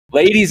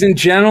Ladies and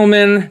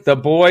gentlemen, the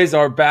boys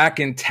are back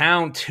in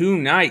town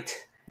tonight.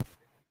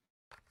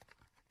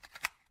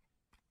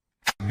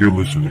 You're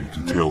listening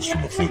to Tales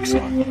from the Flip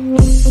Side.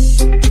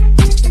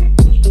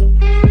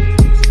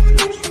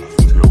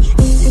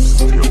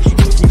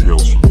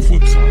 Tales from the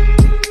Flip Side.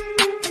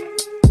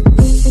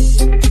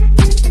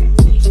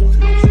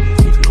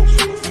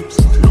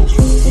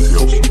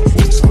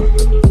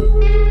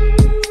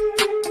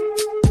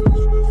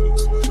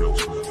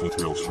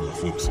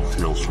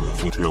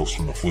 Tales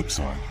from the Flip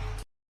Side.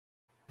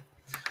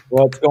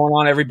 What's going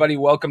on, everybody?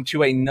 Welcome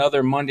to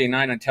another Monday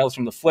night on Tales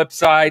from the Flip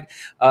Side.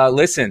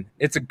 Listen,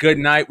 it's a good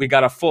night. We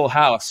got a full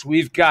house.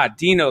 We've got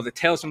Dino, the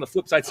Tales from the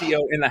Flip Side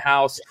CEO, in the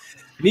house.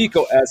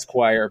 Nico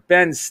Esquire,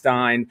 Ben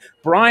Stein,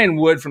 Brian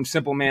Wood from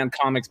Simple Man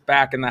Comics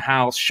back in the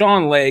house.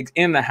 Sean Legs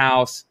in the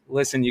house.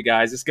 Listen, you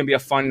guys, it's going to be a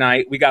fun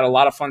night. We got a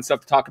lot of fun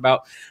stuff to talk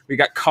about. We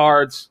got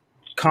cards,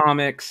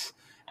 comics,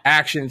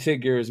 action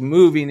figures,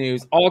 movie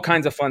news, all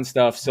kinds of fun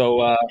stuff.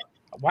 So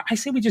I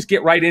say we just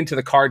get right into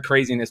the card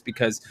craziness,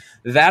 because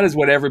that is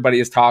what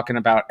everybody is talking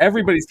about.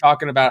 Everybody's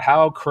talking about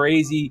how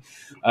crazy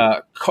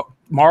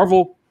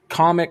Marvel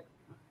comic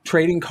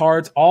trading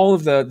cards, all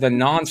of the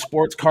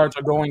non-sports cards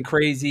are going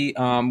crazy.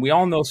 We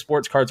all know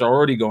sports cards are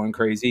already going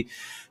crazy,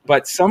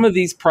 but some of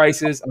these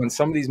prices on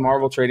some of these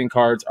Marvel trading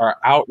cards are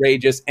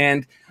outrageous,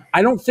 and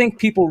I don't think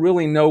people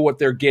really know what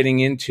they're getting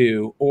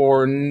into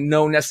or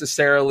know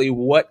necessarily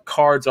what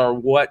cards are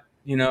what,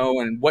 you know,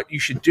 and what you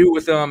should do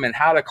with them and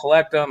how to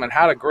collect them and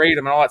how to grade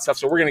them and all that stuff.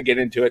 So we're going to get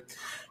into it.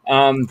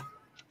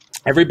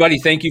 Everybody,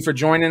 thank you for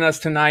joining us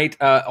tonight.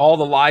 All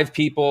the live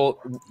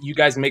people, you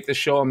guys make the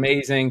show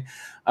amazing.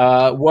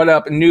 What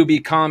up,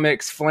 Newbie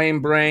Comics,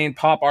 Flame Brain,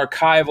 Pop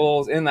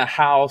Archivals in the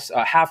house,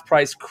 Half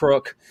Price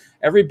Crook.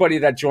 Everybody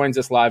that joins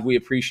us live, we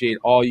appreciate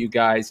all you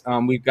guys.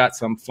 We've got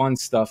some fun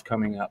stuff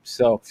coming up.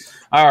 So,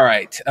 all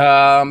right.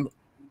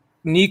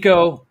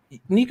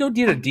 Nico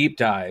did a deep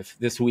dive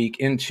this week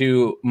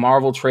into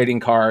Marvel trading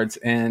cards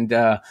and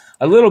a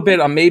little bit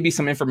on maybe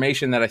some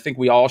information that I think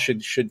we all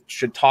should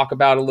talk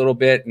about a little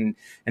bit and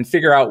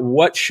figure out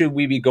what should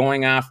we be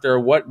going after,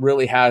 what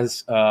really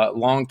has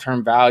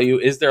long-term value.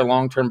 Is there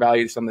long-term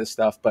value to some of this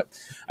stuff? But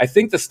I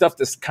think the stuff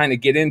to kind of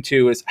get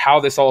into is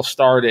how this all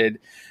started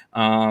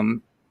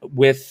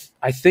with,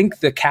 I think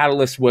the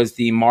catalyst was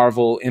the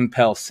Marvel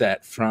Impel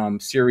set from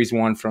Series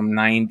 1 from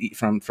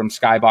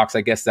Skybox.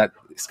 I guess that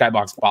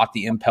Skybox bought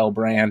the Impel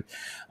brand.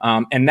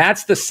 And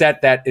that's the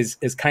set that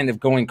is kind of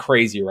going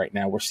crazy right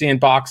now. We're seeing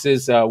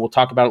boxes. We'll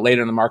talk about it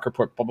later in the market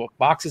report.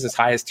 Boxes as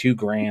high as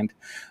 $2,000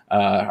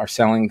 are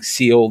selling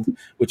sealed,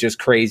 which is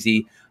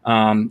crazy.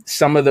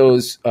 Some of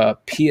those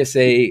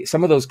PSA,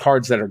 some of those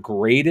cards that are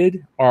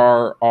graded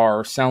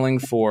are selling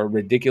for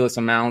ridiculous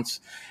amounts.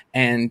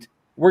 And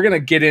we're going to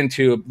get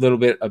into a little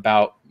bit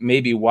about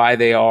maybe why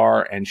they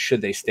are and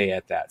should they stay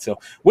at that. So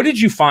what did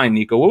you find,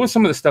 Nico? What was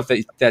some of the stuff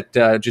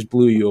that just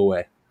blew you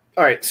away?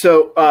 All right.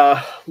 So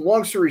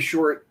long story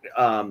short,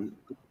 I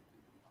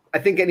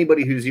think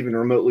anybody who's even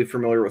remotely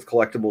familiar with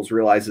collectibles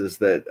realizes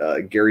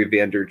that Gary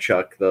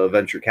Vaynerchuk, the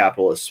venture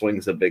capitalist,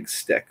 swings a big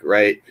stick,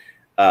 right?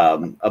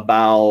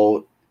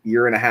 About a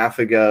year and a half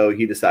ago,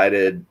 he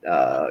decided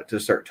to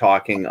start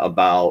talking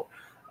about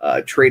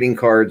trading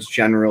cards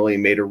generally,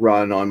 made a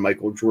run on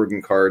Michael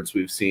Jordan cards.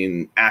 We've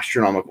seen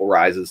astronomical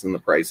rises in the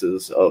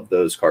prices of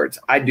those cards.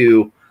 I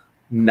do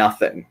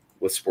nothing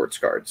with sports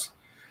cards.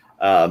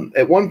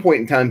 At one point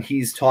in time,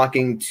 he's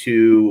talking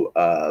to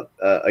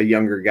a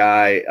younger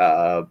guy.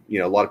 A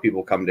lot of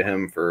people come to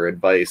him for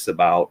advice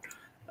about,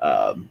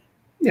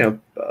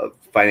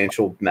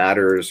 financial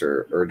matters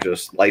or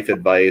just life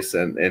advice.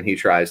 And he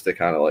tries to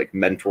kind of like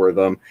mentor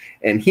them.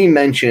 And he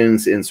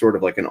mentions in sort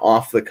of like an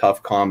off the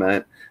cuff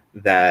comment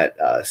that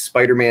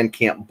Spider-Man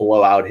can't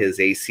blow out his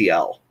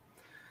ACL.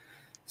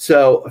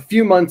 So a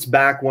few months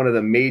back, one of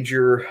the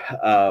major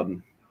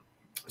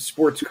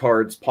sports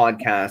cards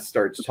podcasts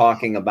starts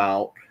talking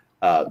about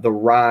the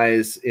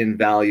rise in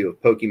value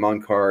of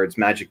Pokemon cards,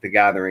 Magic the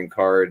Gathering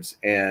cards,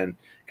 and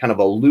kind of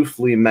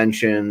aloofly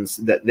mentions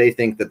that they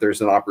think that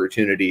there's an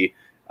opportunity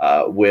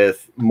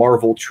with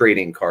Marvel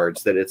trading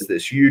cards, that it's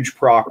this huge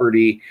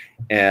property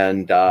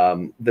and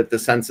that the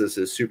census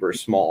is super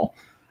small.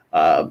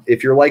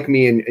 If you're like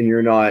me and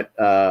you're not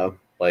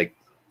like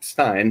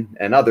Stein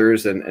and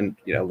others and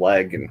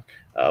Leg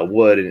and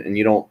Wood and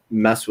you don't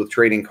mess with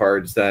trading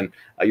cards, then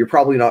you're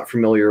probably not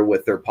familiar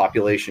with their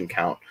population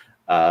count.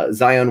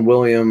 Zion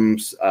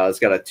Williams has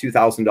got a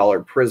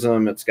 $2,000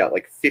 Prism. It's got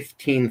like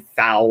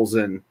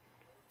 15,000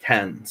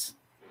 tens.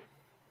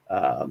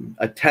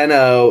 A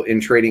 10-0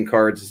 in trading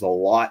cards is a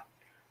lot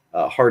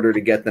harder to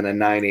get than a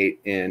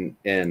 9.8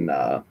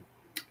 in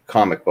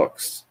comic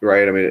books,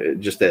 right? I mean, it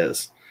just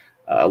is.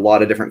 A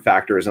lot of different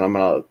factors, and I'm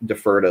going to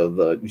defer to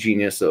the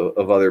genius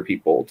of other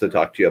people to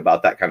talk to you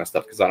about that kind of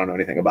stuff because I don't know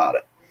anything about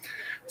it.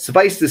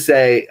 Suffice to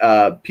say,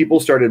 people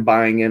started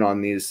buying in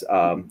on these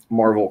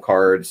Marvel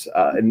cards.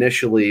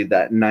 Initially,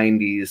 that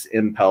 90s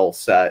Impel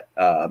set,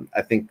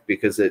 I think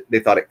because they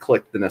thought it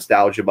clicked the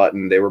nostalgia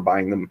button. They were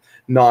buying them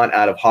not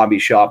out of hobby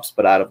shops,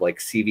 but out of like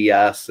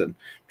CVS and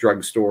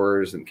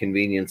drugstores and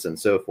convenience and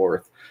so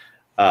forth.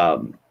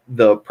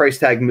 The price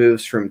tag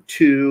moves from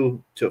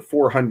 $200 to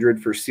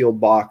 $400 for sealed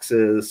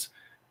boxes,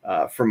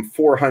 from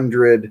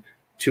 $400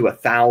 to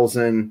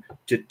 $1,000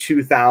 to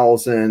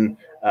 $2,000.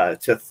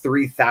 To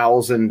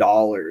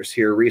 $3,000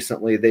 here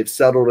recently. They've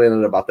settled in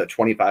at about the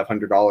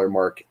 $2,500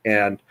 mark.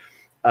 And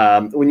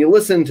when you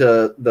listen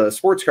to the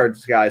sports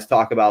cards guys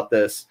talk about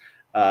this,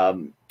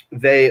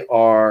 they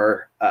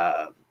are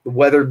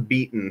weather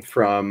beaten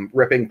from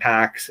ripping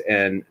packs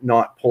and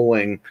not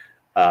pulling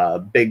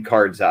big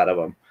cards out of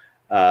them.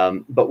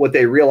 But what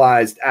they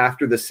realized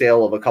after the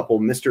sale of a couple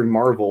Mr.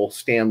 Marvel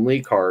Stan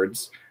Lee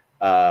cards,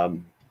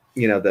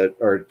 that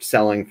are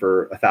selling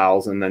for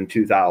 $1,000, then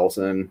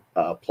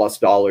 $2,000 plus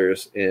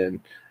dollars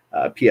in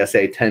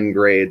PSA 10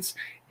 grades,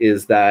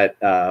 is that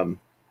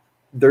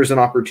there's an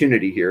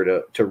opportunity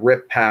here to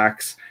rip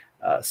packs,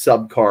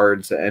 sub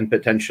cards, and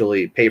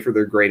potentially pay for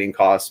their grading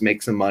costs,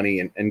 make some money,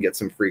 and get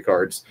some free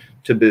cards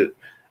to boot.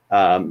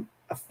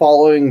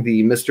 Following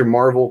the Mr.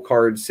 Marvel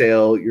card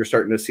sale, you're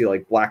starting to see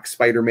like Black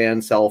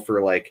Spider-Man sell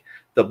for like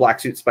the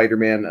Black Suit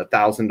Spider-Man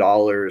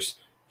 $1,000,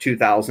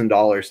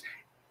 $2,000.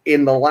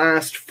 In the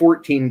last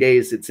 14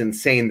 days, it's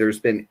insane.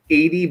 There's been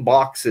 80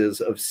 boxes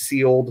of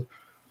sealed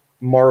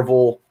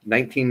Marvel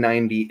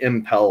 1990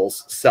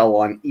 Impels sell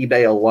on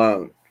eBay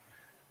alone.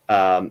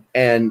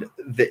 And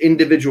the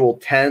individual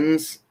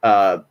 10s,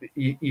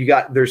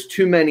 there's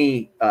too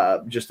many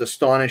just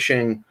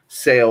astonishing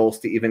sales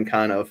to even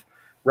kind of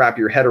wrap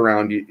your head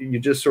around. You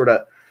just sort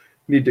of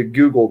need to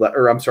Google that,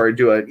 or I'm sorry,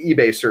 do an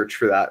eBay search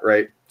for that,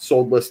 right?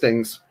 Sold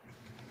listings,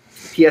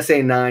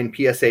 PSA 9,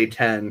 PSA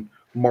 10,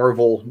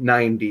 Marvel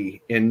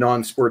 90 in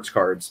non-sports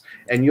cards,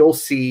 and you'll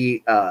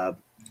see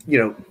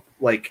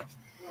like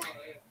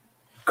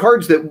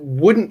cards that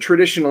wouldn't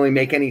traditionally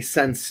make any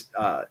sense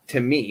to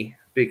me,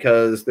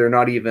 because they're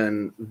not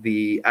even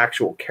the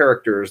actual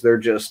characters, they're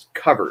just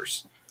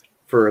covers,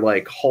 for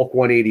like Hulk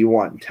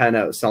 181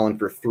 10-0 selling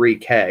for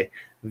 $3,000,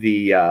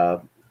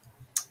 the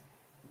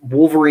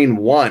Wolverine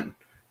 1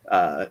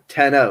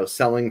 10-0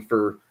 selling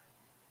for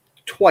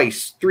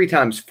three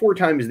times, four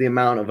times the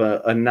amount of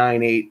a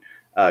 9.8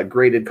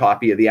 graded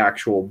copy of the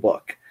actual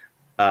book.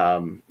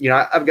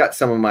 I've got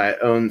some of my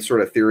own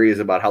sort of theories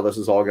about how this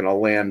is all going to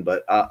land,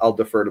 but I'll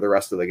defer to the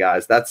rest of the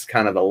guys. That's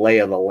kind of the lay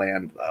of the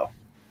land, though.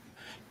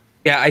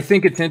 Yeah, I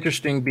think it's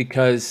interesting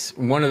because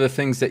one of the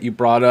things that you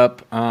brought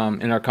up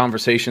in our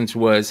conversations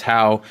was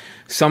how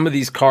some of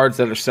these cards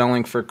that are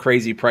selling for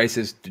crazy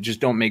prices just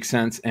don't make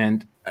sense.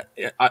 And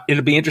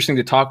it'll be interesting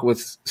to talk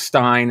with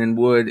Stein and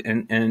Wood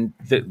and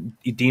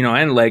Dino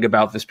and Leg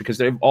about this, because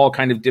they've all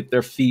kind of dipped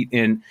their feet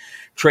in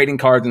trading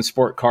cards and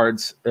sport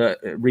cards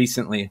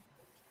recently.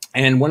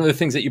 And one of the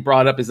things that you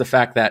brought up is the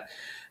fact that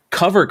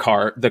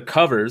the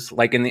covers,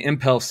 like in the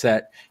Impel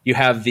set, you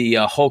have the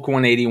Hulk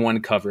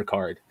 181 cover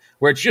card,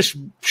 where it just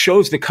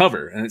shows the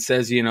cover and it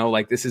says,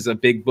 like this is a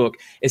big book,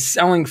 is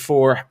selling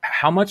for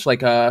how much? Like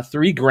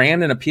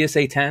 $3,000 in a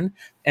PSA 10,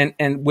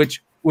 and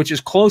which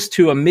is close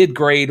to a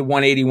mid-grade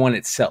 181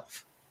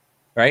 itself,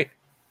 right?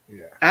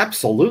 Yeah,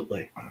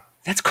 absolutely.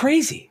 That's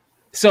crazy.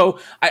 So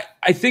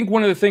I think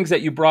one of the things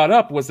that you brought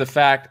up was the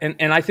fact,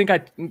 and I think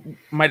I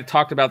might have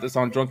talked about this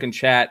on Drunken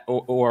Chat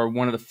or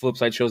one of the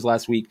Flipside shows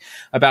last week,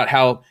 about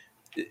how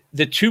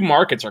the two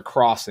markets are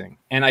crossing.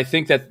 And I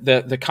think that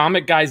the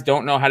comic guys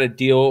don't know how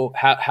to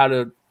how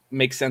to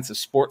make sense of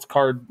sports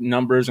card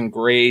numbers and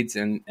grades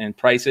and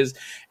prices,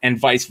 and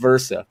vice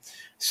versa.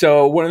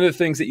 So one of the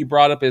things that you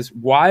brought up is,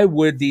 why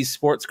would these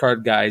sports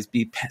card guys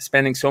be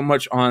spending so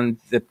much on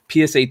the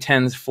PSA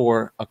 10s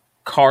for a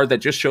card that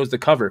just shows the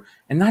cover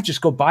and not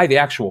just go buy the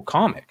actual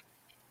comic,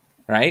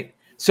 right?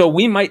 So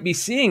we might be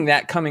seeing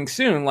that coming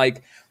soon.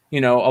 Like, a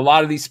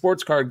lot of these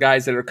sports card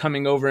guys that are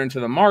coming over into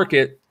the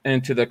market,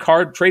 into the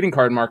trading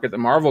card market, the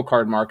Marvel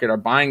card market, are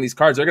buying these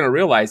cards. They're going to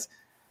realize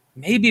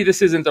maybe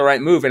this isn't the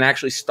right move and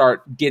actually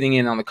start getting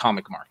in on the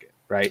comic market,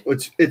 right?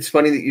 It's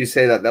funny that you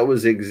say that. That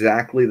was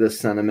exactly the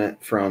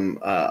sentiment from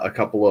a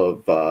couple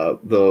of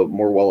the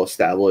more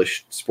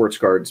well-established sports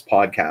cards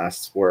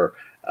podcasts, where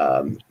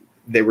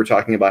they were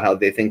talking about how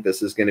they think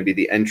this is going to be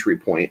the entry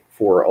point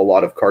for a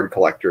lot of card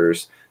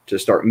collectors to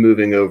start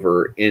moving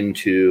over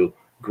into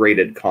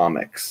graded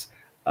comics.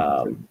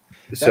 That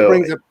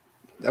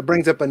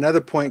brings up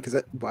another point,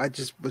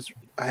 because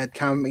I had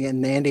Tommy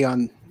and Nandy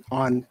on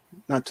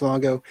not too long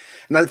ago.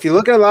 And if you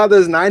look at a lot of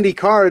those 90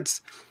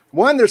 cards,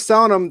 one, they're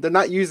selling them, they're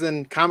not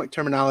using comic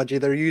terminology,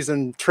 they're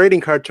using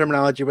trading card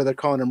terminology, where they're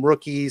calling them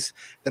rookies,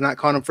 they're not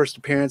calling them first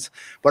appearance.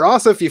 But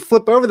also, if you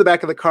flip over the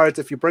back of the cards,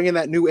 if you bring in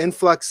that new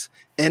influx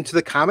into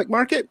the comic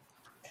market,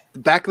 the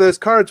back of those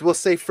cards will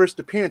say first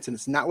appearance, and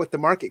it's not what the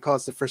market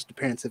calls the first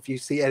appearance. If you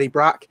see Eddie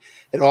Brock,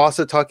 it'll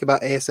also talk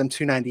about ASM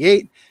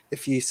 298.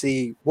 If you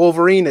see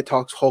Wolverine, it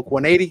talks Hulk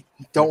 180.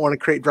 Don't want to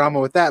create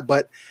drama with that,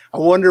 but I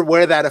wonder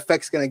where that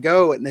effect's going to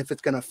go and if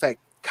it's going to affect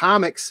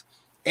comics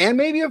and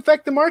maybe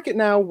affect the market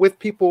now with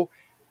people,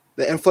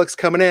 the influx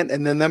coming in,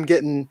 and then them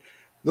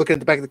looking at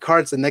the back of the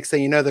cards. The next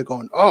thing you know, they're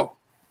going, oh,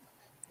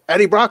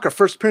 Eddie Brock, our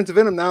first appearance of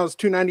Venom now is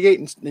 298,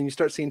 and then you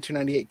start seeing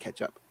 298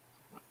 catch up.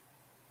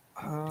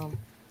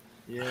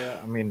 Yeah,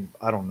 I mean,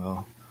 I don't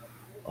know.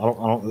 I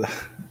don't.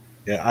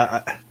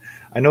 Yeah,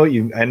 I know what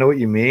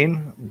you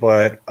mean,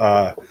 but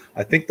I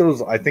think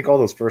all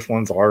those first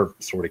ones are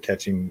sort of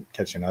catching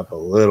up a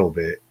little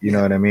bit. You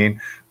know what I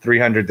mean?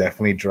 300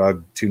 definitely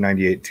drug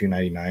 298,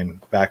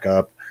 299 back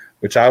up,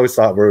 which I always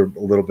thought were a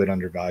little bit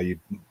undervalued.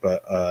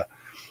 But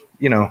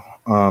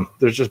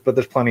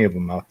there's plenty of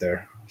them out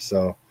there.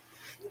 So,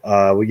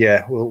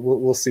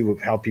 we'll see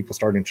how people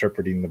start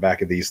interpreting the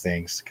back of these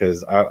things,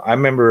 because I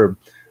remember.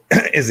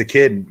 As a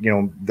kid,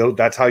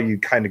 that's how you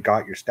kind of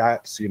got your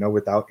stats,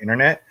 without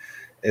internet.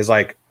 Is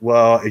like,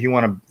 well, if you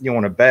want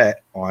to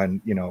bet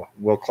on,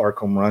 Will Clark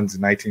home runs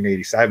in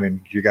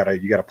 1987, you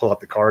gotta pull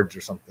out the cards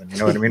or something. You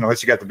know what I mean?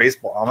 Unless you got the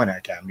baseball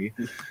almanac handy,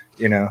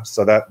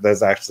 So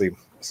that's actually,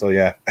 so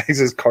yeah. It's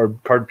just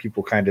card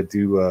people kind of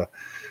do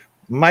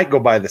might go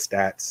by the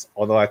stats.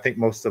 Although I think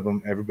most of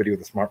them, everybody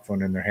with a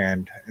smartphone in their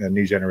hand, a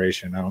new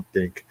generation, I don't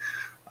think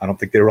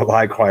they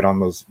rely quite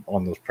on those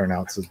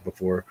printouts as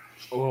before.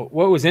 Well,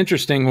 what was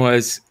interesting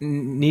was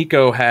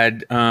Nico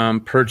had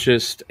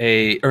watched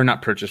a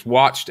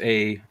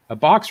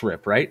box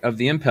rip, right, of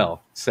the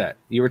Impel set.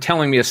 You were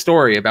telling me a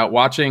story about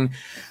watching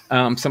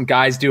some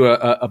guys do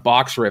a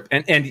box rip,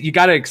 and you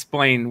got to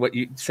explain what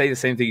you say. The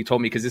same thing you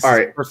told me, because this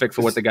is perfect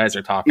for what the guys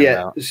are talking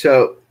about. Yeah,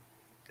 so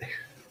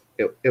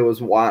it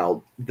was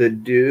wild. The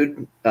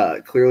dude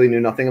clearly knew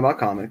nothing about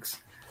comics,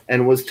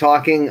 and was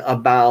talking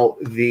about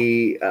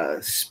the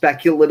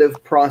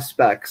speculative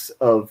prospects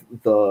of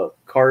the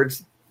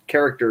cards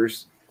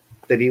characters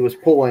that he was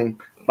pulling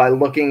by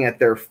looking at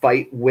their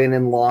fight win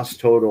and loss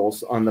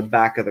totals on the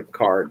back of the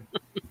card.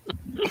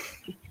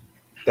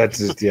 That's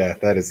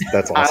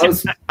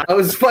awesome. I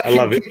was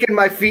fucking kicking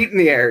my feet in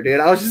the air, dude.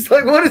 I was just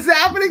like, what is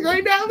happening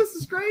right now? This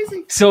is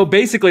crazy. So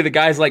basically the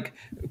guy's like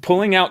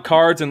pulling out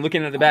cards and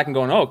looking at the back and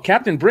going, oh,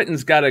 Captain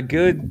Britain's got a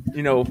good,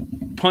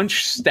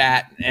 punch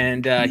stat,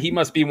 and he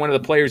must be one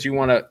of the players you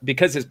want to,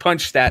 because his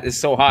punch stat is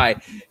so high,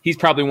 he's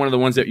probably one of the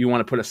ones that you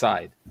want to put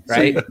aside,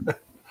 right?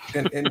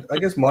 And I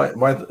guess my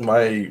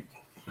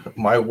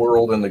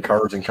world in the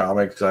cards and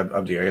comics, I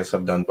guess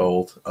I've done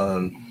both.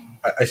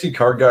 I see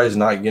card guys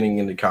not getting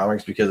into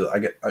comics because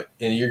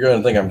and you're going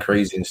to think I'm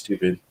crazy and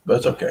stupid, but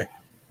it's okay,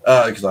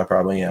 because I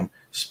probably am.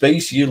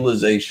 Space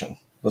utilization.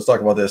 Let's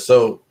talk about this.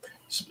 So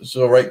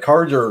right,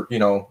 cards are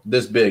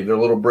this big. They're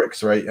little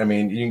bricks, right? I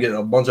mean, you can get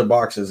a bunch of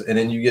boxes, and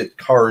then you get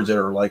cards that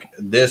are like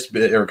this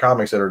big, or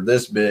comics that are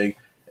this big,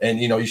 and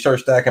you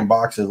start stacking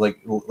boxes like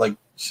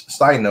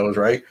Stein knows,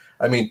 right?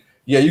 I mean,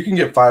 yeah, you can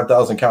get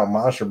 5,000 count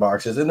monster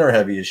boxes, and they're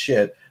heavy as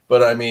shit.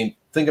 But I mean,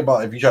 think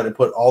about if you try to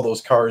put all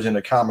those cards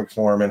into comic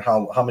form, and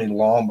how many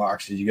long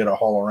boxes you got to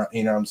haul around.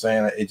 You know what I'm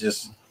saying?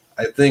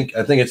 I think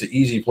it's an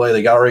easy play.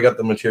 They already got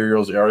the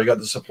materials. They already got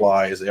the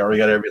supplies. They already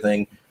got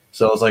everything.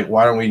 So it's like,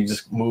 why don't we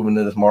just move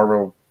into this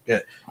Marvel?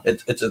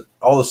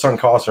 All the sunk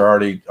costs are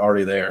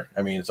already there.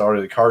 I mean, it's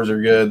already, the cards are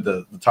good.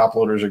 The top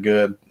loaders are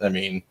good. I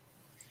mean,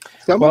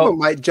 some of them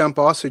might jump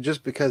also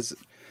just because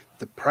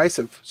the price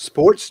of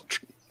sports,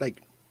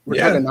 we're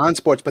talking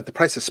non-sports, but the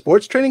price of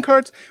sports trading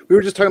cards, we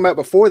were just talking about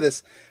before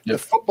this. Yep. The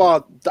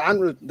football,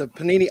 the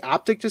Panini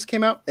Optic just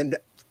came out, and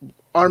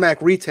Armac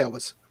retail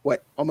was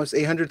almost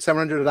 $800,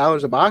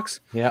 $700 a box.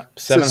 Yeah,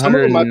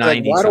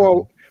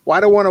 $790. Why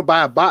do I want to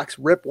buy a box,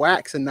 rip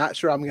wax, and not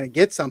sure I'm going to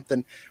get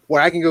something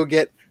where I can go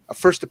get a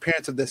first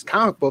appearance of this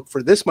comic book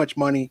for this much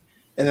money,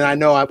 and then I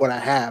know what I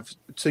have.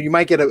 So you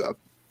might get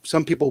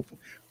some people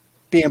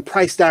being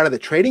priced out of the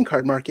trading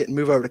card market and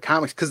move over to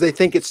comics because they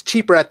think it's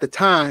cheaper at the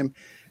time.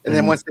 And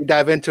then once they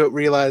dive into it,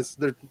 realize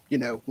they're,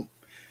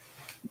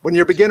 when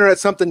you're a beginner at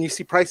something, you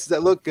see prices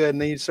that look good,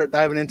 and then you start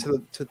diving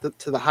into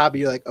the hobby.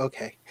 You're like,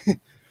 okay.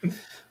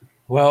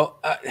 Well,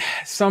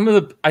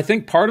 I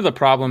think part of the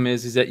problem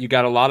is that you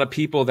got a lot of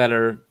people that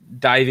are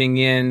diving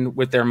in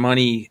with their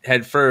money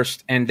head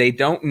first, and they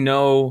don't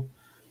know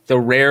the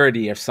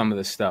rarity of some of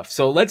the stuff.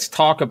 So let's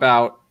talk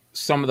about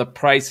some of the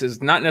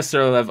prices, not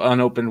necessarily of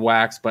unopened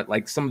wax, but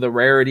like some of the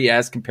rarity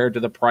as compared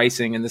to the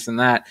pricing and this and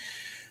that.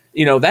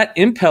 That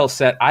Impel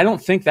set, I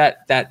don't think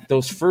that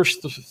those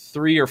first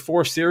 3 or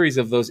 4 series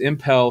of those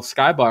Impel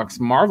Skybox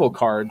Marvel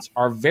cards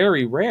are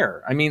very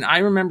rare. I mean, I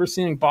remember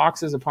seeing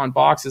boxes upon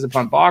boxes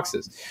upon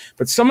boxes,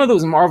 but some of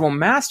those Marvel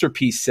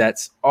Masterpiece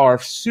sets are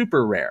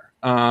super rare.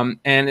 And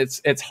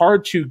it's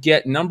hard to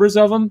get numbers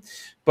of them,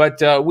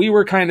 but we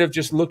were kind of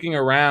just looking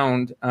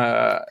around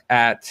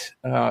at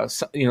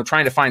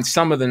trying to find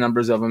some of the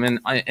numbers of them.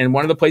 And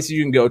one of the places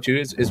you can go to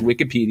is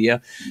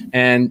Wikipedia.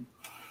 And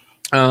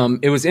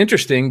it was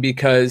interesting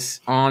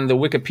because on the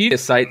Wikipedia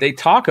site, they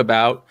talk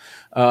about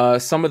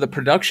some of the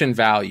production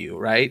value,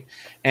 right?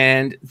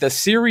 And the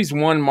Series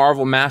 1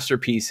 Marvel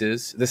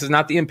Masterpieces, this is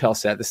not the Impel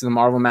set, this is the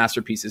Marvel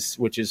Masterpieces,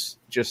 which is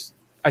just,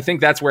 I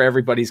think that's where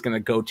everybody's going to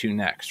go to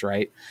next,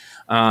 right?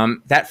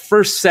 That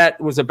first set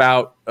was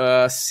about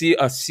a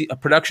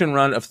production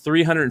run of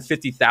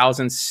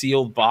 350,000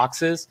 sealed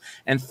boxes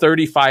and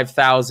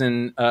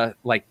 35,000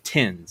 like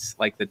tins,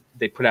 like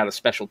they put out a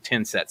special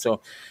tin set.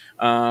 So,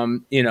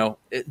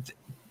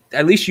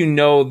 at least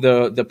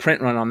the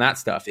print run on that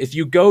stuff. If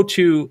you go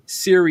to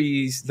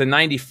the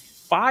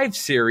 95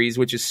 series,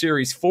 which is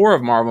Series 4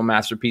 of Marvel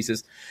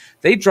Masterpieces,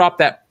 they dropped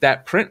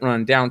that print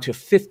run down to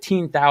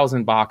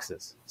 15,000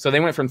 boxes. So they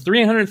went from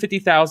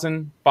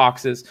 350,000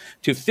 boxes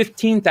to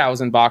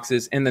 15,000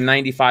 boxes in the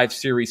 95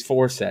 Series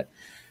 4 set.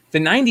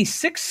 The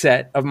 96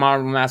 set of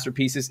Marvel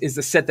Masterpieces is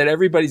the set that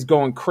everybody's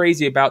going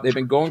crazy about. They've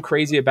been going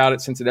crazy about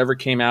it since it ever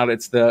came out.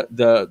 It's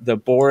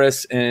the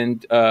Boris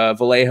and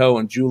Vallejo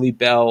and Julie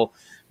Bell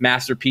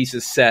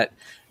Masterpieces set.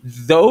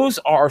 Those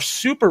are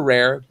super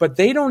rare, but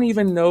they don't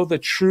even know the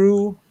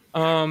true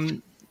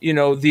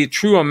the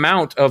true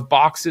amount of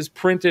boxes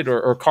printed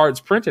or cards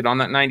printed on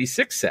that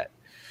 96 set,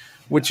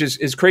 which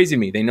is crazy to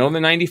me. They know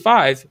the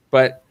 95,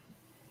 but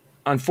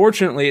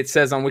unfortunately it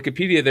says on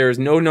Wikipedia there is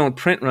no known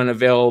print run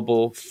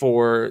available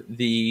for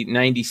the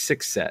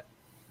 96 set.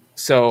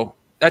 So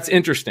that's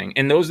interesting.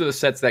 And those are the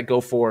sets that go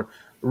for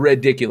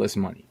ridiculous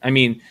money. I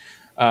mean,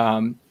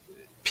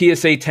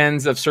 PSA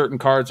 10s of certain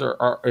cards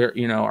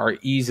are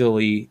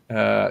easily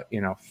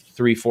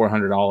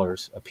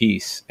 $300-$400 a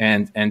piece,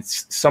 and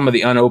some of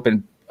the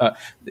unopened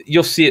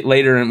you'll see it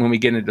later when we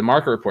get into the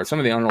market report. Some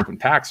of the unopened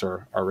packs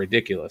are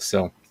ridiculous.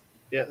 So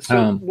yeah.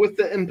 So with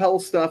the Impel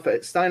stuff,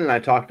 Stein and I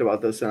talked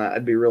about this, and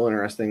I'd be real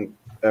interested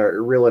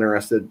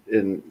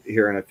in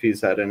hearing if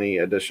he's had any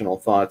additional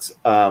thoughts.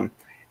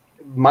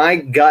 My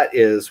gut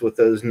is with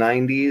those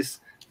 90s.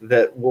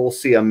 That we'll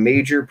see a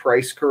major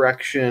price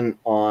correction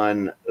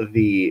on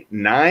the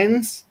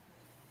 9s,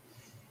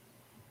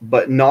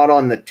 but not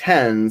on the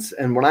 10s.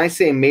 And when I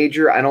say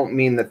major, I don't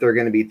mean that they're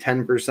going to be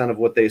 10% of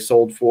what they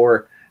sold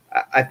for.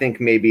 I think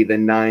maybe the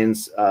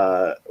 9s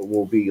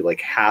will be like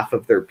half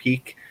of their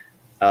peak.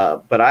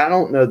 But I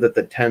don't know that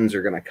the 10s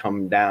are going to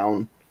come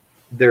down.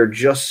 They're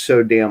just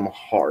so damn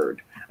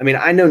hard. I mean,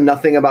 I know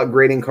nothing about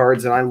grading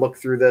cards, and I look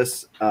through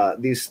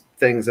these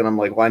things, and I'm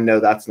like, well, I know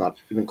that's not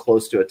even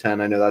close to a 10.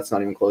 I know that's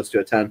not even close to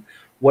a 10.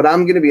 What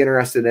I'm going to be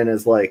interested in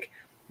is like,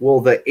 will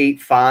the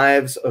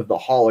 8.5s of the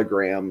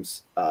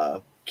holograms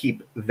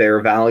keep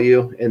their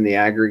value in the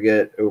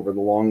aggregate over the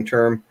long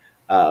term?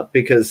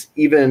 Because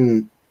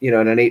even in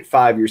an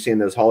 8.5, you're seeing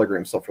those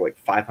holograms sell for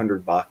like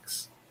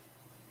 $500.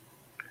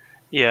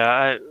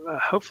 Yeah,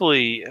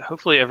 hopefully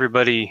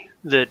everybody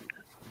that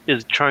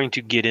is trying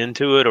to get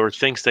into it or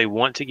thinks they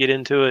want to get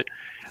into it,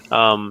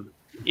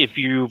 if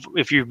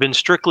you've been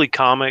strictly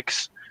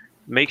comics,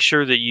 make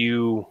sure that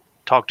you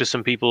talk to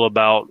some people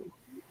about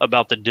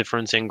the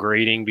difference in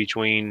grading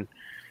between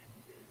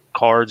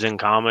cards and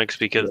comics,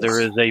 because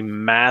there is a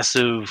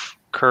massive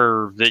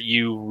curve that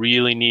you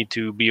really need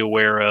to be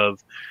aware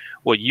of.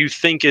 What you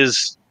think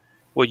is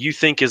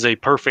a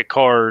perfect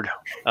card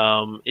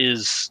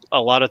is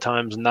a lot of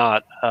times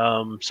not.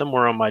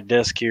 Somewhere on my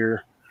desk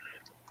here,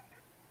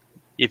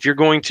 if you're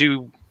going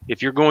to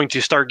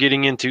start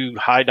getting into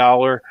high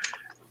dollar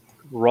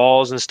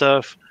raws and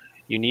stuff,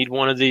 you need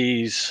one of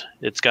these.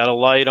 It's got a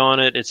light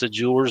on it. It's a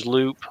jeweler's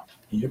loop.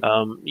 Yep.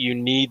 You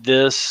need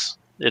this.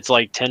 It's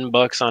like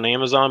 $10 on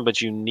Amazon,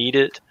 but you need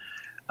it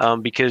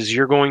because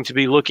you're going to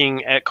be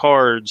looking at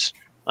cards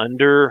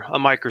under a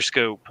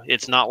microscope.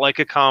 It's not like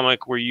a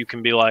comic where you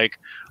can be like,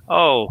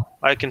 oh,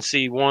 I can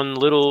see one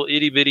little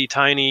itty bitty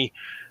tiny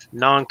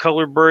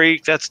non-color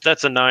break. That's a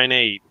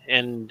 9.8,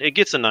 and it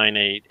gets a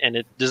 9.8, and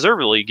it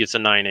deservedly gets a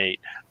 9.8.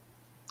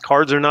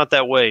 Cards are not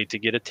that way. To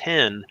get a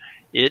 10,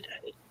 it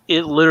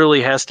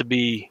literally has to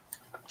be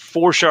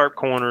 4 sharp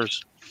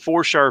corners,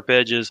 4 sharp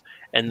edges,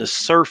 and the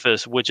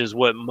surface, which is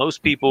what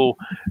most people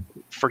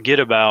forget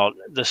about.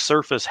 The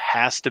surface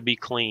has to be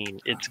clean.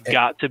 It's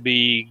got to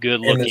be good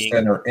looking.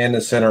 And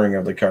the centering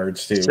of the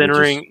cards too.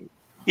 Centering.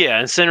 Yeah,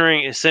 and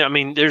centering. I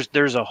mean,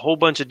 there's a whole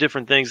bunch of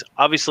different things.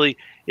 Obviously,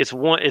 it's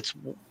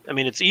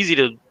easy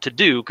to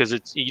do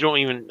because you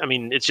don't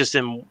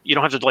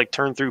have to like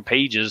turn through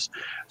pages,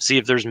 see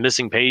if there's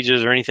missing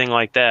pages or anything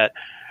like that.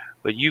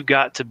 But you've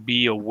got to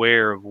be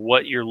aware of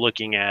what you're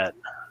looking at.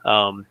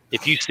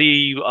 If you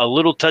see a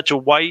little touch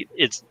of white,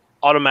 it's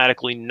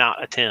automatically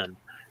not a 10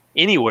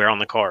 anywhere on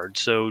the card.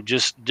 So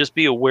just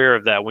be aware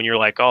of that when you're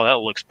like, oh, that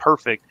looks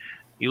perfect.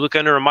 You look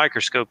under a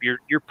microscope,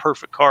 your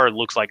perfect card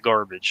looks like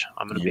garbage.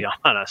 I'm going to be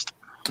honest.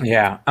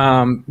 Yeah.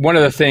 One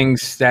of the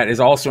things that is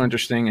also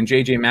interesting, and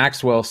JJ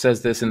Maxwell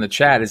says this in the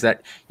chat, is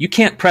that you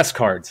can't press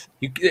cards.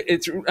 You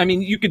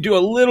could do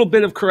a little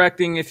bit of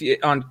correcting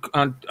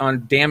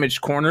on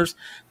damaged corners,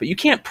 but you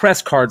can't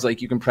press cards like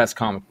you can press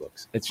comic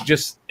books.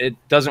 It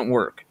doesn't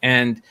work.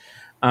 And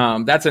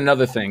that's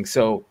another thing.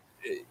 So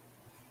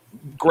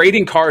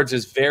grading cards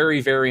is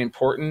very, very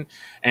important.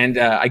 And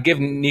I give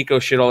Nico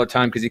shit all the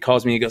time because he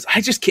calls me. He goes,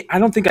 I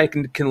don't think I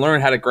can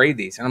learn how to grade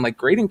these. And I'm like,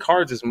 grading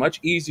cards is much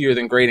easier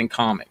than grading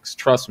comics.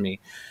 Trust me.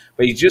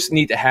 But you just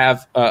need to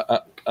have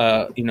a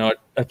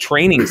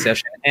training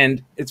session.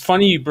 And it's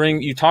funny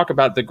you talk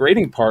about the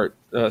grading part,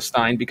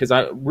 Stein, because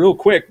real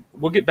quick,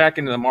 we'll get back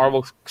into the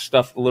Marvel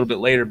stuff a little bit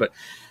later. But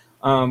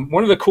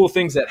one of the cool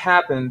things that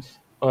happened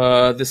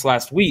this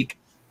last week,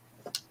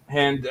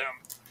 and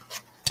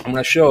I'm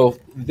going to show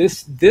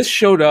this. This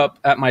showed up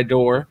at my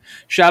door.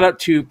 Shout out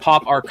to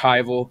Pop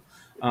Archival.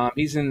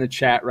 He's in the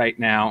chat right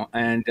now,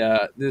 and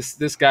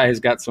this guy has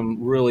got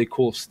some really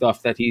cool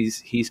stuff that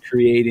he's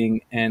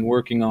creating and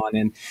working on.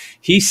 And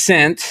he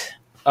sent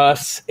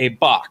us a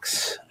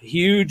box, a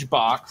huge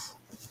box.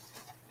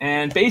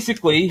 And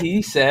basically,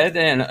 he said,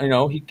 and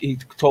he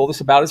told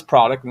us about his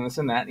product and this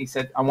and that. And he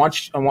said, I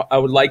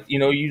would like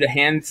you to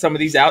hand some of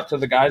these out to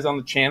the guys on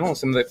the channel and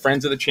some of the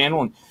friends of the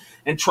channel,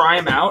 and try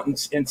them out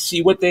and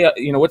see what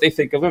they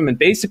think of them. And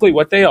basically,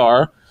 what they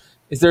are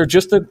is they're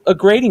just a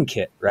grading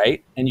kit,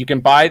 right? And you can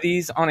buy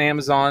these on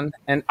Amazon.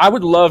 And I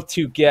would love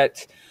to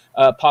get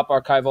Pop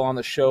Archival on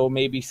the show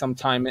maybe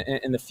sometime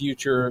in the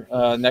future,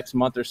 next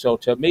month or so,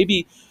 to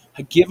maybe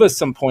give us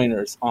some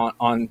pointers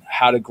on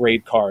how to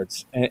grade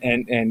cards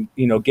and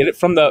get it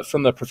from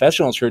the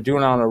professionals who are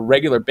doing it on a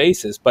regular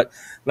basis. But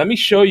let me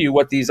show you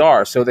what these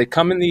are. So they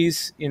come in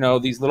these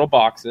little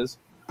boxes,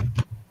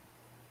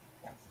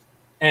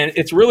 and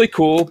it's really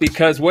cool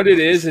because what it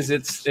is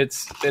it's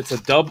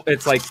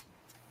like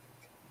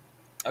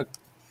a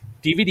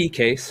DVD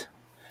case,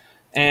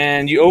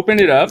 and you open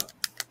it up.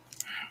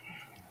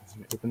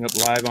 Open it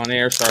up live on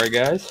air. Sorry,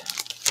 guys.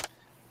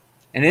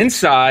 And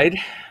inside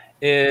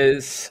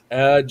is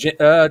a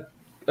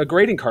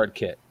grading card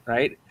kit,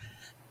 right?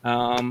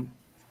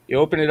 You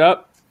open it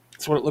up.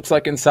 That's what it looks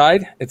like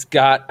inside. It's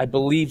got, I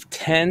believe,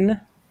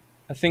 10.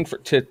 I think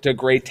to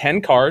grade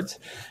 10 cards.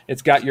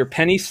 It's got your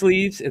penny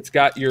sleeves. It's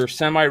got your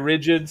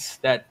semi-rigids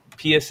that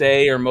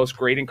PSA or most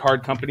grading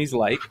card companies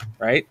like,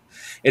 right?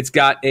 It's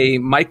got a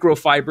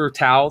microfiber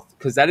towel,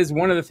 because that is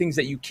one of the things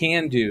that you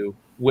can do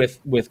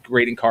with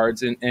grading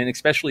cards, and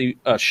especially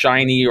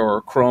shiny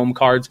or chrome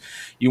cards.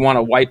 You want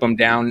to wipe them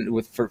down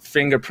for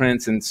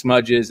fingerprints and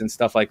smudges and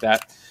stuff like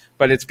that.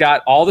 But it's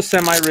got all the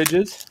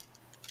semi-rigids.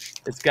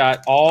 It's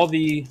got all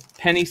the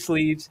penny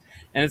sleeves,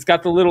 and it's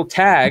got the little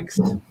tags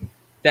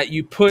that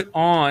you put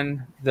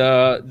on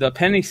the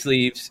penny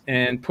sleeves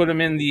and put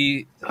them in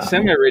the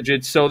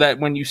semi-rigid, so that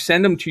when you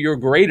send them to your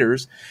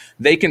graders,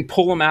 they can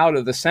pull them out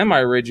of the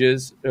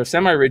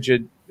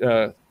semi-rigid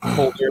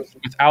holders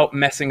without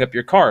messing up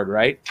your card,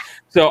 right?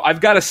 So I've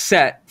got a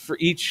set for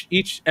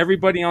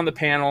everybody on the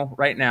panel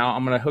right now.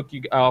 I'm going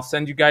to I'll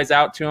send you guys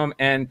out to them.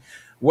 And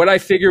what I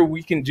figure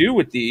we can do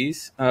with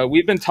these,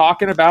 we've been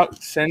talking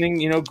about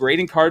sending,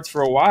 grading cards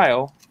for a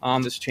while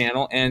on this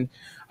channel. And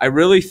I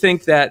really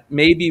think that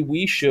maybe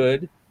we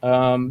should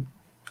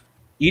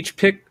each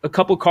pick a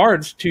couple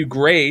cards to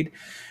grade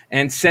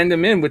and send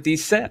them in with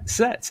these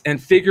sets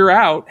and figure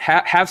out,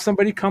 have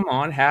somebody come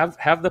on,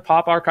 have the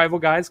Pop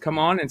Archival guys come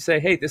on and say,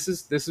 hey, this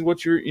is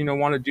what you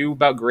want to do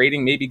about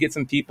grading. Maybe get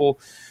some people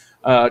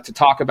to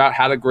talk about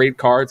how to grade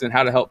cards and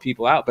how to help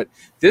people out. But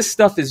this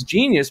stuff is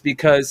genius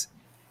because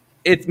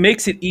it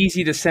makes it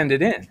easy to send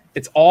it in.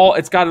 It's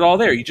got it all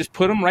there. You just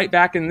put them right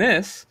back in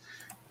this.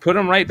 Put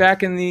them right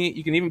back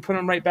you can even put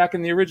them right back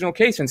in the original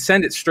case and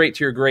send it straight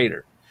to your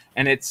grader.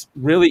 And it's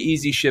really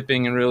easy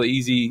shipping and really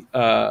easy.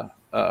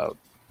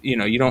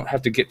 You don't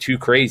have to get too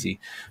crazy.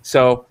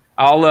 So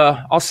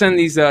I'll send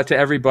these to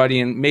everybody,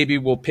 and maybe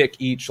we'll pick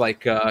each 5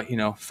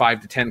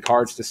 to 10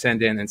 cards to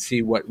send in and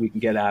see what we can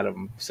get out of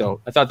them.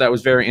 So I thought that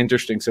was very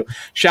interesting. So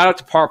shout out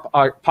to Pop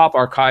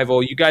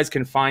Archival. You guys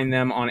can find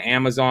them on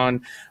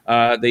Amazon.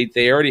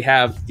 They already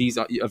have these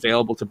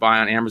available to buy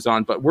on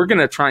Amazon, but we're going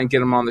to try and get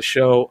them on the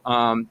show,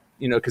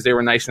 because they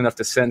were nice enough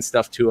to send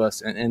stuff to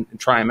us and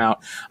try them out.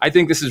 I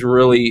think this is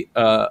really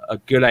a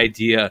good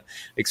idea,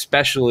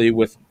 especially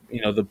with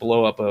the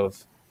blow up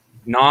of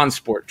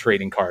non-sport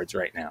trading cards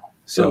right now.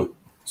 So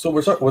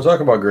we're talking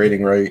about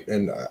grading, right?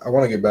 And I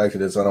want to get back to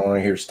this. I don't want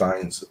to hear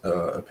Stein's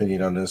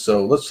opinion on this.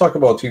 So let's talk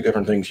about two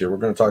different things here. We're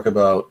going to talk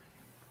about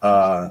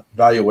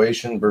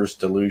valuation versus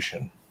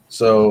dilution.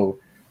 So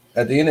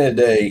at the end of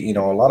the day, a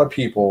lot of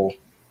people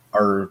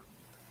are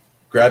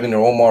grabbing their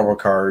own Marvel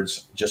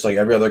cards just like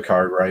every other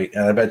card, right?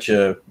 And I bet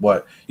you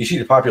you see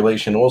the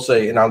population, we'll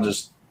say, and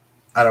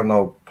I don't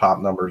know pop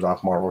numbers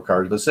off Marvel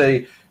cards, but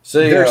say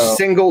they're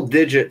single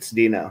digits,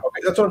 Dino.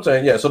 Okay, that's what I'm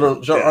saying. Yeah, so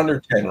they're under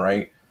 10,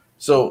 right?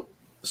 So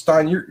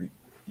Stein,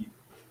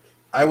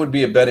 I would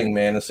be a betting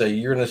man and say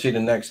you're going to see the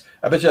next.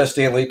 I bet you that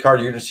Stan Lee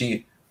card, you're going to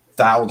see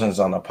thousands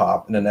on the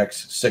pop in the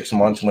next 6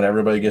 months when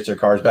everybody gets their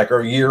cards back, or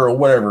a year, or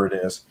whatever it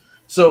is.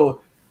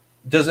 So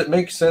does it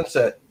make sense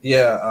that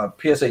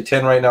PSA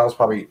 10 right now is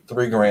probably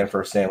 $3,000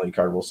 for a Stan Lee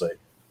card? We'll say.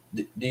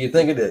 Do you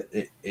think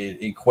it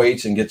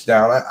equates and gets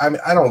down?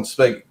 I don't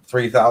expect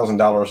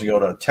 $3,000 to go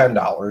to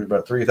 $10,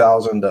 but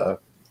 $3,000 to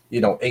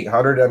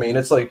 $800. I mean,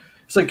 it's like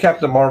It's like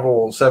Captain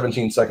Marvel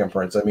 17 second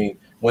prints. I mean,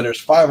 when there's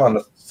 5 on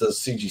the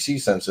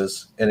CGC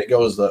census and it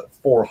goes to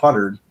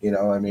 400,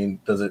 I mean,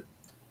 does it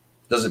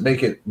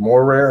make it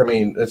more rare? I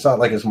mean, it's not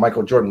like it's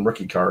Michael Jordan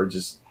rookie cards,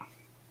 just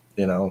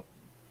I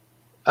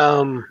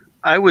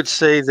would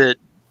say that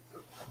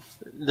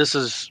this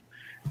is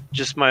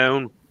just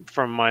the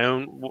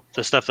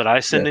stuff that I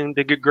send in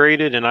to get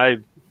graded, and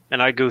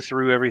I go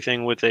through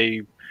everything with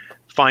a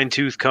fine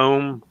tooth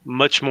comb,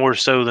 much more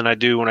so than I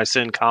do when I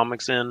send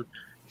comics in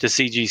to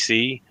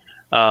CGC.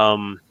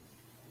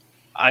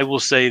 I will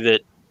say that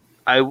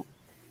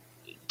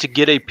to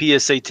get a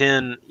PSA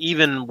 10,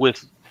 even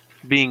with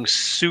being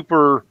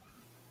super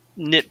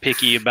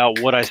nitpicky about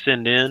what I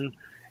send in,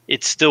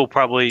 it's still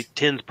probably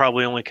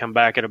only come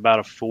back at about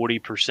a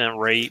 40%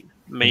 rate,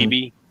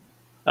 maybe.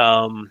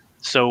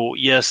 So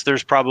yes,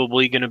 there's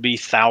probably going to be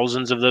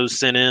thousands of those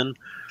sent in,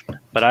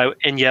 but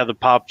the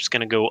pop's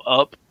going to go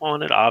up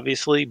on it,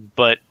 obviously,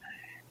 but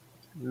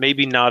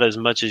maybe not as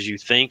much as you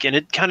think. And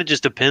it kind of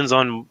just depends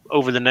on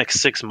over the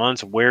next 6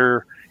 months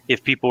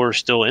if people are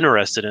still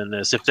interested in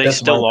this, if they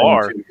still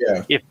are.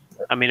 Yeah.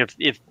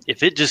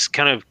 If it just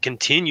kind of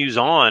continues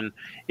on,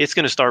 it's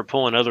going to start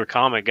pulling other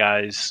comic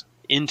guys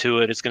into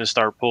it. It's going to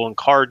start pulling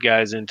card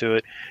guys into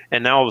it.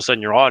 And now all of a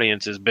sudden your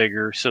audience is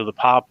bigger. So the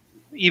pop,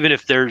 even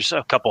if there's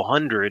a couple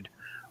hundred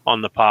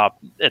on the pop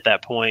at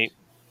that point,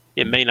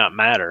 it may not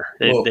matter.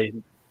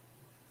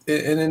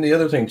 And then the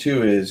other thing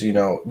too is, I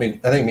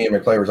think me and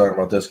McClay were talking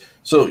about this.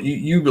 So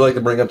you like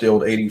to bring up the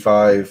old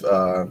 85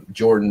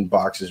 Jordan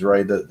boxes,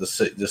 right?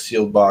 The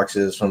sealed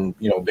boxes from,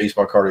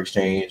 Baseball Card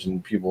Exchange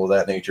and people of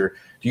that nature.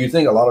 Do you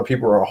think a lot of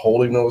people are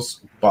holding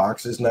those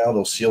boxes now,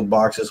 those sealed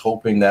boxes,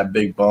 hoping that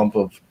big bump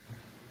of,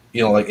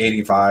 like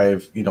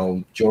 85,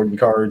 Jordan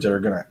cards that are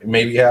going to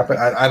maybe happen?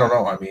 I don't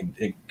know. I mean,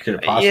 it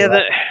could possibly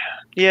happen.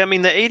 Yeah, I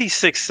mean, the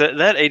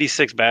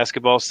 86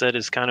 basketball set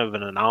is kind of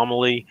an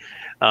anomaly,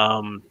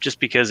 just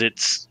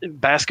because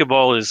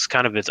basketball is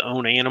kind of its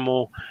own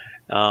animal.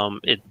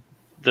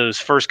 Those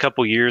first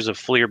couple years of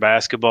Fleer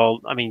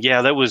basketball, I mean,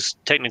 that was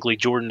technically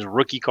Jordan's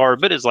rookie card,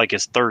 but it's like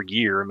his third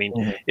year. I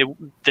mean,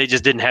 they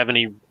just didn't have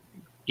any,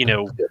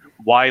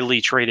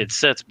 widely traded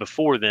sets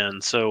before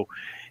then, so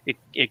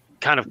it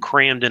kind of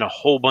crammed in a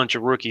whole bunch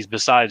of rookies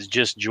besides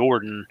just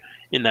Jordan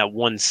in that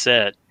one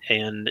set,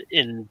 and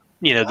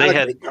they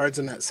had cards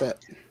in that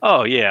set.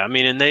 Oh yeah, I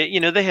mean, and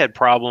they had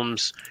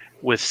problems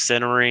with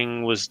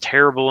centering, was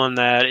terrible in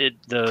that.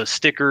 The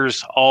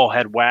stickers all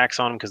had wax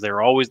on them because they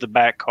were always the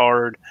back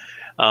card.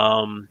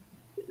 I mean,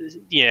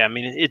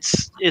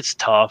 it's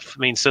tough. I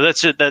mean, so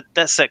that's it.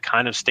 That set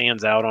kind of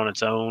stands out on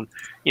its own,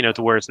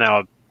 to where it's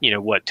now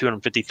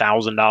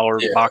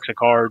 $250,000 box of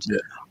cards. Yeah.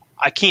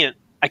 I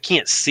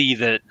can't see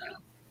that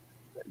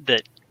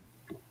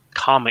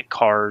comic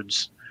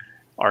cards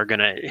are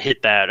gonna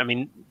hit that. I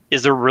mean,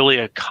 is there really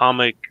a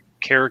comic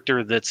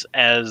character that's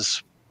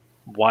as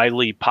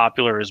widely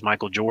popular as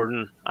Michael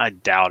Jordan? I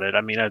doubt it.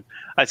 I mean,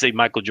 I'd say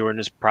Michael Jordan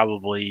is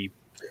probably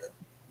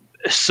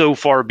so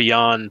far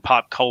beyond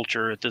pop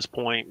culture at this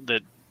point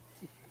that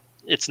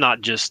it's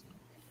not just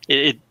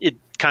it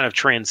kind of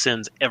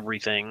transcends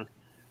everything.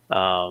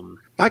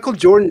 Michael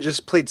Jordan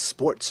just played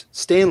sports.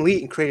 Stan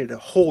Lee and created a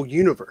whole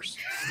universe.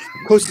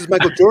 The closest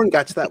Michael Jordan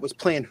got to that was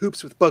playing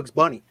hoops with Bugs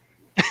Bunny.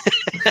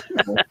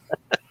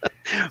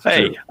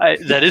 Hey,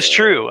 that is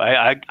true.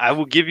 I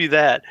will give you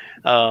that.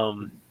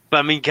 But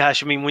I mean,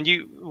 gosh, I mean, when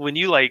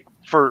you like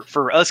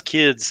for us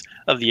kids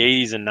of the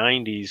 80s and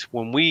 90s,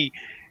 when we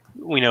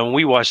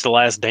watched The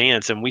Last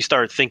Dance and we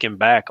start thinking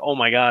back, oh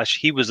my gosh,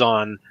 he was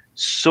on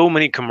so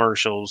many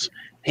commercials.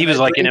 He was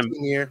like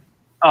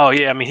oh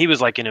yeah, I mean, he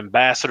was like an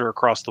ambassador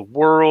across the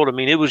world. I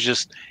mean, it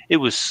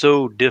was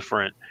so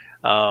different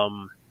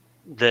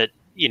that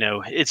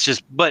it's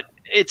just, but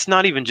it's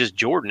not even just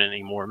Jordan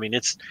anymore. I mean,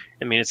 it's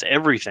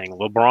everything.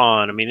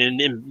 LeBron. I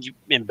mean,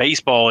 in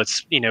baseball,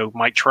 it's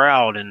Mike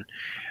Trout and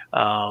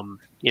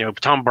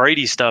Tom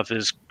Brady stuff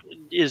is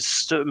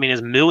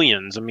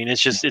millions. I mean,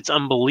 it's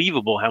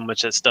unbelievable how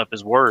much that stuff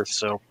is worth.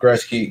 So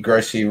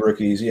Gretzky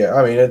rookies. Yeah.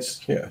 I mean, it's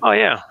Oh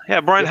yeah.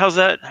 Yeah. Brian, how's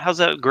that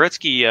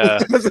Gretzky?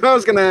 That's what I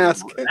was going to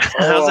ask.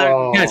 How's that?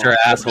 You guys are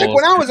assholes. Like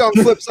when I was on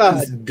flip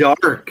side. It's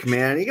dark,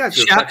 man. You guys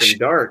are fucking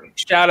dark.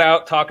 Shout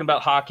out, talking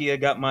about hockey. I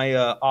got my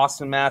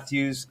Austin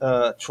Matthews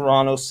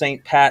Toronto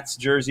St. Pat's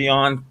jersey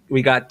on.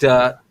 We got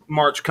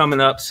March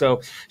coming up.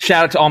 So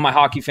shout out to all my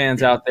hockey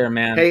fans out there,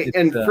 man. Hey,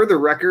 for the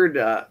record,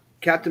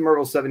 Captain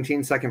Marvel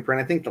 17 second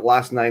print, I think the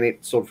last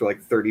 9/8 sold for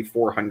like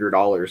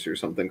 $3,400 or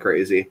something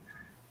crazy,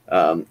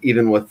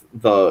 even with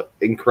the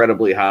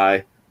incredibly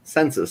high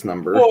census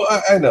number. Well,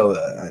 I know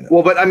that. I know.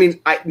 Well, but I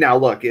mean, now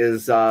look,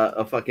 is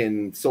a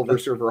fucking Silver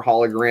Surfer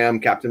hologram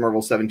Captain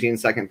Marvel 17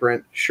 second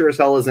print? Sure as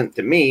hell isn't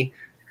to me.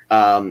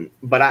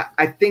 But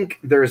I think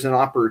there's an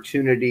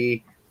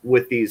opportunity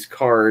with these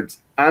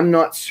cards. I'm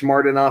not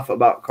smart enough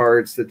about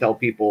cards to tell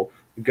people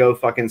go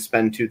fucking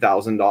spend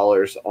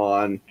 $2,000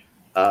 on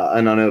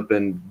an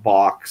unopened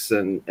box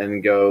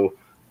and go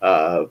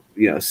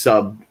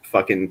sub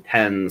fucking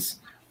tens.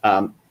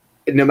 No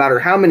matter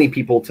how many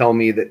people tell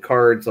me that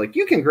cards, like,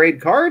 you can grade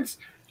cards,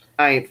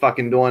 ain't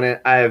fucking doing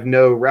it. I have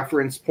no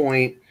reference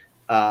point.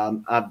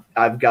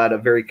 I've got a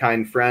very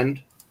kind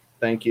friend,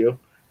 thank you,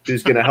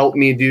 who's going to help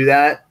me do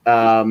that.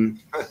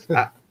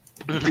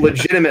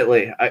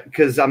 Legitimately,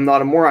 because I'm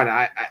not a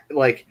moron.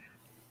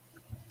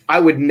 I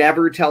would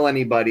never tell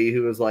anybody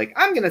who was like,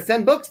 I'm going to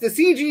send books to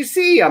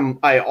CGC.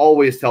 I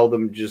always tell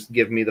them, just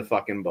give me the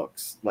fucking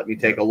books. Let me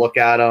take a look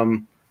at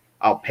them.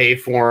 I'll pay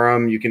for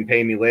them. You can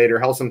pay me later.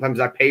 Hell,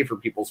 sometimes I pay for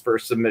people's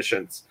first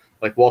submissions.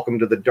 Like, welcome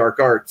to the dark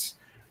arts.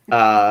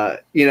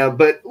 But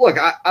look,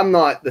 I'm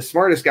not the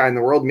smartest guy in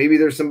the world. Maybe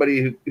there's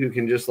somebody who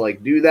can just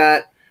like do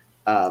that.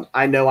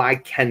 I know I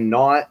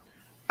cannot.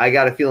 I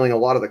got a feeling a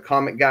lot of the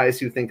comic guys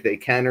who think they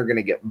can are going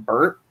to get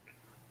burnt.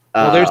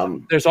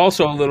 Well, there's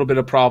also a little bit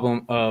of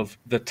problem of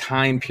the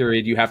time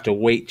period you have to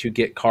wait to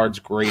get cards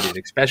graded,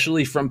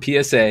 especially from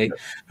PSA,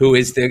 who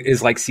is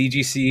like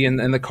CGC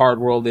in the card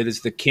world. It is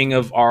the king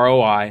of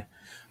ROI,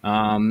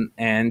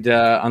 and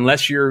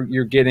unless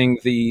you're getting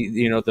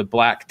the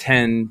black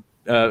 10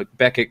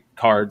 Beckett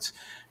cards,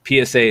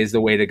 PSA is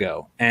the way to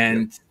go.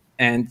 And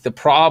the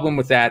problem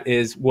with that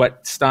is,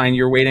 what, Stein,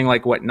 you're waiting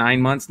like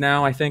 9 months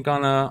now, I think,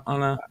 on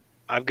a.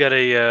 I've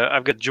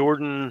got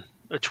Jordan,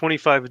 a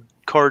 25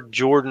 card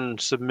Jordan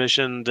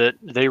submission that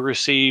they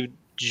received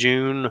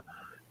June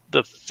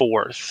the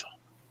 4th,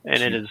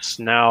 and it is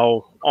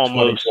now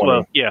almost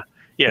June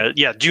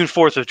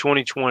 4th of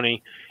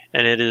 2020,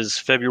 and it is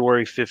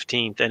February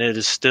 15th, and it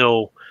is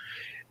still,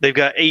 they've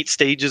got 8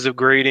 stages of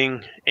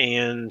grading,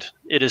 and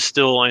it is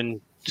still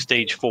in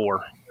stage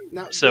 4.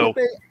 Now, so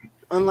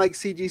unlike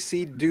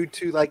CGC, due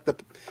to like the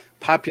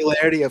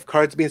popularity of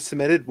cards being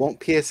submitted,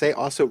 won't PSA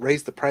also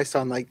raise the price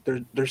on like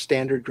their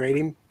standard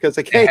grading? Because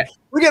like, hey,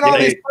 we're getting all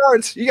these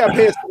cards, you gotta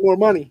pay us more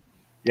money.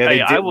 Yeah,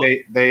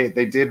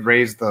 they did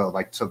raise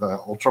the to the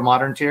ultra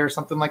modern tier or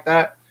something like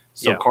that.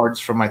 So cards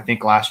from, I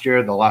think, last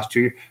year, the last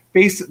 2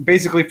 years,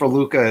 basically for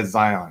Luka and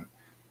Zion,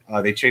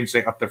 they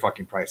upped their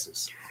fucking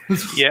prices.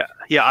 yeah.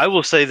 I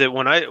will say that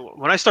when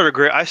I started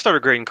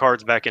grading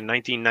cards back in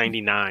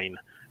 1999.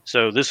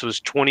 So this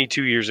was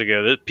 22 years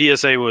ago. The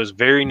PSA was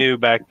very new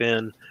back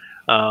then.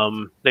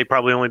 They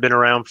probably only been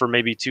around for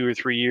maybe 2 or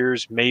 3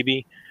 years,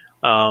 maybe.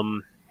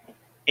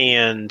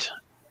 And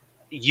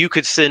you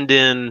could send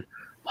in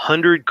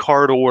 100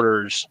 card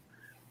orders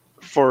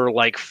for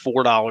like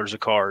 $4 a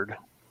card.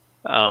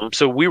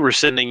 So we were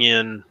sending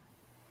in,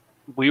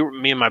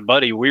 me and my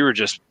buddy, we were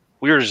just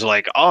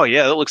like, oh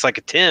yeah, that looks like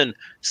a 10.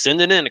 Send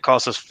it in. It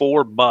costs us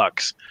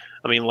 $4.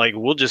 I mean, like,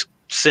 we'll just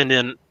send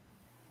in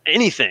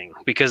anything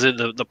because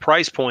the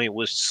price point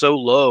was so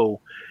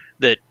low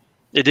that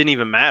it didn't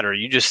even matter.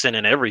 You just sent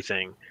in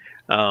everything.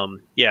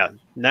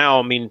 Now,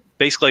 I mean,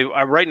 basically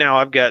right now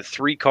I've got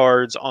 3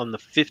 cards on the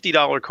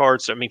 $50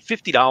 cards. I mean,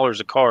 $50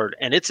 a card,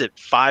 and it's a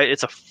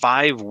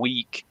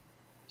 5-week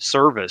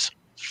service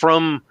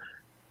and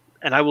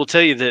I will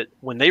tell you that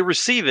when they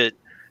receive it,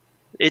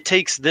 it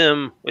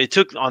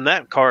took on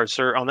that card,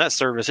 sir, on that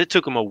service, it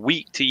took them a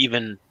week to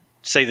even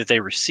say that they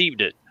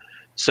received it.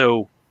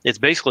 So it's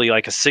basically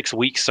like a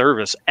 6-week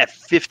service at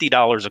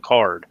 $50 a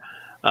card.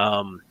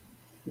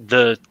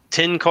 The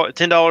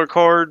 $10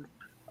 card,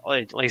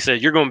 like I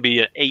said, you're going to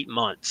be at 8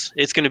 months.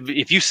 It's going to be,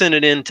 if you send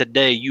it in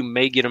today, you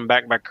may get them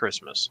back by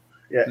Christmas.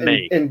 Yeah,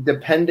 and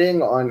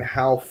depending on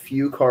how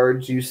few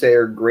cards you say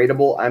are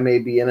gradable, I may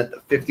be in at the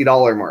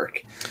 $50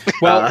 mark.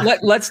 Well,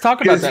 let's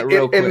talk about that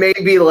real quick. It may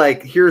be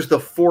like, here's the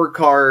 4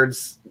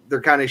 cards.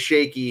 They're kind of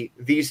shaky.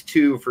 These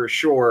 2 for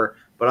sure,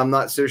 but I'm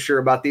not so sure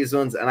about these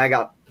ones. And I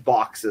got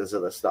boxes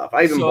of the stuff.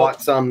 I even bought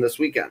some this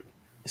weekend.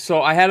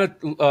 So I had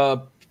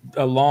a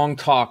long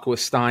talk with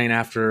Stein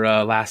after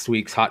last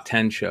week's Hot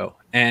 10 show.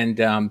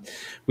 And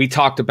we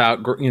talked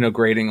about,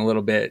 grading a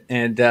little bit.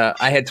 And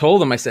I had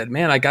told him, I said,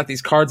 man, I got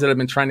these cards that I've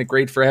been trying to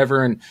grade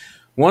forever. And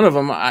one of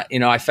them,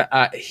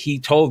 he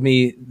told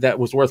me that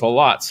was worth a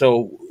lot.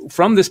 So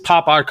from this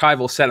Pop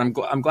Archival set, I'm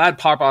glad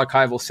Pop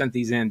Archival sent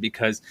these in,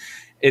 because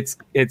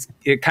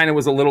it kind of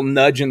was a little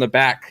nudge in the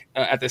back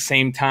at the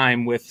same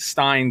time with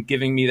Stein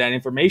giving me that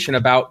information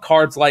about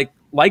cards like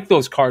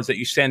those cards that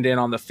you send in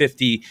on the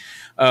 $50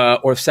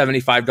 or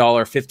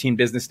 $75 15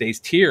 business days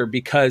tier,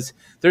 because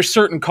there's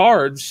certain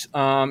cards,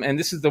 and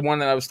this is the one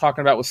that I was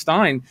talking about with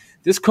Stein,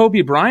 this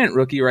Kobe Bryant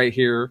rookie right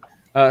here.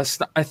 I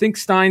think,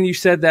 Stein, you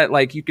said that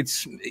like you could,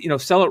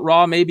 sell it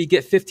raw, maybe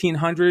get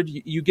 1,500.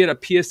 You get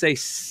a PSA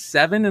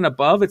 7 and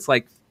above, it's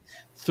like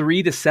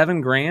 $3 to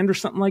 $7 grand or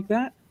something like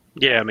that.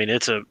 Yeah, I mean,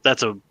 that's a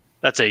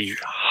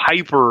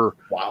hyper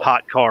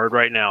hot card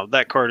right now.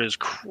 That card is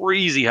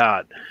crazy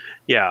hot.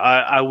 Yeah,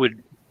 I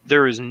would.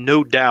 There is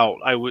no doubt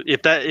I would,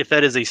 if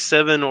that is a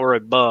 7 or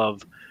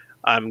above,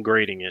 I'm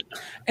grading it,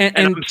 and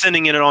I'm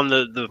sending it on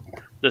the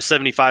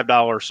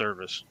 $75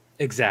 service.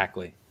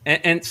 Exactly.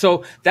 And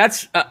so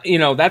that's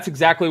that's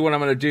exactly what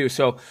I'm going to do.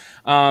 So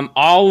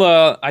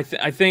I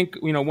think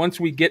once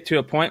we get to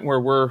a point where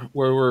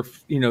we're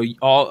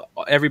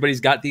everybody's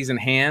got these in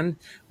hand,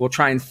 we'll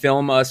try and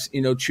film us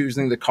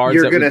choosing the cards.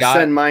 You're going to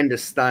send mine to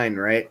Stein,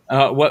 right?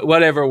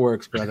 Whatever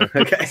works, brother.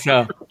 Okay.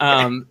 So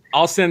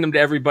I'll send them to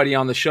everybody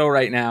on the show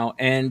right now,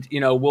 and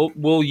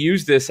we'll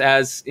use this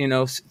as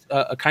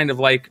a kind of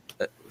like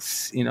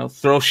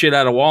throw shit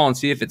at a wall and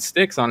see if it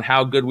sticks on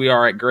how good we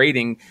are at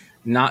grading,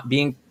 not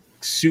being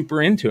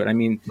super into it. I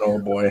mean, oh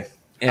boy,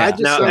 yeah. I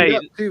just signed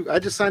up too. I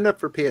just signed up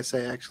for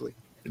PSA actually.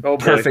 Oh,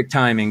 perfect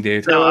timing,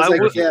 dude. So I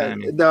was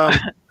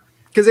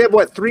because they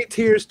have 3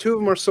 tiers. 2 of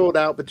them are sold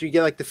out, but you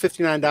get like the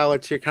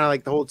 $59 tier, kind of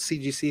like the whole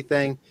CGC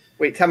thing.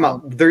 Wait, time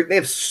out. They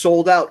have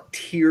sold out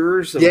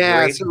tiers. Of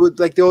grading? So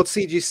like the old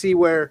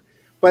CGC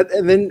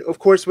and then of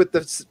course with the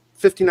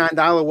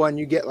 $59 one,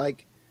 you get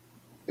like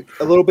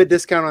a little bit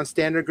discount on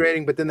standard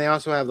grading, but then they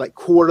also have like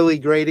quarterly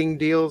grading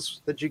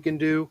deals that you can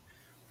do.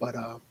 But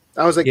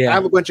I was like, I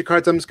have a bunch of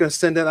cards. I'm just going to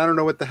send it. I don't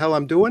know what the hell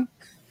I'm doing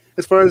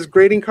as far as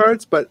grading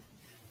cards, but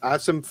I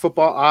have some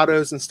football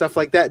autos and stuff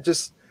like that.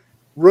 Just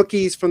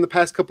rookies from the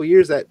past couple of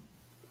years that,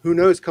 who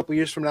knows, a couple of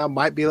years from now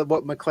might be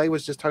what McClay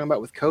was just talking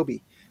about with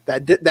Kobe.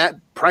 That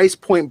price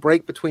point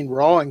break between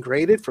raw and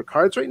graded for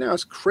cards right now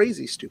is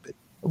crazy stupid.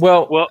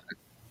 Well, go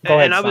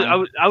ahead, and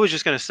I was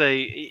just going to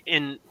say,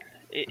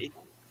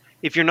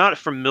 if you're not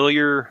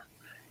familiar,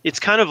 it's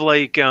kind of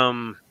like.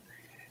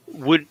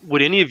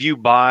 Would any of you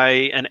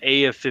buy an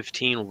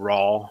AF-15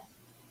 raw?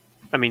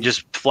 I mean,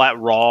 just flat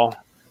raw.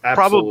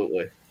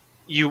 Absolutely.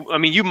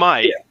 Probably. You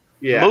might.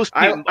 Yeah. Most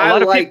people,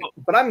 people,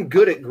 but I'm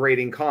good at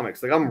grading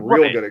comics. Like I'm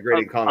real good at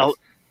grading comics.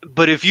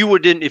 But if you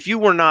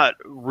were not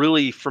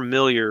really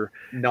familiar,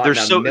 not in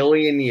a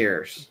million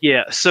years.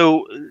 Yeah.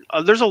 So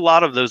there's a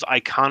lot of those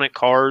iconic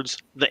cards.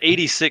 The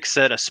 86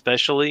 set,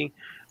 especially.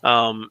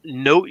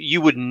 No,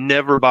 you would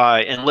never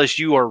buy unless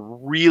you are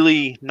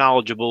really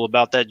knowledgeable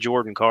about that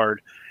Jordan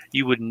card.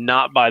 You would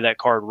not buy that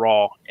card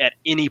raw at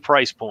any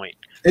price point.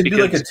 It'd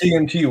be like a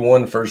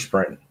TMT1 first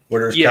print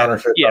where there's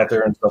counterfeits out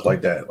there and stuff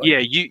like that.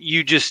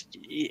 You just,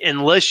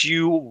 unless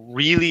you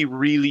really,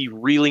 really,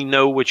 really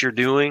know what you're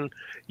doing,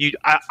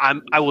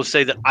 I will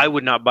say that I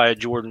would not buy a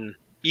Jordan,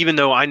 even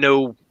though I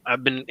know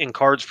I've been in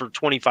cards for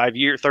 25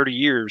 years, 30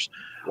 years.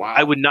 Wow.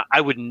 I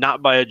would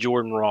not buy a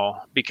Jordan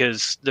raw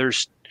because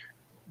there's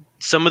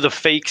some of the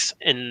fakes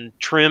and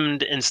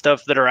trimmed and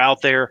stuff that are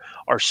out there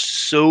are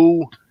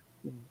so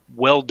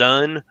well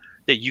done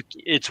that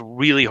it's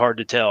really hard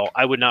to tell.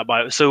 I would not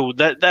buy it. So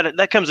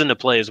that comes into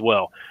play as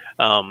well.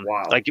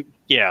 Wow.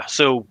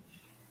 So.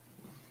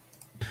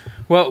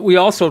 Well, we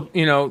also,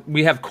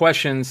 we have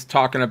questions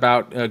talking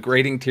about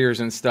grading tiers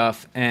and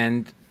stuff.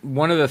 And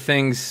one of the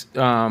things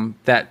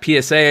that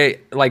PSA,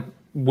 like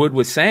Wood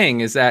was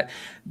saying, is that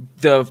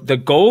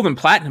the gold and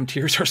platinum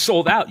tiers are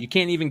sold out. You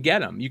can't even get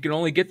them. You can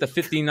only get the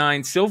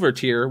 59 silver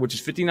tier, which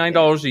is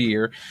 $59 a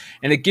year,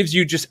 and it gives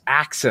you just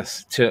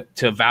access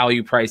to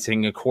value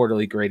pricing and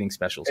quarterly grading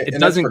specials. It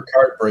doesn't for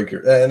card breaker,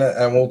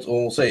 and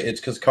we'll say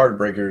it's because card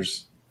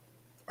breakers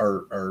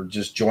are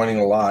just joining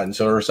a lot, and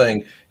so they're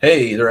saying,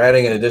 hey, they're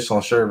adding an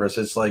additional service.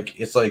 It's like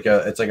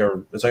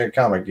a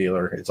comic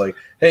dealer. It's like,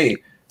 hey,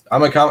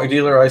 I'm a comic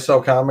dealer. I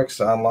sell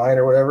comics online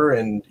or whatever.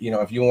 And,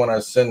 if you want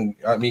to send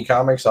me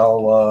comics,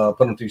 I'll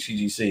put them through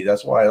CGC.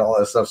 That's why all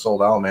that stuff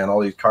sold out, man. All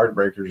these card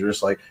breakers are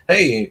just like,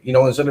 hey,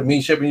 instead of me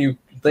shipping you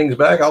things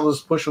back, I'll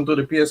just push them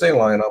through the PSA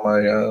line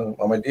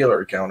on my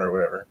dealer account or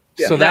whatever.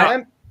 Yeah. So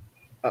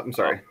I'm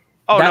sorry.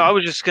 No, I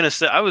was just going to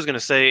say,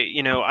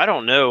 I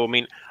don't know. I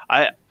mean,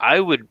 I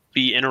would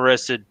be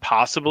interested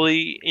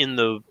possibly in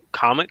the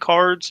comic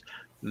cards,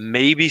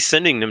 maybe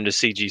sending them to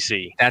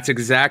CGC. That's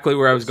exactly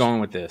where I was going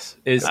with this.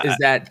 Is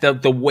that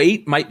the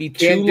wait might be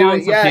too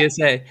long for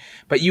PSA,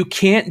 but you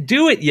can't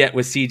do it yet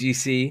with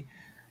CGC,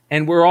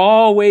 and we're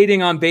all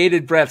waiting on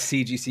bated breath.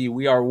 CGC,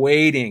 we are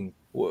waiting.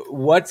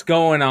 What's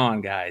going on,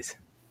 guys?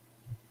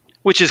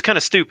 Which is kind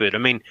of stupid. I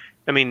mean,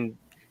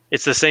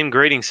 it's the same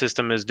grading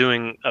system as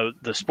doing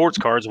the sports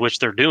cards, which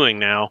they're doing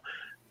now.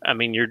 I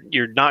mean,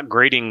 you're not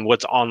grading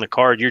what's on the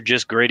card. You're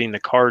just grading the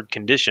card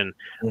condition.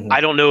 Mm-hmm.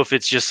 I don't know if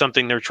it's just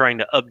something they're trying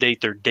to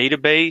update their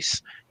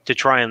database to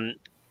try and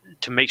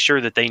to make sure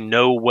that they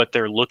know what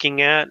they're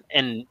looking at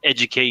and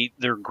educate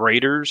their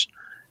graders.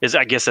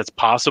 I guess that's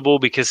possible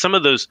because some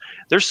of those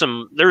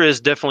there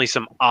is definitely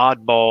some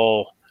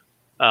oddball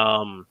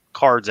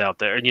cards out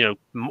there.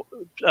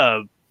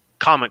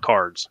 Comic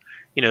cards.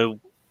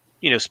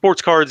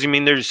 Sports cards. I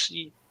mean,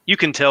 you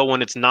can tell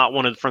when it's not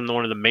from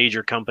one of the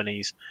major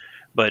companies.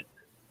 But,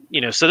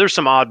 so there's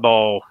some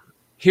oddball.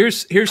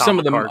 Here's some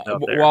of them.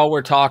 While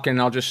we're talking,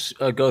 I'll just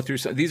go through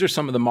some. These are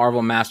some of the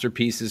Marvel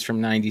masterpieces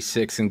from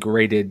 '96 and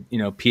graded,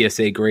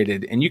 PSA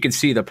graded, and you can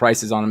see the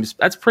prices on them.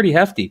 That's pretty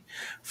hefty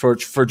for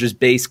just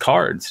base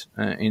cards.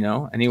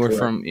 Anywhere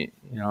from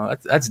You know,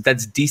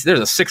 that's decent. There's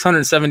a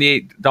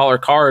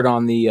 $678 card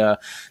on the.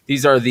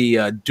 These are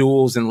the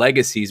duels and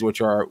legacies,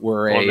 which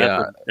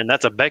and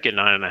that's a Beckett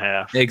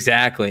 9.5.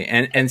 Exactly,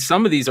 and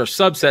some of these are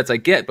subsets I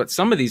get, but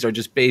some of these are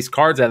just base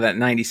cards out of that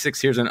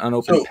 96. Here's an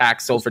unopened pack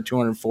sold for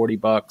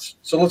 $240.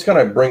 So let's kind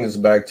of bring this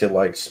back to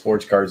like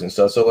sports cards and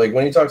stuff. So like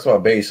when he talks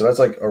about base, so that's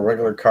like a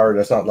regular card.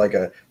 That's not like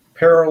a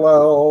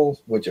parallel,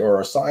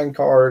 or a signed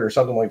card or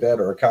something like that,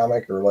 or a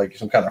comic, or like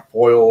some kind of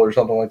foil or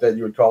something like that.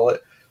 You would call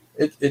it.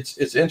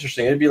 It's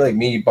interesting. It'd be like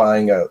me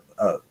buying a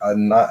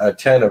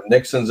 10 of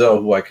Nick Senzel,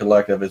 who I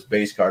collect, of his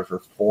base card for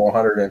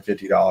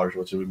 $450,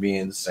 which would be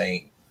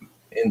insane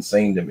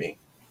to me.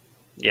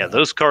 Yeah,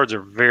 those cards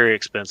are very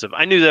expensive.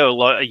 I knew that a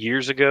lot of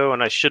years ago,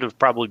 and I should have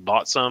probably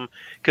bought some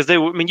because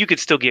you could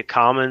still get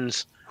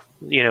commons,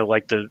 not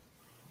like the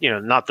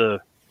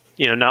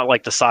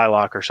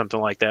Psylocke or something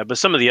like that, but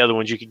some of the other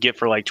ones you could get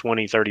for like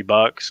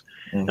 $20-$30.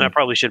 And I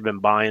probably should have been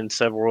buying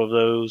several of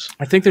those.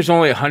 I think there's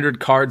only 100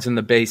 cards in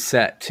the base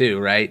set too,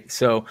 right?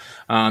 So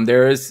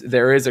there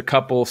is a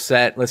couple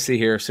set. Let's see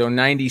here. So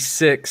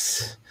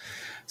 96.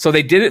 So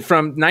they did it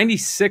from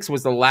 96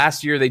 was the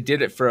last year they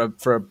did it for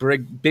a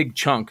big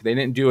chunk. They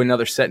didn't do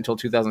another set until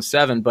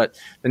 2007, but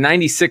the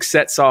 96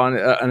 set saw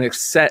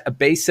a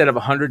base set of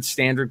 100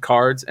 standard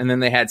cards, and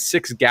then they had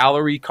 6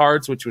 gallery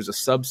cards, which was a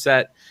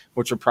subset,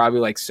 which are probably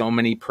like so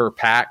many per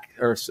pack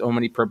or so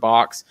many per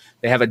box.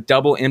 They have a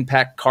double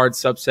impact card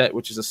subset,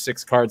 which is a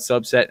 6-card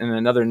subset, and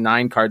another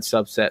 9-card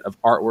subset of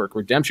artwork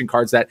redemption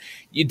cards that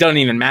it doesn't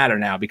even matter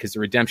now because the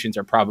redemptions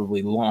are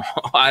probably long.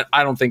 I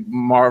don't think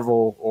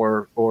Marvel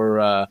or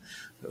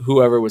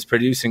whoever was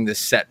producing this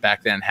set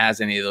back then has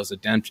any of those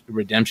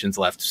redemptions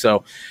left.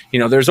 So,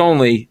 there's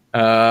only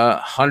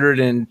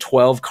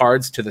 112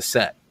 cards to the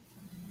set,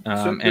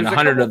 and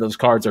 100 of those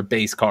cards are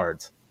base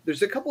cards.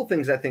 There's a couple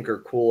things I think are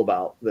cool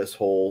about this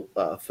whole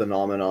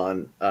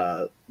phenomenon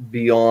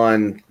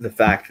beyond the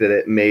fact that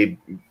it may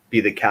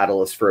be the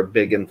catalyst for a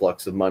big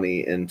influx of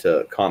money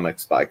into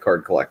comics by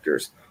card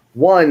collectors.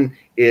 One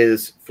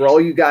is for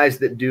all you guys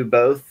that do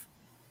both,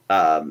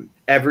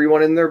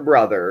 everyone and their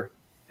brother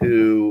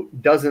who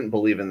doesn't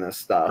believe in this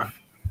stuff,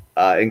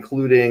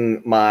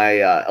 including my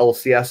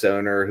LCS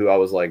owner, who I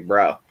was like,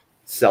 bro,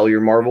 sell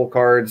your Marvel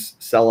cards,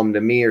 sell them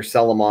to me or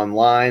sell them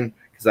online,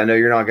 because I know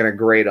you're not going to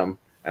grade them.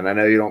 And I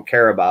know you don't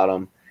care about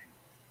them.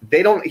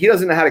 He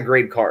doesn't know how to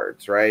grade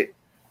cards, right?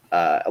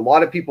 A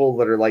lot of people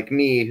that are like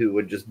me who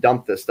would just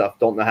dump this stuff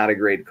don't know how to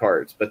grade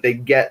cards, but they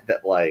get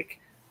that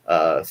like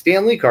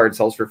Stan Lee card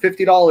sells for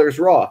 $50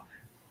 raw.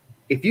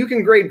 If you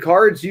can grade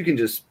cards, you can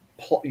just,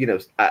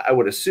 I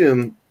would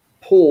assume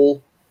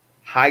pull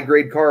high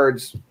grade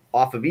cards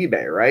off of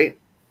eBay, right?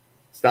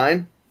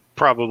 Stein?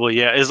 Probably,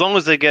 yeah. As long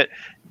as they get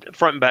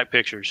front and back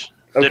pictures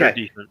that are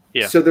decent.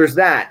 Yeah. So there's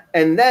that.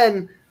 And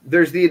then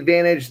there's the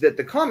advantage that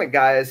the comic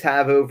guys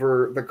have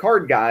over the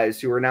card guys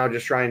who are now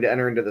just trying to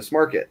enter into this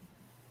market.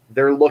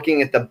 They're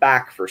looking at the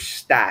back for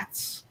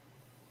stats.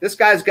 This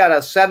guy's got a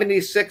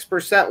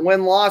 76%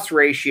 win-loss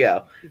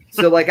ratio.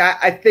 So, like,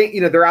 I think,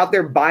 they're out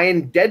there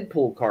buying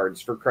Deadpool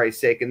cards, for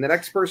Christ's sake. And the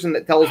next person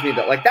that tells me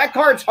that, like, that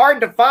card's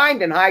hard to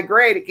find in high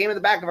grade, it came in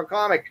the back of a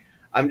comic,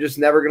 I'm just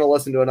never going to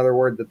listen to another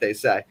word that they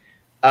say.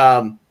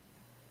 But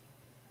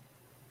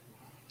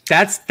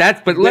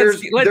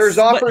there's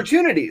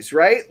opportunities,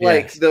 right?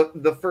 Yes. Like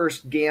the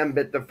first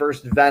Gambit, the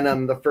first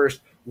Venom, the first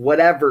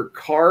whatever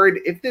card.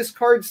 If this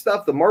card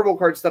stuff, the Marvel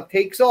card stuff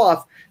takes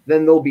off,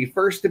 then there'll be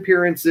first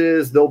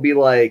appearances. They'll be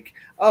like,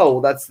 oh,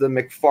 that's the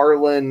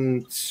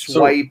McFarlane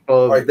swipe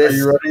of this. Are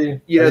you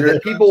ready?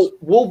 That people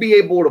will be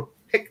able to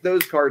pick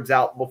those cards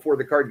out before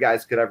the card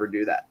guys could ever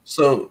do that.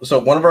 So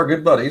one of our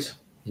good buddies,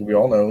 who we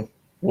all know,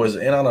 was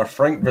in on a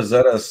Frank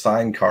Vazetta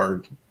signed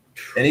card,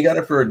 and he got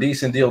it for a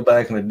decent deal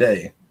back in the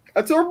day.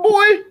 That's our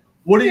boy.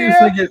 What do you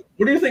think?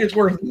 What do you think it's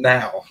worth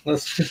now?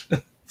 It's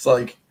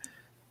like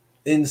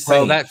insane.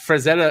 Well, that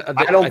Frazetta.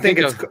 I don't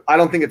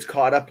think it's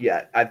caught up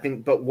yet. I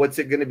think, but what's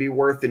it going to be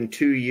worth in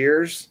 2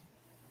 years?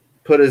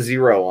 Put a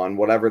 0 on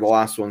whatever the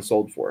last one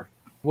sold for.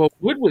 Well,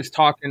 Wood was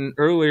talking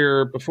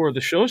earlier before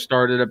the show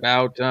started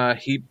about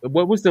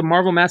what was the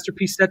Marvel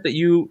Masterpiece set that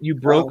you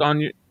broke on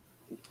your.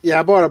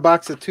 Yeah, I bought a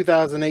box of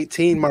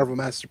 2018 Marvel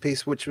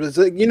Masterpiece, which was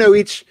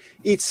each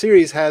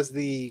series has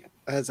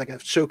like a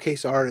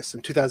showcase artist,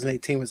 and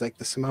 2018 was like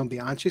the Simone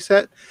Bianchi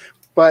set,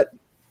 but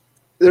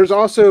there's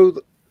also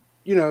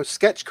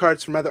sketch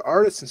cards from other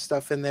artists and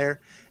stuff in there.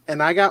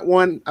 And I got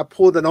one, I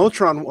pulled an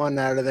Ultron one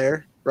out of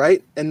there,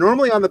 right? And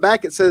normally on the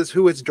back it says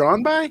who it's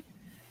drawn by,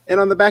 and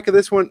on the back of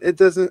this one it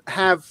doesn't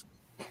have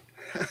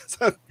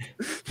it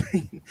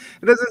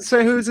doesn't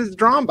say who's it's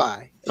drawn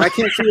by. I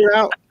can't figure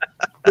out.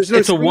 There's no,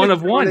 it's a one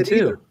of one too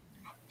either.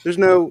 There's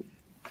no.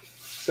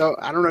 So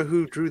I don't know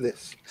who drew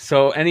this.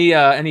 So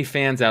any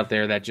fans out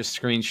there that just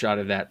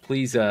screenshotted that,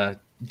 please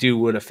do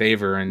Wood a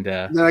favor and.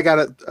 Then I got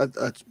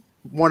a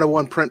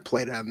 101 print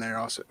plate on there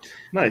also.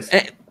 Nice.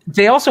 And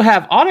they also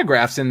have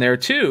autographs in there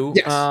too.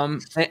 Yes.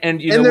 And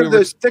there's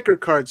those sticker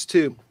cards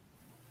too.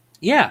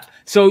 Yeah.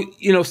 So,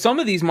 some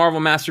of these Marvel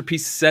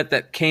Masterpieces set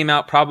that came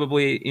out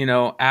probably,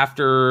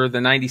 after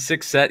the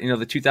 96 set,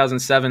 the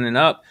 2007 and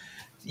up,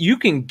 you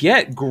can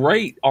get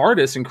great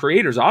artists and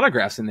creators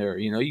autographs in there.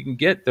 You can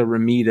get the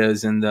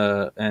Ramitas and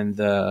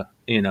the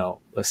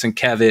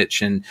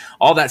Sienkiewicz and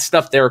all that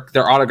stuff.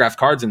 They're autographed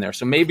cards in there.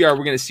 So maybe are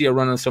we going to see a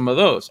run on some of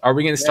those? Are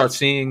we going to start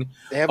seeing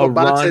they have a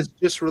box run? that's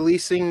just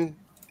releasing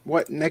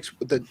what next?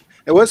 It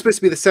was supposed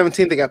to be the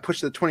 17th. They got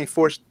pushed to the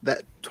 24th.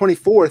 That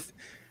 24th,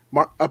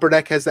 Upper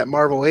Deck has that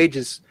Marvel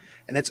Ages,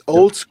 and it's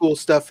old school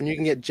stuff. And you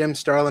can get Jim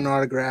Starlin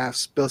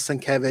autographs, Bill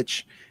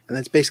Sienkiewicz, and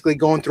it's basically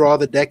going through all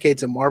the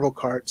decades of Marvel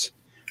cards.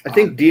 I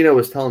think Dino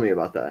was telling me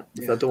about that.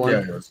 Is that the one?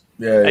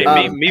 Yeah.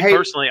 Hey, me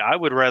personally, I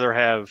would rather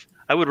have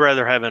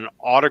an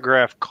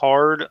autograph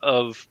card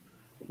of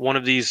one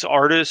of these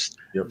artists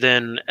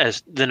than a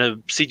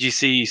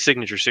CGC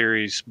Signature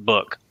Series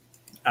book.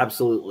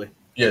 Absolutely.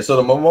 Yeah, so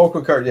the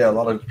Momoko card, a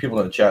lot of people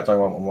in the chat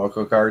talking about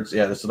Momoko cards.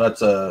 Yeah, so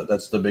that's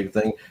the big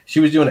thing. She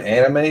was doing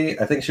anime.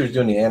 I think she was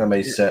doing the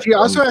anime set. She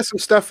also has some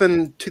stuff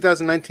in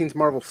 2019's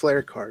Marvel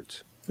Flair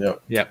cards.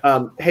 Yeah.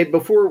 Hey,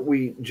 before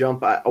we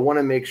jump, I want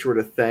to make sure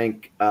to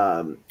thank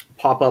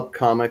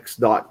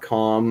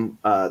popupcomics.com.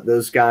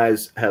 Those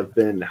guys have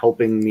been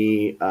helping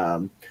me.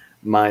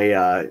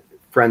 My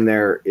friend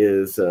there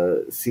is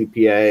a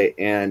CPA,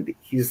 and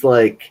he's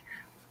like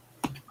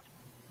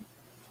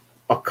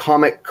a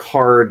comic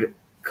card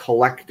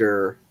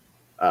collector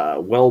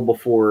well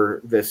before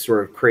this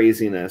sort of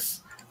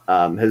craziness.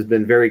 Has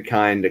been very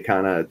kind to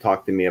kind of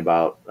talk to me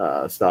about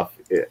stuff.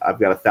 I've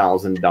got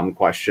 1,000 dumb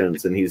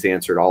questions, and he's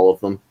answered all of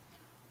them.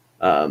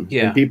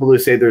 And people who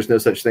say there's no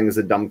such thing as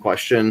a dumb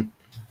question,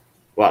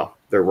 well,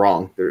 they're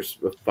wrong. There's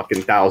a fucking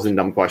 1,000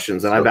 dumb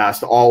questions, and I've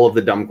asked all of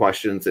the dumb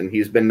questions, and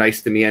he's been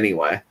nice to me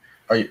anyway.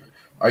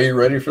 Are you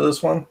ready for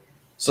this one?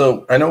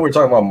 So I know we're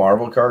talking about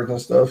Marvel cards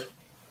and stuff,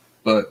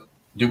 but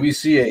do we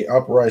see a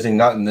uprising,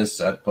 not in this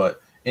set,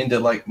 but into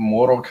like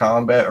Mortal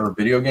Kombat or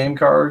video game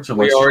cards? Or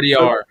we already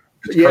are.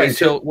 Wait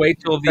till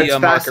the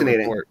market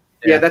report.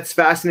 Yeah, that's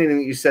fascinating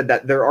that you said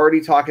that. They're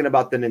already talking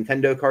about the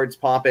Nintendo cards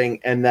popping,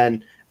 and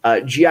then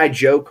G.I.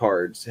 Joe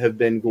cards have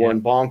been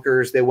going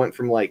bonkers. They went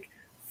from like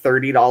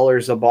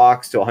 $30 a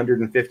box to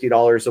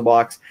 $150 a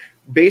box.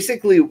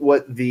 Basically,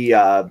 what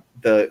the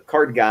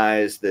card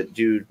guys that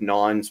do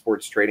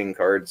non-sports trading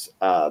cards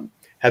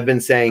have been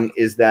saying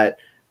is that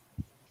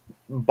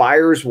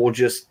buyers will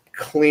just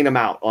clean them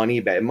out on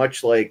eBay,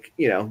 much like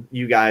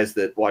you guys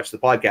that watch the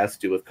podcast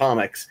do with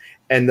comics,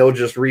 and they'll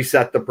just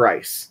reset the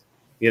price.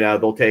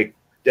 They'll take,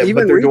 even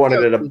but they're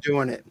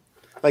doing it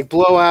like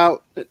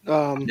Blowout,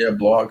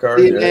 Blowout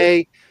cards.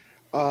 DNA,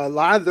 a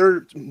lot of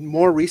their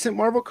more recent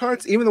Marvel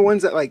cards, even the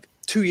ones that like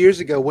 2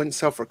 years ago wouldn't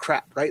sell for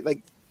crap, right?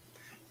 Like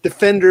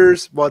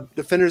Defenders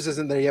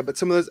isn't there yet, but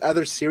some of those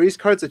other series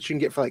cards that you can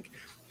get for like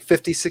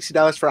 $50,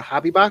 $60 for a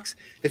hobby box.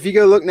 If you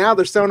go look now,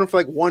 they're selling them for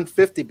like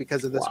 $150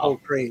 because of this whole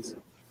craze.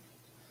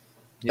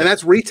 And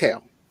that's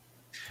retail.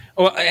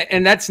 Well,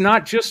 and that's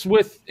not just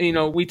with,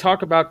 we're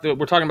talking about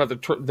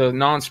the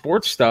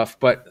non-sports stuff,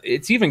 but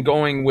it's even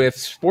going with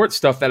sports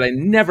stuff that I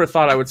never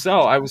thought I would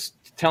sell. I was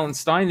telling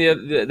Stein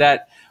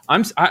that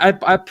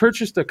I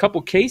purchased a couple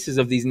cases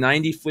of these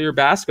 90 Fleer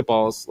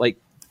basketballs like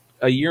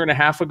a year and a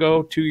half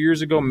ago, 2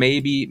 years ago,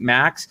 maybe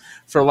max,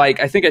 for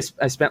like, I think I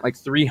spent like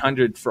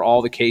 $300 for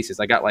all the cases.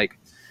 I got like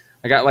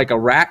a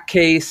rack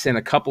case and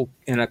a couple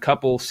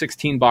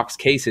 16-box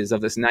cases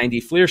of this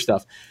 90 Fleer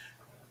stuff.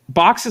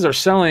 Boxes are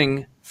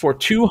selling for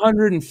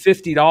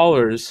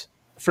 $250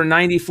 for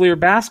 90 Fleer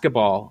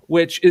basketball,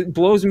 which it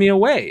blows me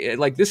away.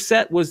 Like this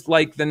set was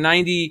like the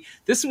 90.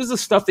 This was the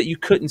stuff that you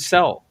couldn't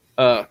sell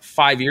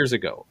 5 years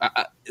ago.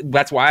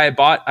 That's why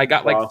I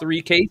got like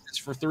 3 cases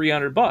for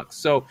 $300.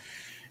 So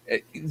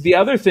the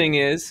other thing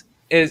is,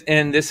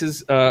 and this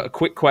is a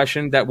quick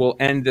question that will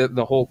end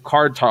the whole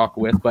card talk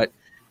with, but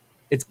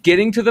it's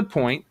getting to the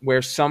point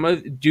where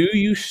do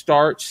you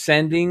start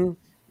sending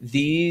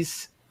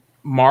these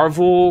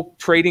Marvel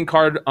trading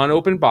card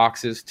unopened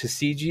boxes to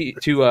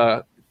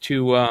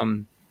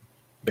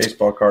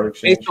Baseball Card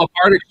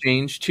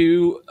Exchange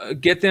to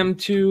get them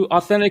to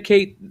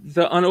authenticate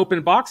the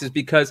unopened boxes?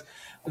 Because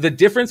the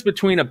difference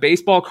between a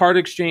Baseball Card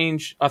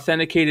Exchange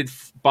authenticated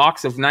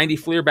box of 90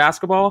 Fleer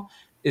basketball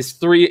is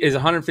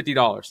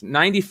 $150.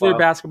 90 Fleer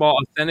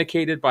basketball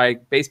authenticated by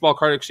Baseball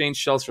Card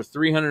Exchange sells for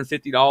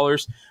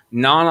 $350.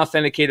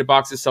 Non-authenticated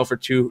boxes sell for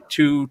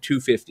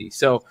 $250.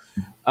 So,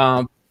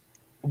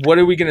 what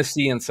are we going to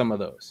see in some of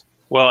those?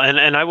 Well,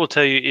 and I will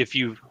tell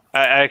you,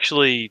 I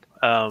actually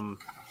a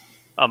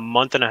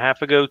month and a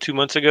half ago, 2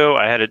 months ago,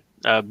 I had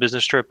a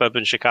business trip up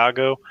in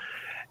Chicago,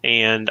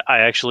 and I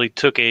actually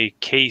took a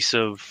case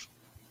of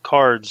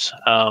cards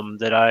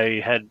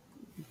that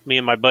me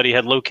and my buddy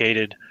had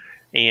located,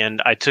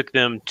 and I took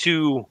them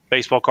to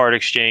Baseball Card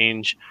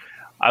Exchange.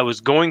 I was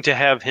going to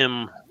have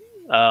him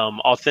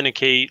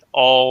authenticate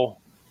all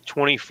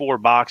 24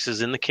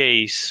 boxes in the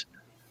case,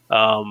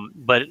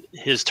 but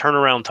his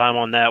turnaround time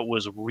on that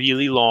was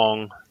really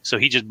long, so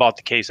he just bought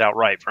the case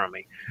outright from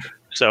me.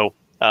 So,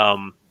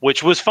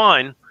 which was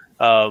fine.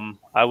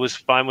 I was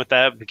fine with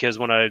that because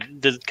when I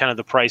did kind of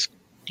the price,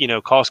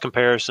 cost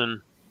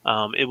comparison,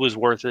 it was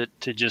worth it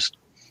to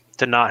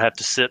not have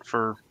to sit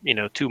for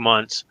 2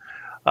 months.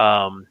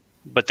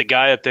 But the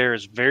guy up there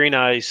is very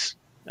nice.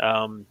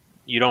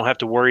 You don't have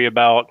to worry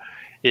about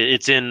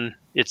it's in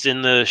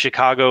the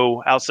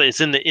Chicago outside. It's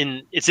in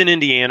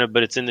Indiana,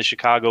 but it's in the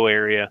Chicago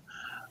area.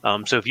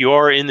 So if you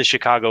are in the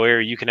Chicago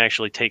area, you can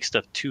actually take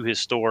stuff to his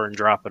store and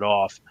drop it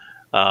off.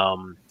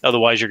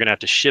 Otherwise, you're going to have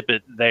to ship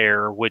it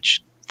there,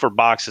 which for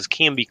boxes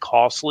can be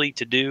costly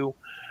to do.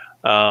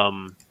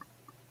 But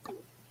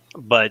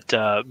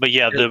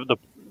yeah,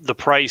 the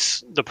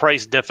price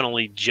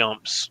definitely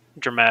jumps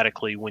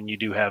dramatically when you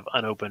do have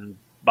unopened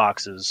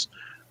boxes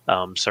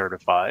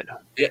certified.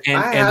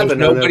 And there's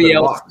nobody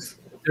else. Box.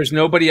 There's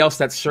nobody else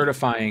that's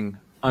certifying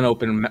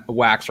unopened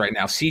wax right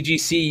now.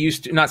 CGC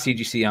used to, not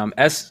CGC.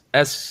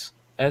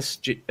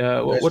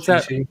 What's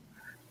that?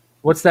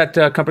 What's that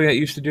company that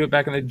used to do it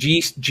back in the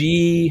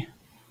G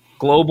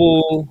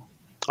Global?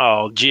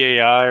 Oh,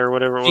 GAI or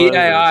whatever it was.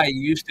 GAI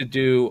used to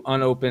do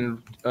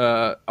unopened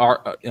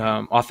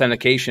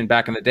authentication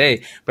back in the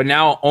day, but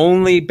now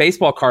only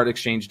Baseball Card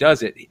Exchange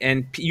does it.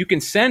 And you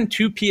can send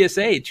to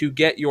PSA to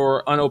get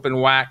your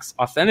unopened wax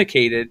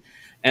authenticated.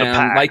 And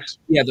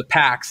the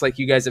packs, like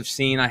you guys have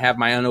seen, I have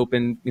my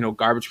unopened,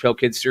 Garbage Pail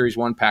Kids Series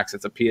 1 packs.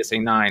 It's a PSA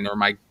 9, or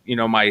my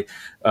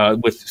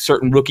with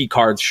certain rookie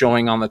cards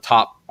showing on the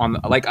top.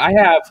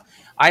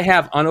 I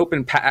have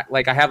unopened pack.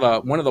 Like I have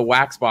one of the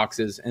wax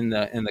boxes in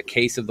the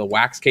case of the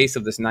wax case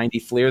of this 90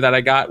 Fleer that I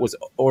got was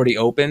already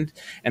opened,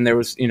 and there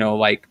was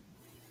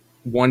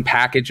one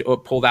package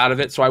pulled out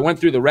of it. So I went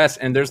through the rest,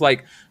 and there's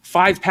like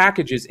 5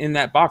 packages in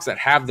that box that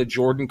have the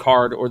Jordan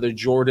card or the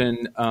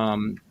Jordan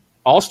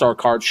All-Star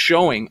cards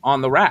showing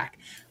on the rack.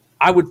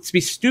 I would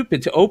be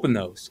stupid to open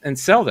those and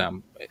sell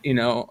them,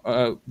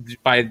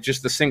 by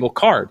just a single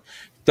card.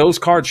 Those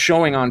cards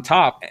showing on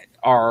top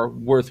are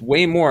worth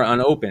way more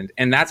unopened.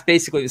 And that's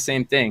basically the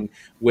same thing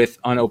with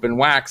unopened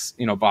wax,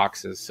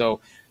 boxes.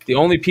 So the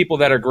only people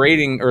that are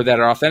grading or that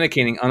are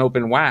authenticating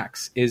unopened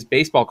wax is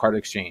Baseball Card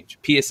Exchange.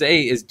 PSA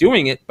is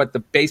doing it, but the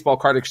Baseball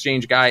Card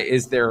Exchange guy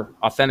is their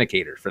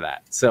authenticator for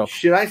that. So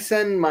should I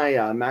send my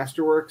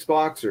Masterworks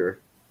box or?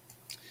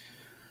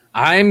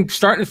 I'm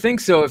starting to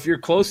think so. If you're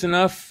close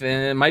enough,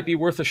 it might be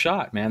worth a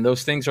shot, man.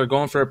 Those things are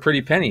going for a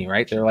pretty penny,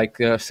 right? They're like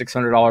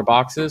 $600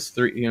 boxes,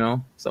 something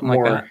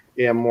more. like that.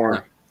 Yeah,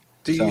 more.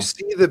 Do you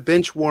see the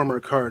bench warmer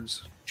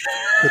cards?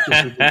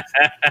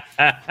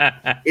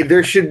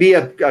 There should be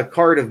a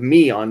card of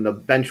me on the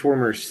bench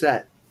warmer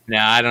set.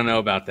 Nah, I don't know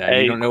about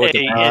that. You don't know what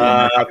maybe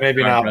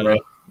not, bro.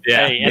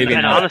 Yeah, maybe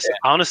not.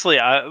 Honestly,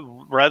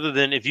 rather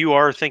than if you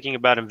are thinking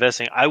about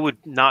investing, I would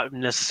not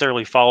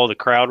necessarily follow the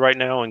crowd right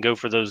now and go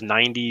for those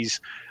 90s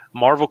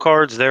Marvel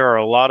cards. There are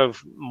a lot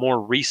of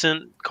more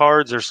recent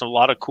cards. There's a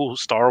lot of cool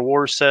Star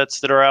Wars sets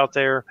that are out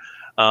there.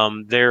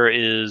 There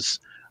is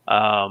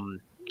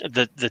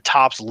the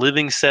Topps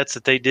living sets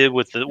that they did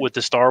with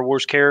the Star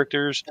Wars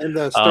characters, and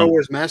the Star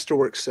Wars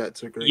Masterworks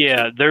sets are great.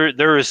 Yeah,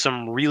 there is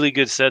some really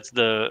good sets. I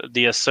know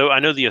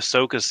the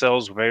Ahsoka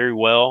sells very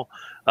well.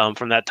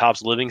 From that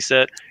Topps living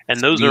set, and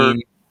those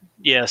Sabine.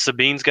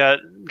 Sabine's got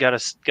a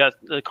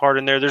card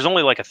in there. There's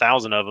only like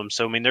 1,000 of them,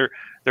 so I mean they're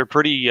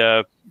pretty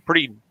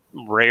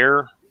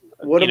rare.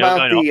 What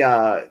about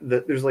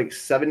there's like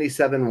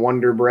 77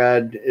 Wonder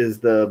Bread is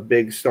the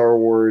big Star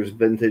Wars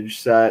vintage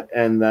set,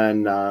 and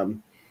then I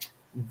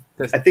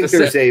think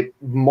there's a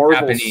Marvel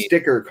Japanese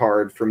sticker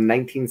card from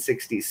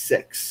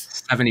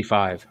 1966.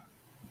 75,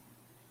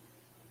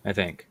 I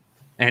think,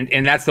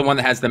 and that's the one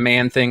that has the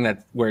man thing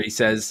where he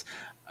says.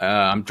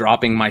 I'm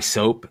dropping my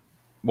soap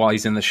while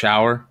he's in the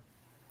shower.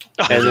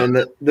 And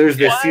then there's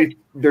the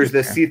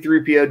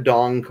C-3PO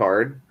Dong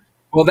card.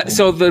 Well,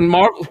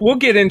 we'll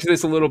get into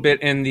this a little bit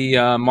in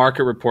the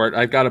market report.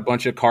 I've got a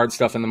bunch of card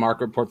stuff in the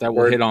market report that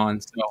we'll hit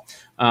on.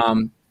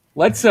 So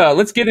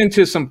let's get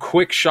into some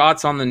quick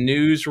shots on the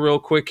news real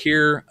quick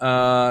here.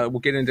 We'll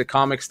get into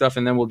comic stuff,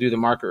 and then we'll do the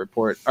market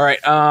report. All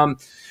right.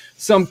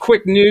 Some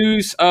quick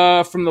news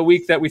from the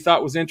week that we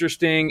thought was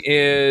interesting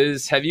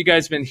is, have you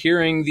guys been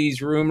hearing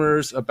these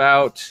rumors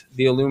about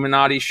the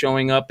Illuminati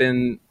showing up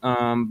in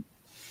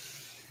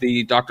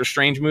the Doctor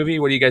Strange movie?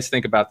 What do you guys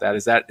think about that?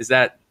 Is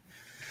that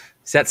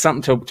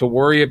something to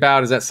worry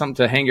about? Is that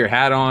something to hang your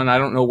hat on? I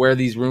don't know where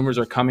these rumors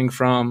are coming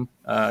from.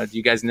 Do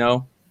you guys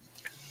know?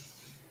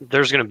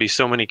 There's going to be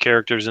so many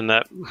characters in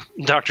that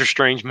Doctor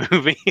Strange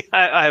movie.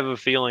 I have a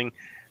feeling.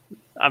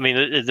 I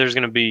mean, there's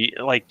going to be,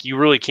 like, you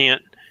really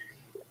can't.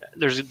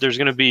 There's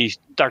going to be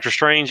Doctor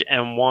Strange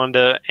and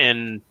Wanda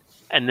and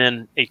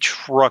then a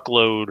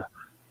truckload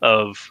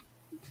of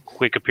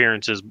quick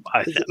appearances.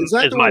 Is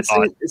that the one?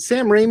 Is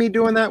Sam Raimi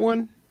doing that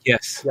one?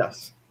 Yes.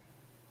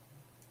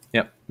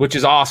 Yep. Which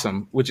is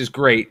awesome. Which is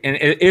great. And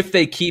if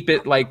they keep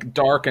it like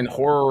dark and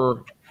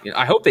horror,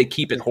 I hope they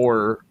keep it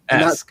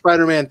horror-esque. Not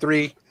Spider-Man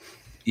 3.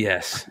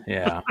 Yes.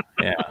 Yeah.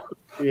 Yeah.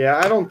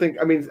 Yeah, I don't think.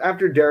 I mean,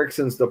 after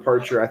Derrickson's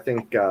departure, I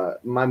think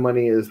my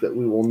money is that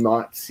we will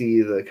not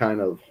see the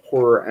kind of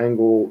horror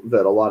angle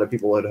that a lot of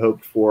people had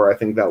hoped for. I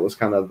think that was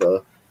kind of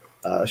the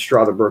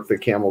straw that broke the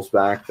camel's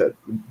back that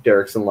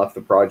Derrickson left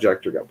the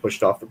project or got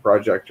pushed off the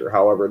project or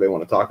however they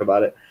want to talk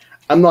about it.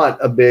 I'm not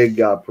a big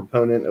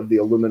proponent of the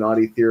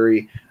Illuminati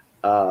theory.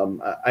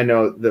 I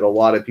know that a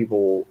lot of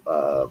people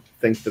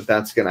think that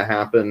that's going to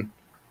happen.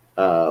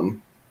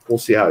 We'll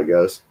see how it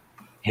goes.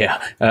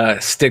 Yeah.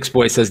 Sticks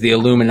Boy says the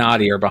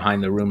Illuminati are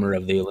behind the rumor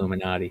of the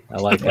Illuminati. I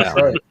like that.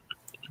 That's right.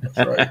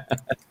 That's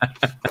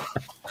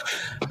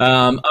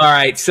right. All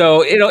right.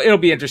 So it'll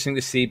be interesting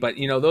to see, but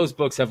those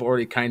books have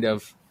already kind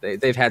of,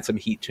 they've had some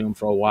heat to them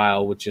for a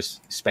while with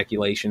just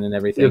speculation and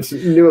everything. It's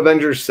New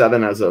Avengers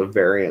 7 as a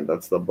variant.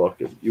 That's the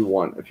book you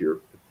want if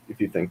you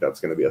think that's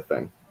going to be a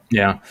thing.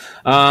 Yeah.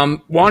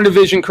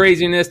 WandaVision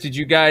craziness. Did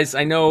you guys,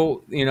 I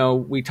know,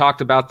 we talked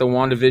about the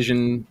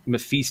WandaVision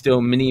Mephisto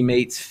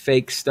mini-mates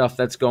fake stuff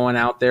that's going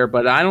out there,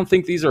 but I don't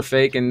think these are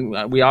fake.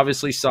 And we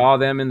obviously saw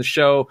them in the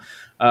show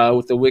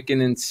with the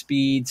Wiccan and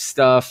Speed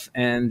stuff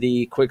and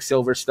the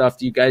Quicksilver stuff.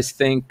 Do you guys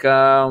think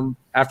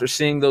after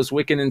seeing those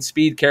Wiccan and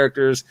Speed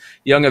characters,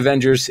 Young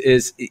Avengers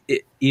is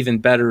even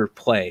better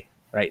play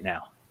right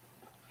now?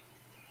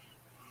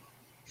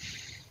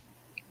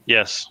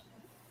 Yes.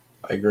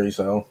 I agree.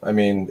 So, I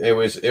mean, it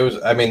was,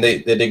 I mean, they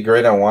did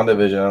great on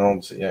WandaVision. I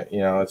don't see,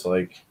 it's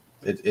like,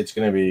 it's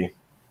going to be,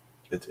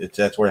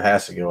 that's where it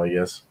has to go, I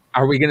guess.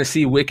 Are we going to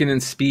see Wiccan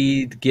and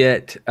Speed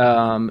get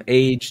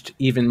aged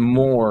even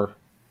more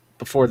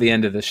before the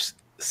end of this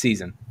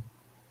season?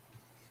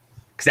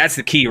 Because that's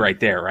the key right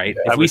there, right?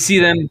 Yeah, if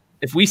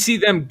we see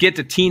them get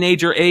to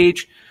teenager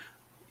age,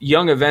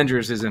 Young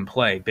Avengers is in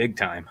play big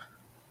time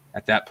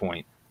at that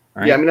point.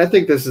 Right? Yeah, I mean, I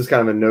think this is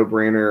kind of a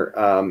no-brainer.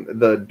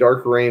 The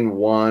Dark Reign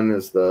 1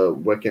 is the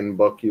Wiccan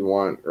book you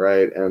want,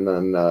 right? And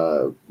then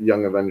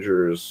Young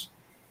Avengers,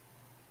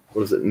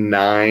 what is it,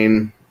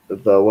 9?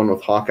 The one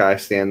with Hawkeye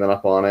standing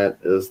up on it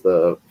is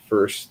the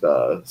first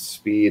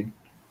Speed.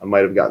 I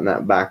might have gotten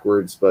that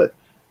backwards, but...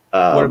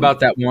 what about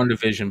that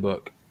WandaVision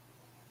book?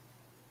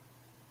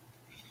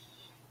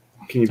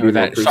 Can you be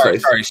more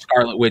precise? Sorry,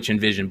 Scarlet Witch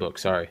and Vision book.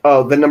 Sorry.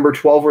 Oh, the number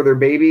 12 where they're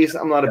babies.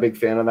 I'm not a big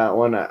fan of that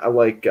one. I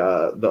like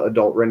the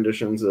adult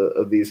renditions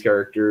of these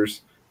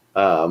characters,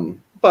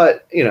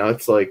 but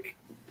it's like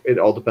it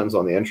all depends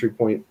on the entry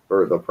point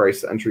or the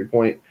price entry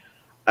point.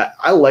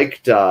 I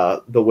liked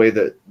the way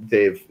that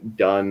they've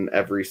done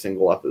every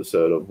single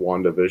episode of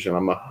WandaVision.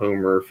 I'm a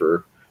homer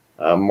for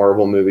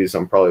Marvel movies.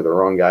 I'm probably the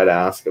wrong guy to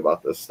ask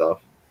about this stuff.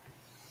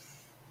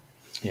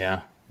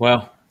 Yeah.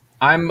 Well,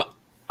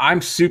 I'm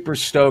super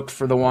stoked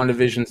for the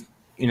WandaVision.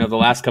 The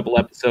last couple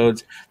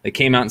episodes, they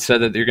came out and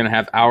said that they're going to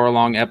have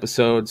hour-long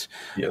episodes.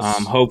 Yes.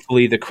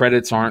 Hopefully, the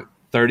credits aren't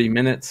 30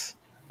 minutes.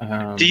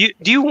 Do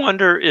you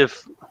wonder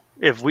if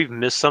we've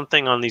missed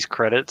something on these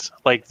credits?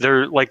 Like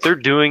they're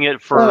doing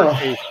it for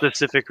a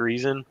specific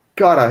reason?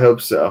 God, I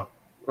hope so.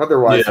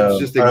 Otherwise, Yeah, it's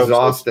just I hope so.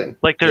 exhausting.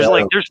 Like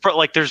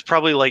there's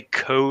probably like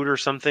code or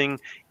something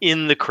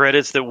in the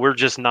credits that we're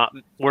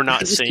not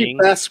Just seeing.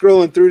 keep fast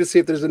scrolling through to see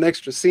if there's an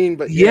extra scene.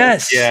 But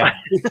Yes. Yeah,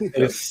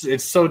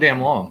 it's so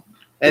damn long.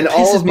 And It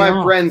all pisses of me my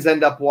off. friends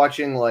end up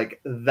watching like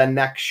the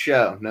next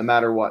show, no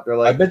matter what. They're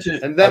like, I bet you.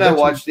 and then I bet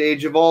you- watched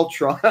Age of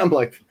Ultron. I'm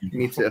like,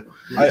 me too.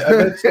 I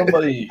bet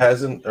somebody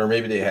hasn't, or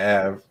maybe they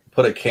have,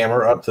 put a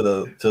camera up to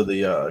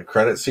the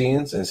credit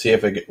scenes and see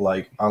if it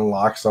like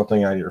unlocks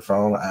something on your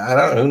phone. I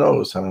don't. Who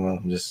knows? I don't know.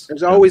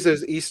 There's always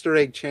those Easter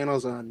egg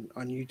channels on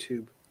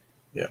YouTube.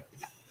 Yeah.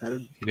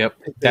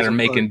 That are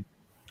making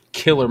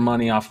killer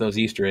money off those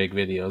Easter egg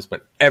videos,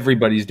 but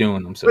everybody's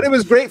doing them. So. But it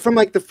was great from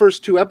like the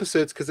first 2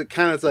 episodes because it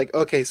kind of is like,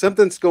 okay,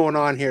 something's going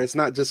on here. It's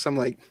not just some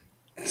like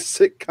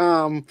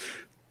sitcom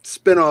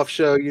spin-off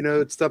show,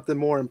 it's something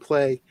more in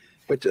play.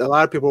 Which a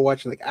lot of people are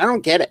watching like, I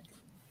don't get it.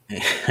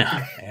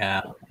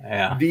 yeah.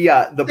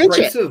 The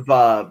price of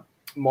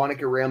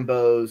Monica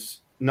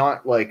Rambeau's,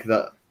 not like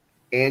the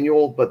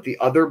annual, but the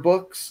other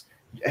books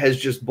has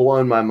just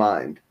blown my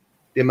mind.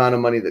 The amount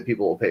of money that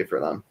people will pay for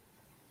them.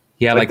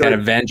 Yeah, like that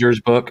Avengers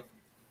book.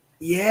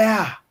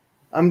 Yeah.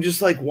 I'm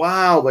just like,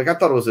 wow. Like I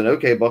thought it was an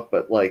okay book,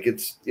 but like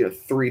it's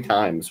 3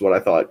 times what I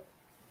thought.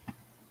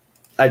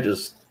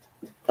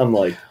 I'm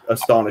like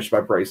astonished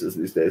by prices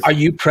these days. Are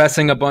you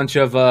pressing a bunch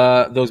of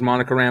those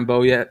Monica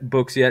Rambeau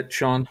books yet,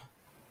 Sean?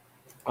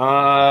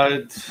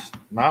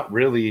 Not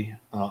really.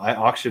 I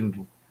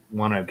auctioned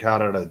one I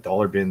got at a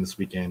dollar bin this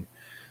weekend.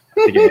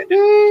 I think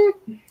it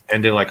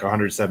ended like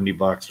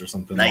 $170 or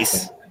something. Nice.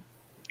 Like that.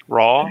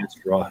 Raw? It's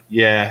raw.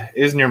 Yeah,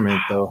 it is near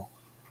mint though.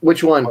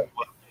 Which one?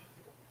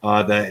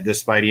 The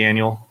Spidey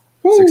annual,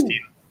 Woo. 16,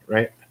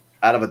 right?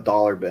 Out of a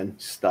dollar bin,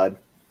 stud.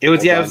 It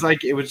was Well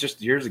it was just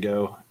years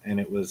ago, and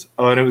it was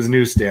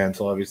newsstand,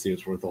 so obviously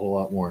it's worth a whole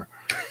lot more.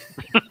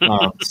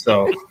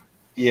 So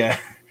yeah,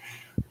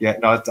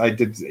 no, I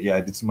did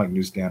some like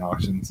newsdand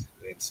auctions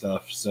and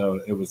stuff.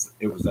 So it was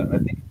that. I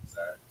think it was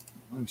that.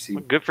 Let me see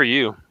Good for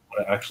you.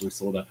 what I actually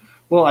sold at.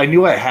 Well, I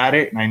knew I had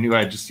it, and I knew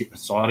I just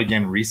saw it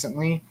again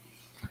recently,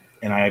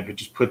 and I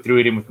just put through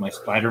it in with my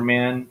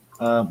Spider-Man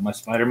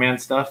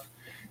stuff,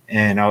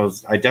 and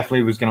I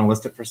definitely was going to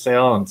list it for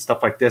sale and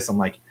stuff like this. I'm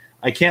like,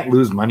 I can't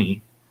lose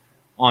money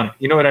on it.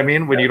 You know what I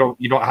mean? When you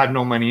don't have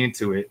no money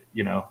into it,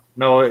 you know.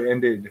 No, it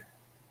ended.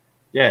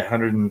 Yeah,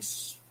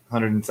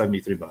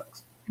 $173.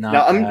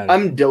 Now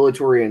I'm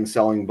dilatory in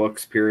selling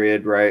books,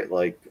 period, right?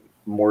 Like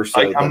more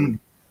so than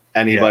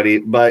anybody. Yeah.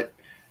 But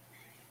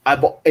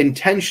I've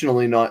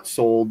intentionally not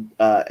sold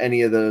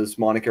any of those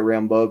Monica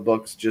Rambeau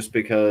books just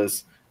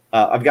because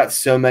I've got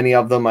so many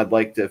of them. I'd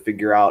like to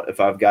figure out if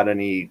I've got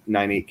any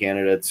 9.8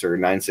 candidates or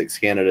 9.6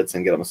 candidates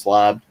and get them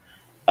slabbed.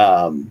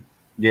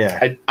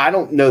 I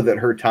don't know that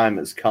her time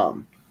has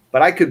come,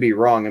 but I could be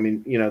wrong. I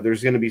mean, you know,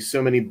 there's going to be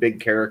so many big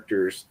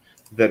characters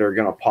that are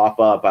going to pop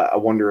up. I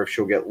wonder if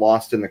she'll get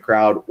lost in the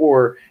crowd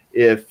or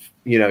if,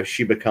 you know,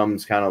 she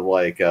becomes kind of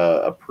like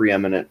a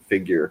preeminent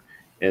figure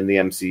in the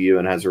MCU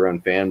and has her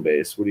own fan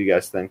base. What do you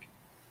guys think?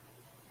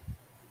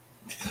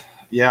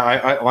 Yeah,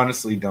 I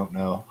honestly don't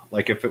know.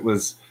 Like if it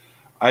was,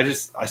 I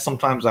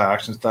sometimes I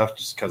action stuff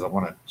just because I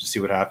want to see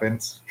what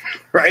happens.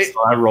 Right.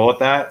 So I roll with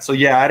that. So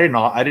yeah, I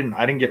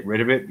didn't get rid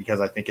of it because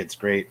I think it's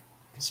great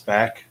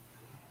spec,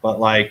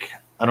 but like,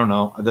 I don't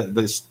know.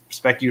 The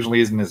spec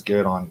usually isn't as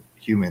good on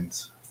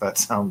humans. If that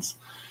sounds,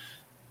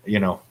 you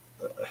know,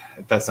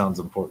 if that sounds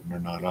important or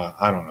not,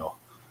 I don't know.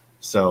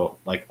 So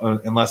like,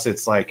 unless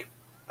it's like,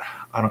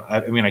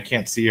 I mean, I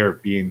can't see her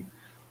being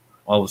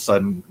all of a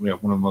sudden, you know,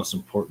 one of the most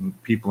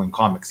important people in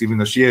comics, even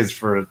though she is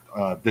for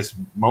this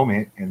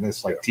moment in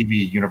this like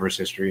TV universe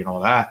history and all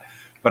that.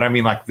 But I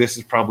mean, like, this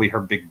is probably her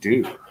big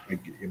due. Like,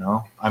 you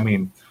know, I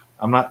mean,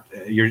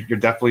 you're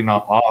definitely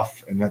not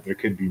off, and that there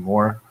could be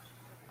more.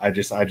 I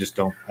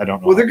don't know.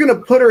 Well, they're going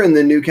to put her in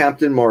the new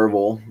Captain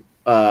Marvel.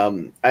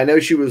 I know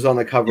she was on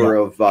the cover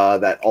of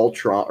that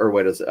Ultron, or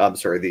what is it? I'm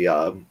sorry, the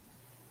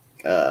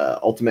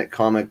Ultimate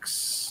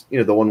Comics, you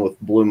know, the one with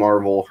Blue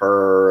Marvel,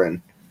 her,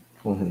 and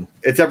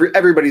it's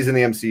everybody's in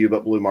the MCU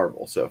but Blue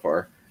Marvel so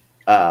far.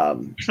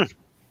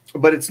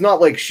 But it's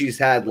not like she's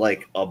had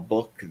like a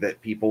book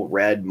that people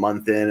read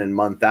month in and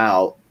month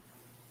out.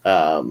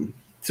 So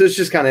it's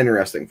just kind of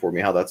interesting for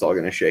me how that's all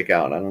going to shake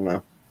out. I don't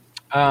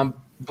know.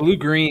 Blue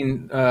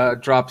Green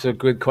drops a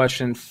good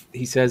question.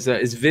 He says,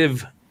 "Is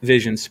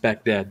Vision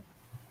spec dead?"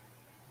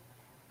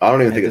 I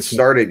don't even think it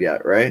started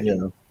yet, right?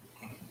 Yeah,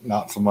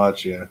 not so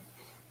much. Yeah,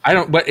 I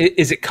don't. But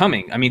is it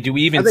coming? I mean, do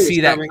we even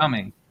see that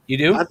coming? You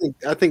do?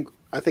 I think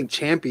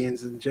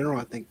Champions in general.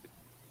 I think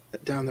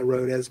down the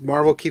road, as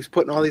Marvel keeps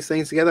putting all these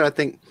things together, I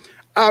think,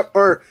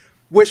 or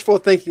wishful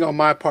thinking on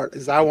my part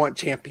is I want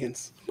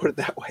Champions. Put it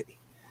that way.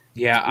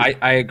 Yeah,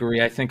 I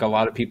agree. I think a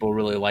lot of people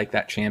really like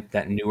that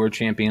newer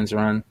Champions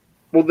run.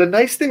 Well, the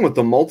nice thing with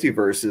the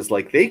multiverse is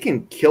like they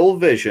can kill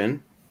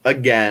Vision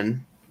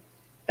again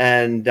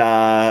and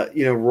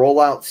roll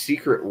out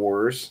Secret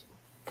Wars,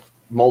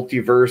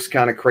 multiverse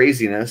kind of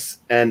craziness,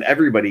 and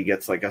everybody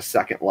gets like a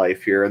second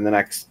life here in the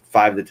next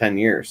 5 to 10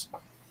 years.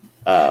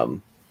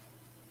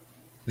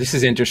 This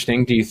is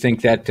interesting. Do you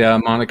think that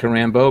Monica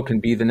Rambeau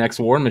can be the next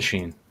War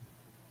Machine?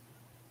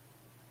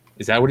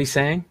 Is that what he's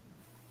saying?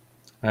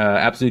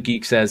 Absolute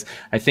Geek says,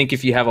 I think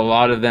if you have a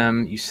lot of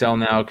them, you sell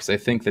now because I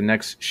think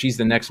she's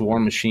the next War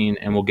Machine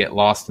and will get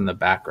lost in the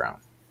background.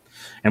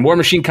 And War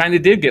Machine kind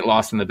of did get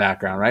lost in the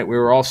background, right? We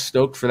were all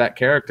stoked for that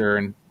character,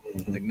 and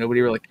like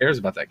nobody really cares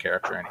about that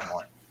character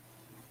anymore.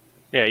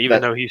 Yeah,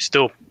 even though he's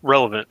still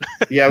relevant.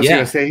 Yeah, I was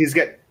going to say he's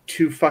got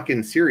 2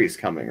 fucking series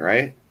coming,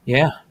 right?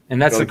 Yeah,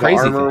 and that's the crazy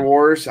Armor thing.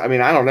 Wars. I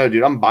mean, I don't know,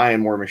 dude. I'm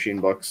buying War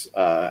Machine books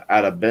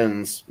out of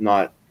bins,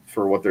 not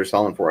for what they're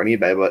selling for on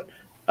eBay, but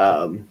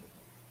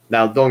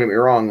now don't get me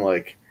wrong.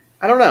 Like,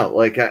 I don't know.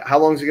 Like, how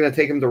long is it going to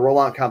take him to roll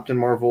out Captain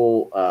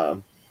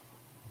Marvel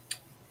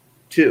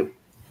 2?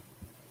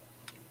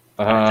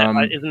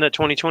 Isn't that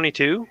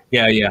 2022?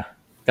 Yeah.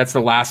 That's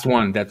the last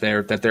one that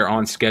they're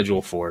on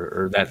schedule for,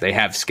 or that they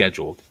have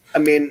scheduled. I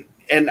mean,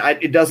 and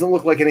it doesn't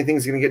look like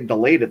anything's going to get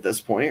delayed at this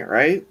point,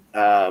 right?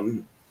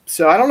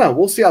 So I don't know.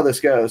 We'll see how this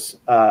goes.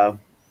 The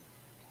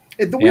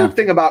weird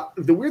thing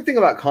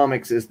about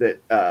comics is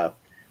that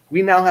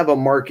we now have a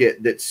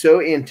market that's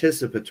so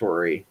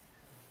anticipatory.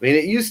 I mean,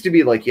 it used to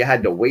be like you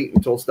had to wait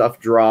until stuff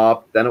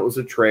dropped, then it was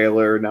a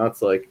trailer. Now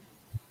it's like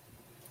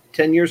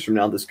 10 years from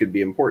now, this could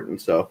be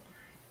important. So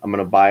I'm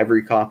going to buy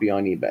every copy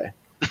on eBay.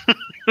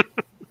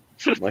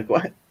 Like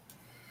what?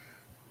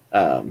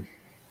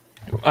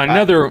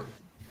 Another.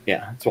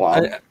 It's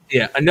wild.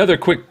 Another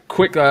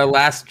quick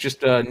last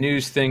just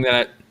news thing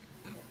that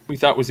we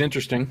thought was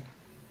interesting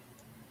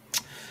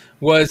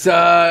was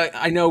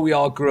I know we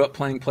all grew up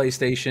playing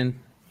PlayStation,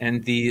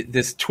 and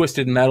this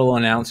Twisted Metal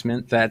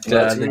announcement that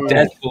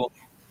the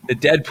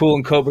Deadpool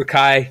and Cobra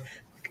Kai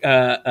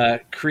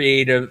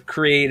creative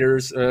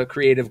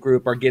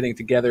group are getting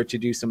together to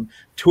do some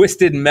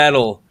Twisted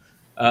Metal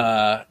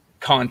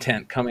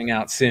content coming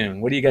out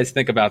soon. What do you guys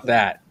think about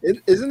that?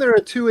 Isn't there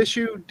a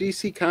 2-issue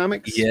DC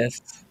Comics?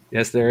 Yes,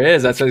 there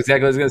is. That's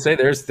exactly what I was going to say.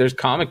 There's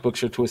comic books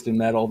for Twisted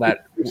Metal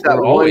that there's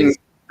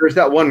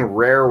that one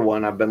rare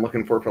one I've been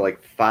looking for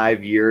like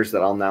 5 years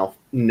that I'll now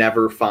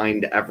never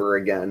find ever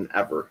again,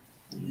 ever.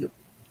 You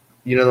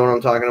know the one I'm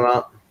talking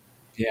about?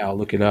 Yeah, I'll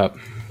look it up.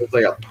 It's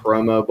like a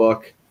promo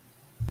book.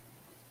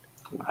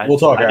 We'll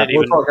talk I after. didn't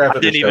even, We'll talk after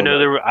I didn't the even show, know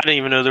though. I didn't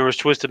even know there was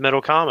Twisted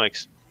Metal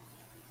comics.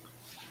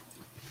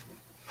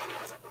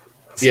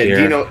 Yeah,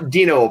 Here.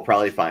 Dino will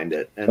probably find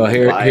it and Well, then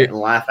here- buy here- it and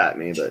laugh at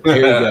me. But Here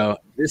you go.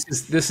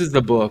 This is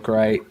the book,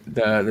 right?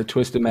 The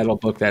Twisted Metal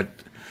book that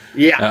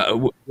yeah,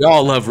 we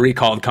all love.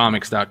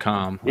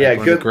 Recalledcomics.com. Like, yeah, one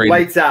of the good. great-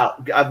 Lights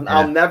out. I'll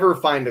Yeah. never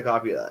find a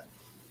copy of that.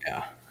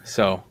 Yeah.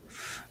 So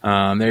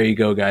there you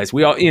go, guys.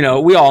 We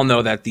all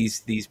know that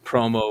these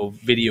promo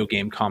video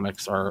game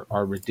comics are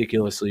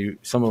ridiculously.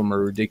 Some of them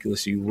are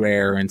ridiculously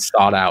rare and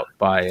sought out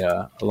by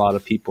a lot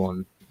of people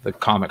in the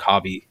comic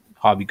hobby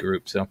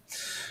group. So,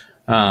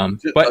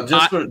 but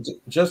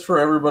just for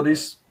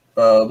everybody's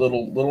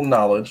little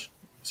knowledge,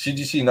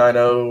 CGC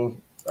 90.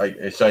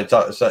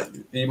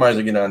 You might as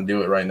well get on and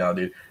do it right now,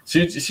 dude.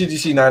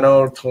 CGC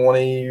 90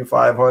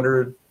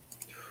 2500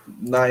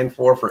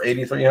 94 for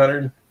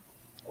 8300.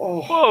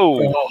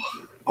 Whoa!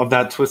 Of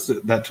that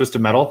twisted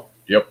metal.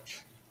 Yep,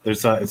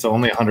 It's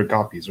only 100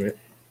 copies, right?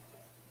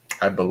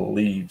 I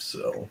believe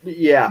so.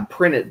 Yeah,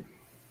 printed.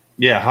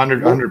 Yeah,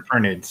 100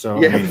 printed.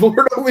 So Yeah, I mean,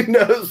 Lord only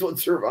knows what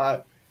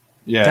survived.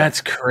 yeah, that's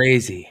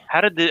crazy.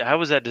 How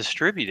was that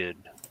distributed?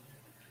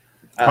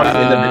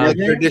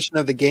 Another edition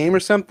of the game or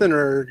something,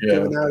 or Yeah.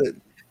 giving out it.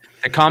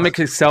 The comic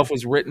itself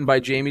was written by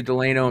Jamie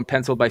Delano and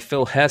penciled by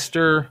Phil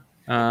Hester,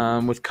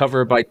 with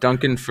cover by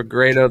Duncan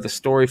Fagredo. The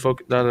story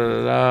focus.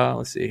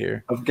 Let's see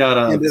here. I've got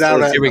Handed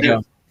out at Here we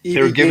go.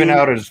 They're EV giving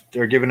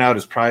game. out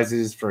as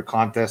prizes for a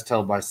contest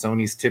held by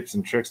Sony's Tips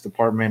and Tricks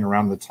department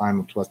around the time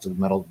of Twisted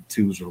Metal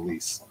 2's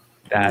release.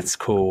 That's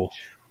cool.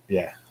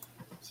 Yeah,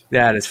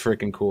 That is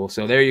freaking cool.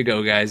 So there you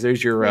go, guys.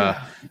 There's your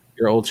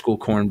old school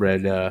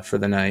cornbread for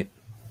the night.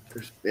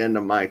 There's the end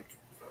of my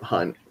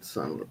hunt,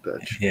 son of a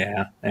bitch.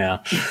 Yeah.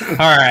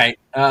 All right.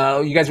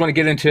 You guys want to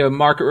get into a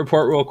market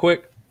report real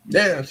quick?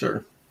 Yeah,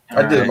 sure.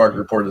 I did a right. market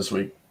report this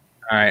week.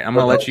 All right. I'm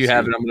gonna let you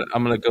have it.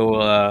 I'm gonna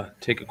go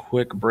take a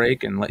quick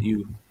break and let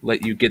you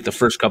get the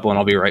first couple, and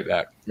I'll be right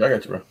back. Yeah, I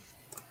got you, bro.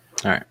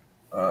 All right.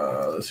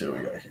 Let's see what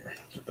we got here.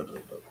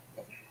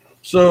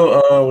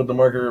 So with the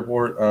market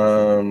report,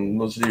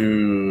 let's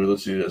do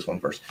this one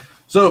first.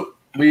 So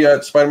we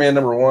got Spider-Man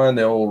 #1,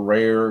 the old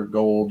rare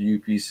gold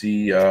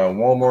UPC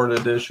Walmart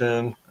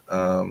edition.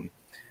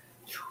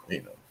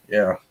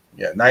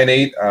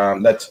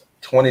 9.8. That's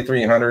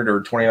 $2,300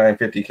 or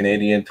 $2,950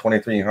 Canadian,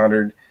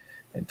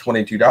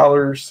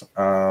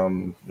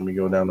 $2,322. Let me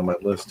go down to my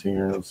list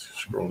here. Let's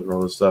scroll through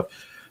all this stuff.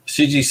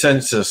 CG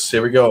Census.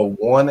 Here we go.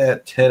 1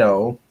 at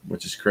 10.0,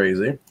 which is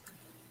crazy.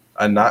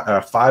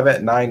 A 5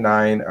 at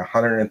 9.9,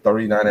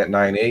 139 at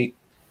 9.8.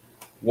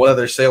 One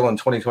other sale in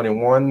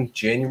 2021,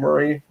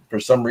 January. For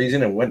some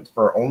reason, it went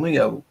for only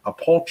a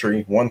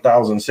paltry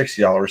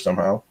 $1,060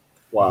 somehow.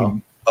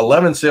 Wow.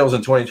 11 sales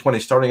in 2020,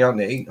 starting out in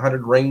the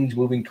 800 range,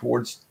 moving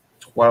towards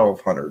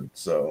 1,200.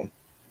 So,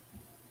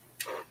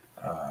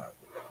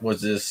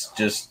 was this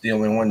just the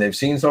only one they've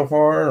seen so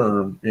far,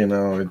 or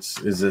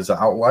is this an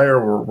outlier?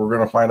 We're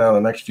going to find out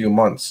in the next few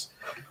months.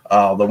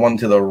 The one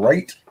to the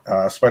right,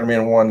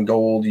 Spider-Man 1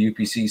 Gold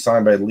UPC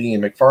signed by Lee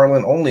and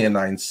McFarlane, only a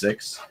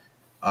 9.6,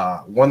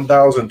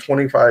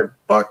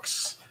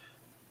 $1,025.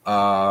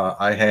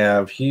 I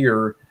have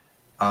here.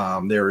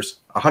 There's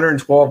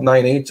 112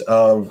 9.8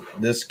 of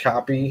this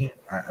copy,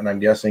 and I'm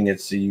guessing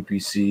it's the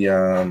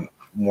UPC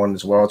one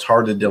as well. It's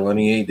hard to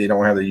delineate. They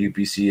don't have the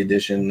UPC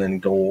edition and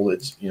gold.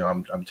 It's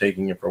I'm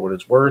taking it for what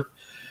it's worth.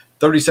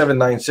 37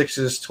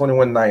 9.6s,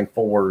 21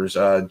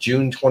 9.4s.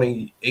 June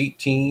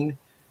 2018,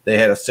 they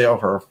had a sale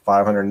for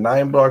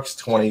 $509.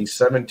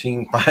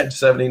 2017,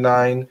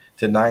 $579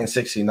 to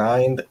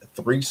 $969.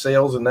 3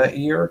 sales in that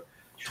year.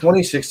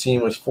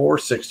 2016 was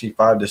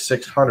 $465 to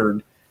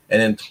 $600.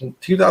 And in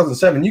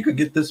 2007, you could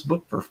get this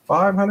book for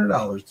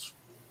 $500.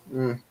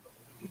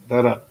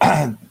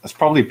 that's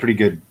probably a pretty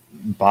good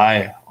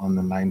buy on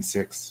the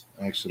 9.6.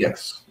 Actually,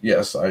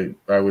 Yes, I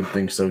would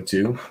think so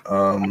too.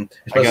 I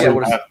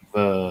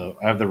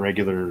have the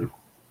regular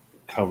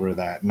cover of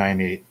that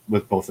 9.8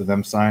 with both of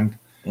them signed.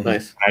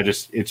 Nice.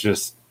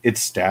 It's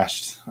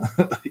stashed.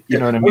 You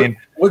know what I mean?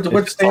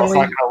 What's Stanley?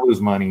 I'm not gonna lose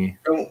money.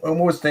 And what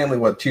was Stanley?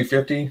 What,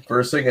 $250 for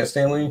a thing at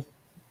Stanley?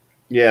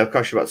 Yeah, it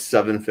costs you about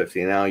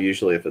 $750 now.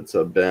 Usually, if it's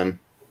a bin.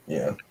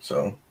 Yeah.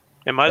 So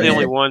Am I the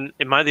only one?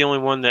 Am I the only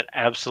one that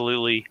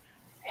absolutely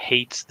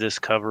hates this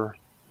cover?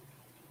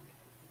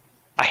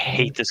 I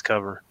hate this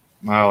cover.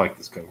 I like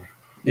this cover.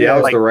 Yeah, I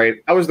was like- the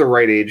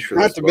right age for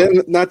this.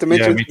 Not to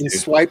mention me it's been too.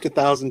 swiped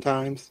 1,000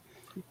 times.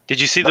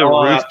 Did you see the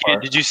Ruth?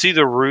 Did you see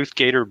the Ruth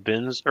Gator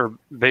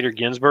Bader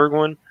Ginsburg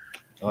one?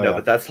 Oh, No, yeah.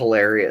 but that's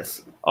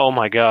hilarious. Oh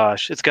my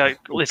gosh, it's got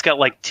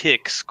like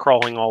ticks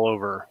crawling all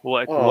over.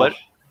 Like Oh. what?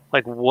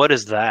 Like what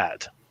is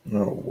that?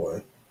 oh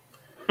boy,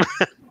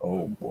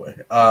 oh boy.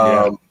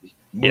 Yeah.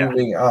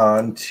 Moving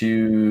on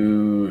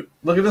to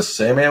look at this.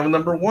 Sandman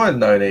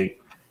 #1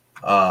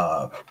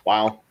 9.8.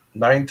 Wow.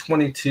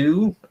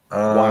 922.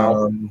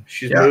 Wow.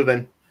 She's yeah.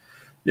 moving.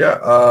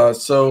 Yeah.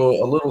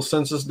 So a little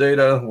census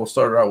data. We'll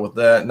start out with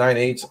that.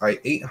 9.8s.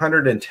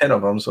 810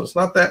 of them. So it's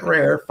not that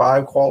rare.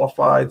 5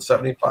 qualified.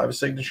 75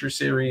 signature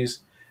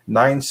series.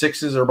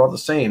 9.6s are about the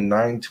same.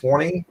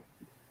 9.20.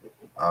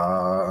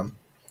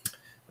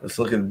 Let's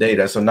look at the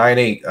data. So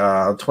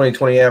 9.8.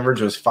 2020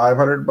 average was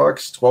 $500.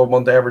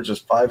 12-month average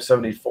was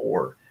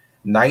 $574.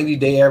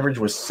 90-day average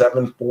was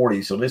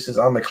 $740. So this is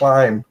on the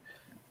climb.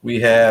 We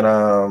had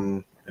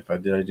I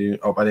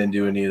didn't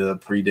do any of the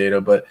pre-data,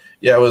 but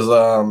yeah, it was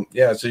so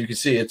you can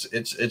see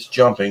it's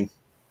jumping.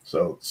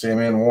 So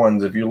Sandman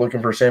 1s, if you're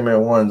looking for Sandman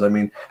 1s, I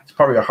mean, it's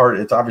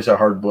obviously a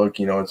hard book,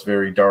 it's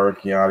very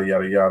dark, yada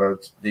yada yada.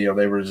 They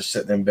were just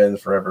sitting in bins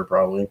forever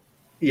probably.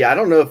 Yeah, I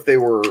don't know if they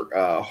were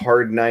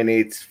hard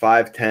 9.8s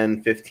 5,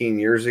 10, 15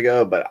 years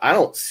ago, but I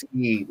don't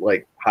see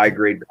like high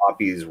grade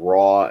copies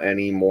raw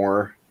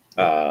anymore.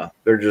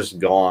 They're just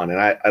gone. And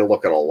I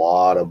look at a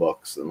lot of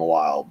books in the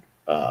wild.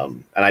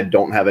 And I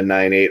don't have a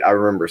 9.8. I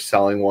remember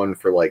selling one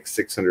for like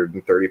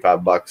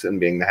 $635 and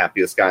being the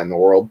happiest guy in the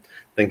world,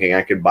 thinking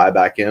I could buy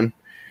back in.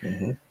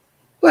 Mm-hmm.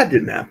 That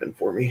didn't happen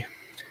for me.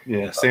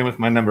 Yeah, same with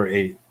my number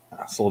 8.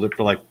 I sold it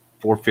for like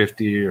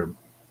 $450 or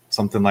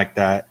something like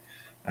that.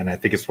 And I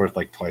think it's worth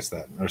like twice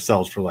that, or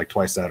sells for like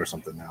twice that or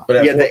something now. But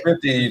at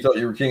 $450, you thought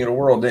you were king of the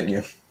world, didn't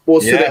you? Well,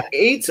 so the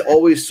 8's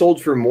always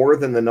sold for more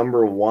than the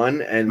number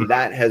 1, and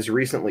that has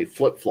recently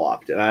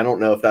flip-flopped. And I don't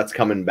know if that's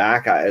coming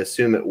back. I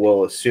assume it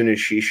will as soon as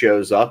she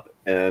shows up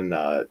and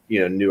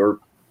newer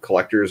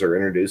collectors are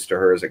introduced to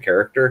her as a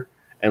character,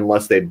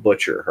 unless they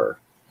butcher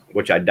her,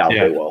 which I doubt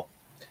they will.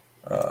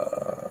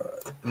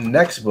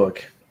 Next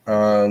book,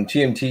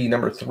 TMT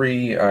number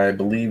 3. I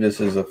believe this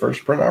is the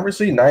first print,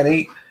 obviously.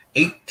 9.8,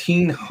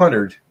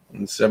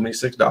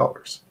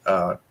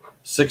 $1,876.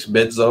 6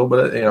 bids though,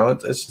 but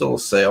it's still a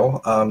sale.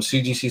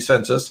 CGC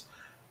Census,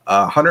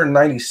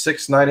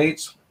 196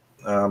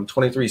 9.8s,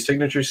 23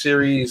 signature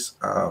series,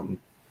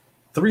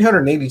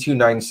 382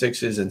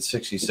 9.6s, and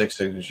 66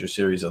 signature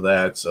series of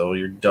that. So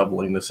you're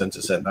doubling the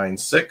census at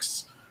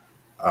 9.6.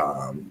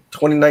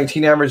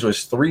 2019 average was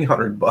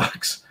 $300.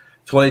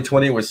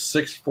 2020 was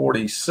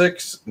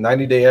 $646.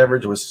 90-day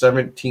average was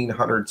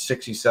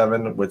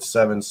 $1,767 with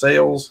 7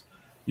 sales.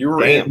 You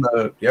were in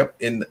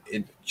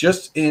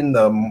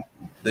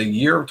the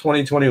year of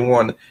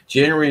 2021.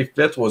 January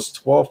 5th was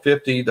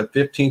 $1,250. The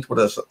 15th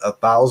was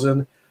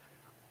 $1,000.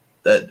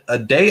 A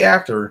day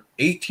after,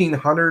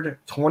 1,800,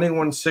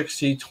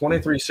 2160,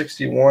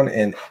 2361,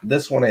 and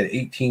this one at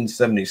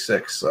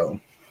 1876. So,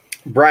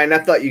 Brian, I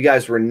thought you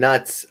guys were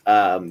nuts.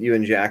 You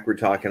and Jack were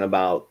talking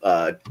about,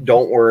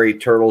 don't worry,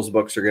 Turtles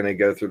books are going to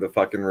go through the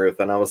fucking roof.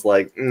 And I was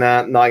like,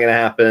 nah, not going to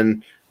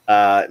happen.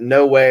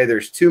 No way.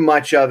 There's too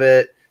much of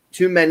it.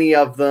 Too many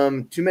of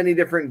them, too many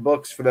different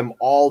books for them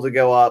all to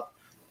go up.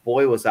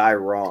 Boy, was I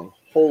wrong.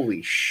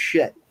 Holy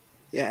shit.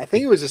 Yeah, I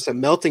think it was just a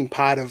melting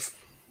pot of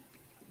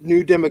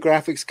new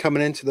demographics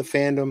coming into the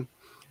fandom.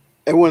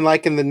 Everyone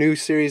liking the new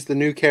series, the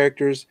new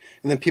characters,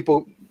 and then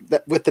people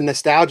that with the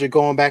nostalgia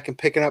going back and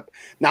picking up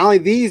not only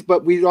these,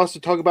 but we also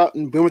talk about,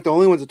 and we weren't the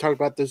only ones that talk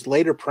about those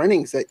later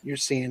printings that you're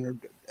seeing. Or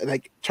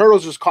like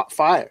Turtles just caught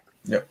fire.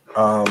 Yep.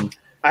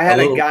 I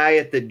had a guy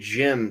at the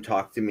gym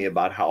talk to me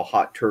about how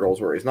hot Turtles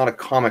were. He's not a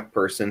comic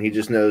person. He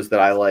just knows that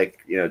I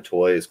like,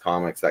 toys,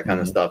 comics, that kind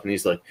of stuff. And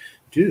he's like,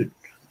 dude,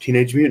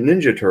 Teenage Mutant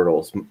Ninja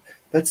Turtles,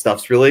 that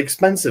stuff's really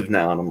expensive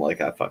now. And I'm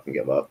like, I fucking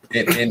give up.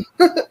 Did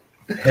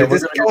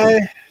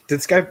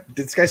this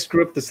guy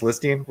screw up this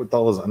listing with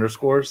all those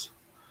underscores?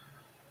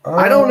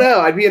 I don't know.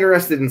 I'd be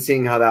interested in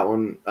seeing how that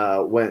one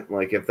went.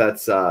 Like if that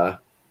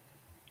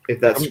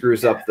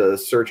screws up the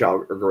search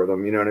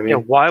algorithm, you know what I mean? Yeah.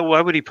 Why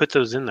would he put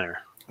those in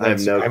there? I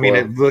have no clue. I mean,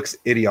 it looks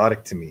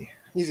idiotic to me.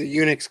 He's a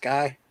Unix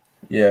guy.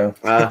 Yeah.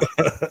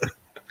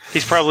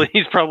 He's probably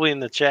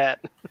in the chat.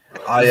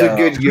 He's a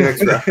good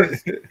Unix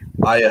reference.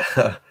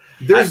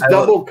 There's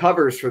double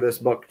covers for this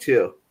book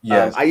too.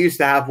 Yes. I used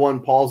to have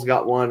one. Paul's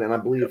got one, and I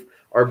believe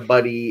our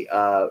buddy.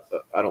 I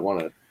don't want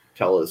to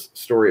tell his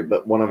story,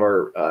 but one of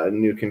our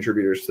new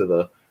contributors to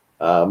the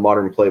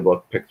Modern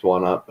Playbook picked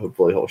one up.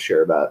 Hopefully, he'll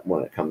share that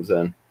when it comes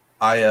in.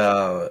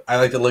 I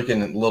like to look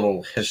in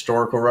little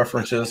historical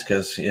references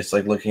because it's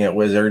like looking at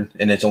Wizard,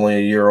 and it's only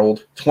a year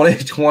old.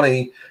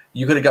 2020,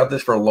 you could have got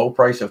this for a low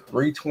price of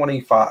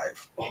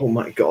 $325. Oh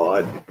my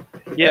god!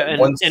 Yeah,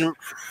 and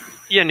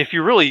if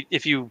you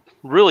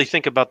really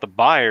think about the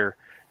buyer,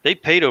 they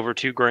paid over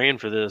 $2,000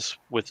 for this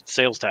with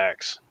sales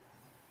tax.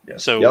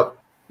 Yes. So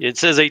it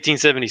says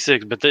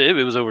 1876, but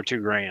it was over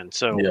 $2,000.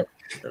 So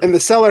and the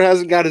seller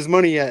hasn't got his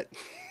money yet.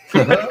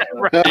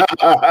 Right.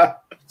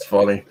 It's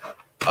funny.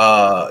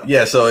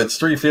 So it's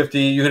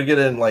 $350. You could get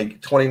it in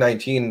like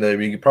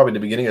 2019, probably the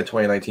beginning of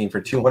 2019 for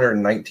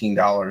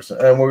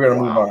 $219. And we're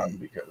gonna move on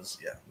because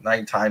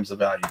 9 times the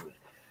value.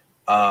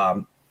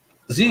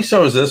 Z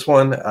shows this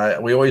one.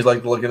 We always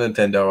like to look at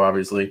Nintendo,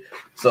 obviously.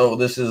 So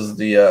this is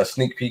the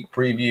sneak peek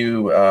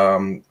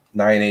preview.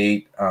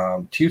 9.8,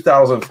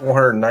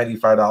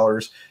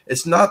 $2,495.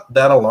 It's not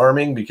that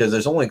alarming because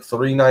there's only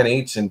 3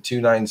 9.8s and 2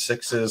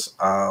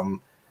 9.6s.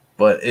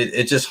 But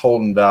it's just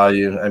holding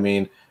value. I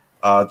mean.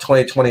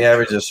 2020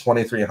 average is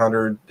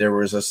 $2,300. There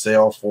was a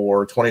sale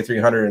for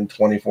 $2,300 and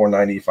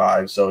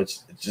 $2,495. So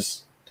it's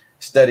just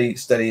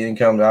steady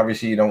income.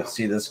 Obviously, you don't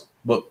see this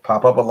book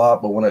pop up a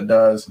lot, but when it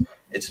does,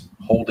 it's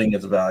holding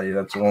its value.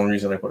 That's the only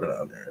reason I put it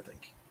on there, I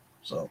think.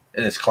 So,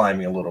 and it's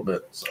climbing a little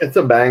bit. So. It's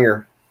a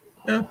banger.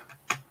 Yeah.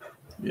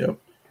 Yep.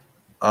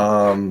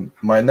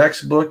 My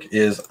next book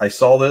is, I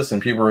saw this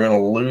and people are going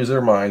to lose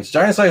their minds.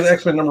 Giant Size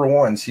X-Men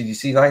 #1,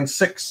 CGC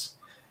 96,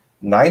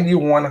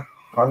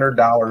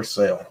 $9,100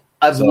 sale.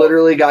 I've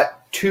literally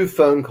got 2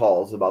 phone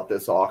calls about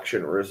this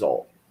auction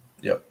result.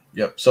 Yep.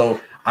 So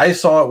I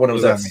saw it when it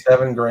was at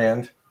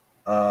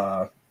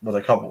 $7,000, with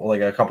a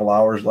couple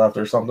hours left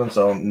or something.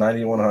 So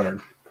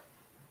 9,100.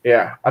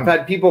 Yeah, I've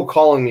had people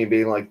calling me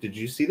being like, "Did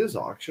you see this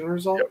auction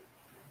result?" Yep.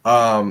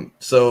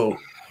 So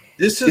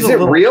this is it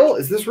real?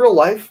 Is this real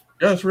life?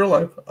 Yeah, it's real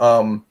life.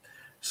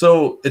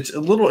 So it's a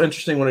little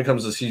interesting when it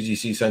comes to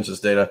CGC census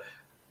data.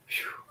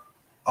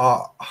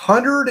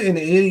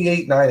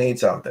 188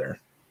 9/8s out there.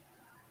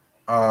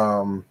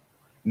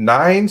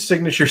 9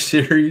 signature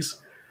series.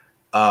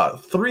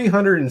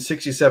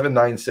 367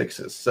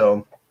 9/6s.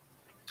 So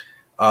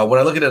when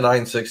I look at the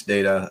 9/6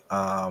 data,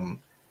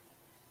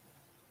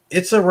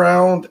 it's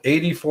around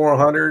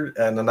 8,400,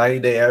 and the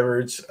 90-day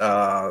average,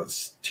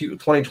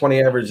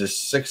 2020 average is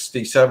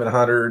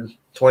 6,700.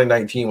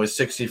 2019 was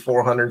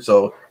 6,400.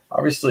 So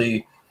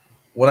obviously,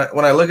 when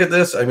I look at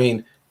this, I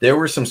mean, there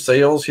were some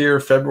sales here.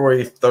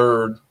 February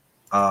 3rd,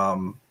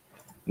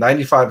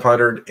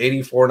 9,500,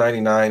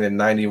 8,499, and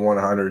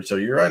 9,100. So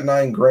you're at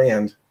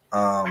 $9,000.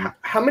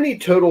 How many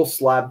total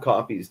slab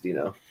copies do you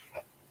know?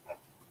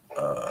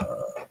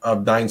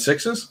 Of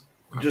 9/6s?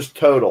 Just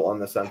total on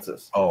the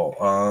census.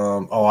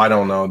 I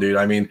don't know, dude.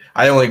 I mean,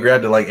 I only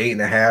grabbed it like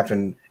 8.5,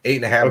 and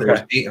 8.5. Okay. There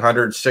was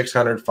 800,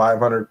 600,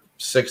 500,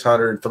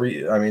 600,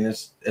 3. I mean,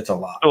 it's a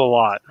lot. A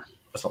lot.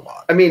 That's a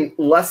lot. I mean,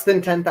 less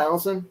than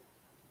 10,000.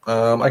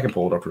 I can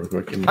pull it up real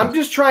quick. I'm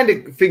just trying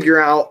to figure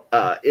out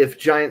if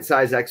Giant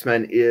Size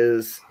X-Men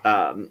is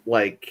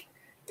like,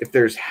 if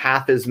there's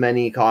half as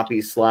many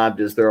copies slabbed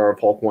as there are of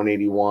Hulk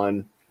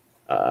 181,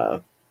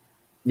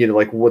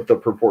 like what the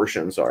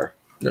proportions are.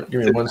 Yep,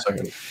 give me 1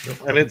 second.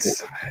 And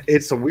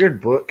it's a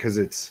weird book because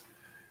it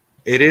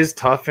is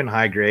tough and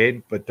high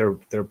grade, but there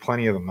are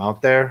plenty of them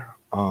out there.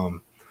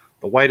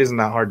 The white isn't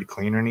that hard to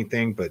clean or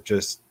anything, but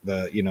just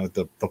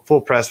the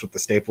full press with the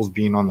staples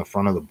being on the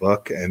front of the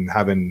book and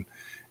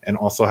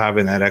also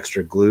having that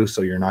extra glue,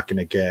 so you're not going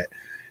to get,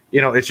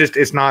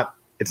 it's not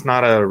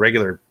a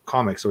regular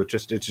comic, so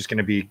it's just going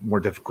to be more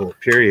difficult,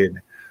 period.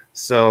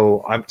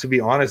 So to be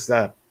honest,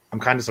 that I'm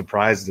kind of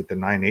surprised that the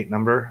 9/8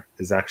 number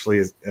is actually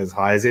as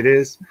high as it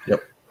is.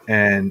 Yep.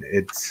 And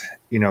it's,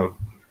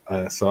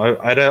 so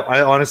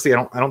I honestly,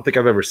 I don't think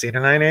I've ever seen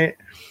a 9/8.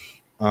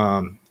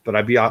 But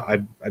I'd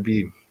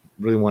be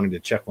really wanting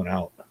to check one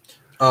out.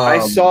 I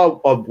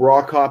saw a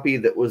raw copy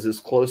that was as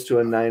close to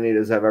a 9/8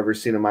 as I've ever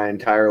seen in my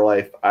entire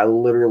life. I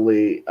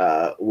literally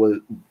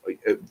the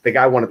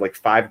guy wanted like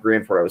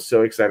 $5,000 for it. I was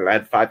so excited. I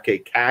had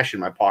 $5,000 cash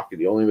in my pocket.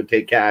 He only would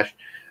take cash.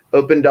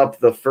 Opened up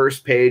the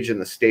first page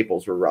and the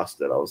staples were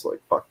rusted. I was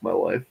like, fuck my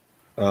life.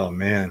 Oh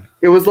man.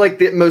 It was like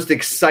the most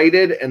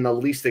excited and the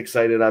least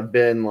excited I've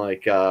been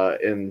like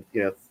in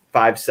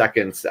 5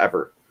 seconds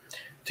ever.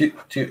 To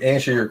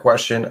answer your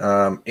question,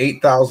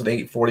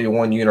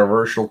 8,841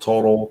 universal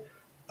total.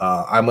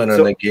 I'm going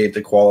to negate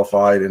the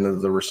qualified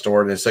and the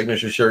restored, and the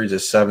signature series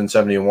is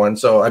 771.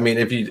 So I mean,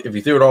 if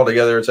you threw it all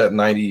together, it's at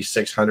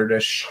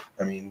 9,600-ish.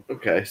 I mean,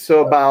 okay,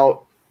 so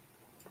about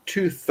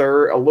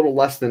 2/3, a little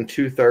less than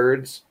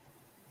 2/3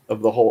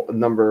 of the whole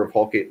number of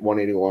Hulk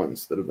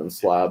 181s that have been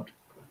slabbed.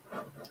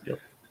 Yep.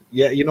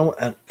 Yeah,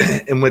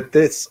 and with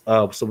this,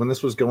 so when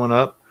this was going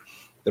up,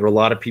 there were a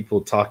lot of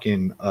people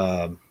talking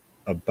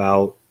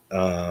about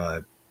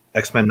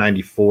X-Men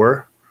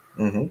 94.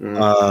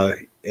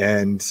 Mm-hmm.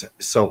 And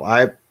so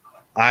I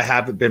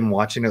haven't been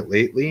watching it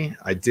lately.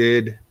 I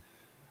did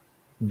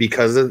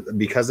because of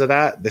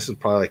that. This was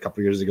probably a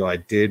couple years ago. I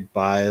did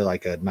buy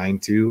like a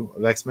 9/2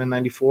 of X-Men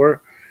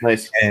 94.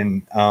 Nice.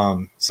 And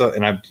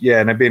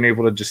I've been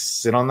able to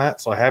just sit on that.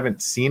 So I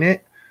haven't seen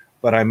it,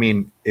 but I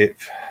mean,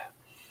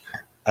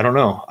 I don't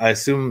know. I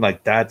assume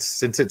like that's,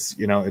 since it's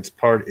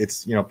part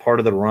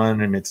of the run,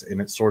 and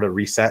it sort of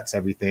resets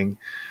everything.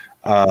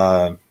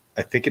 I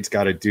think it's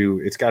got to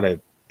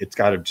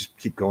just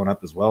keep going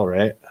up as well,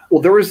 right?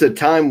 Well, there was a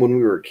time when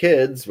we were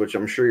kids, which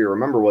I'm sure you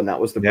remember, when that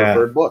was the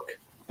preferred book.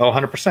 Oh,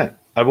 100%.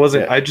 I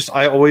wasn't. Yeah.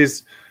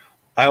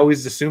 I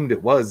always assumed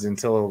it was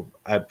until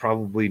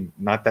probably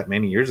not that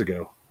many years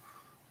ago.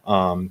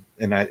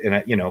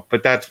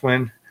 But that's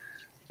when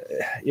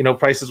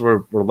prices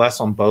were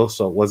less on both,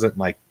 so it wasn't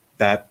like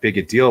that big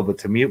a deal. But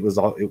to me, it was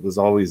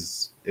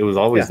always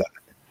that.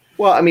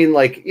 Well, I mean,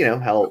 like,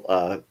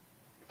 hell,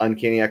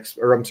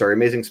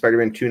 Amazing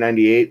Spider-Man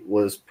 298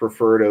 was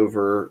preferred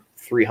over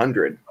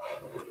 300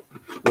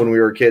 when we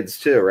were kids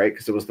too, right?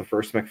 Because it was the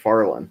first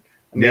McFarlane.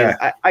 I mean,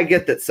 I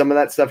get that some of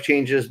that stuff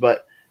changes,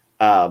 but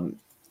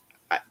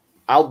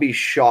I'll be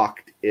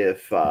shocked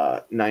if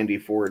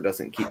 94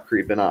 doesn't keep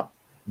creeping up.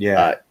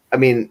 Yeah. I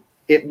mean,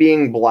 it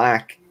being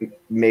black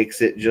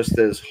makes it just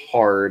as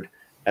hard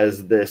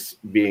as this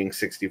being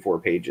 64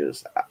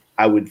 pages,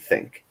 I would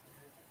think.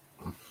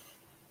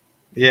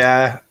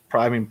 Yeah,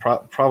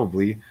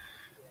 probably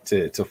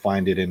to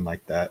find it in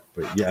like that.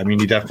 But yeah, I mean,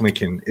 you definitely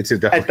can. It's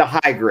At definitely the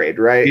high grade,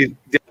 right?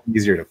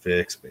 easier to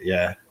fix. But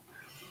yeah,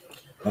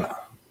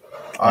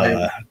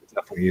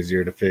 definitely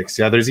easier to fix.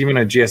 Yeah, there's even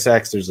a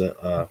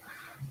GSX.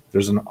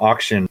 There's an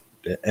auction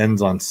that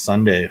ends on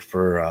Sunday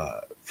for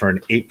an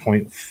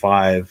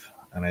 8.5,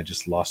 and I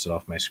just lost it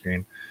off my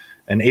screen.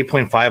 An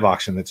 8.5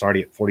 auction that's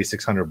already at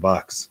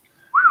 $4,600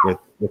 with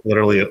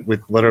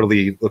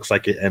literally looks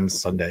like it ends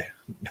Sunday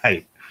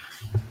night.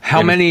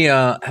 How many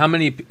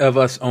of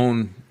us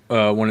own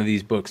one of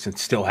these books and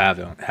still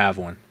have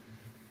one?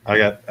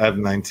 I have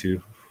 9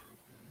 too.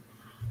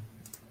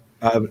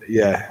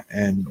 Yeah.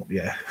 And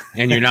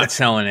you're not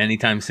selling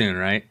anytime soon,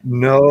 right?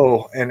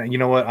 No. And you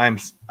know what? I'm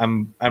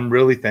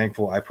really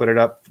thankful. I put it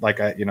up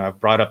I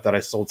brought up that I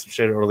sold some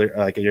shit earlier,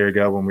 like a year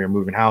ago when we were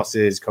moving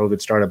houses,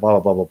 COVID started, blah, blah,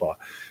 blah, blah, blah.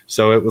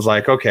 So it was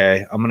like,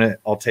 okay,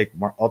 I'll take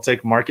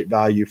market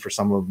value for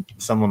some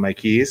of my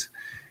keys.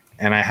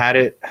 And I had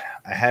it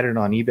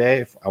on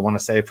eBay. I want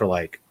to say for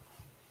like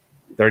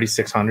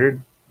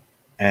 $3,600,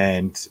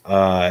 and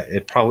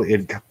it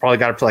probably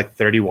got up to like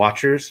 30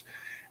 watchers.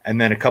 And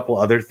then a couple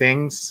other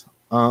things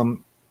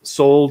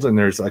sold, and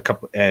there's a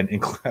couple, and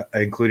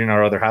including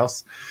our other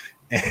house.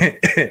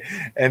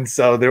 And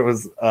so there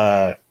was,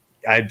 I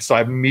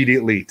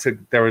immediately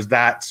there was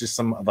that, just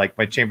some like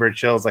my chamber of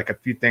chills, like a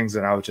few things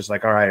that I was just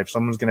like, all right, if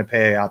someone's going to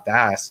pay out the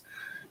ass,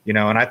 and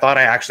I thought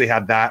I actually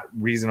had that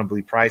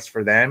reasonably priced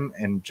for them,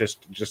 and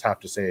just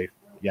have to say,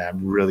 yeah,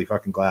 I'm really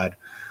fucking glad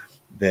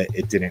that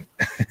it didn't,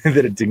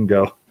 that it didn't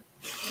go.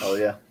 Oh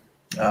yeah.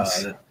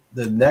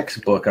 The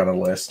next book on the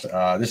list,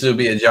 this would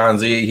be a John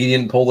Z. He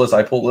didn't pull this.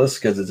 I pulled this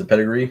because it's a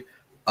pedigree.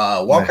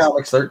 Wall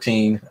Comics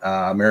 13,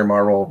 Mary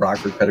Marvel,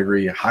 Rockford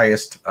pedigree,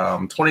 highest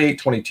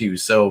 28-22.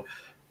 So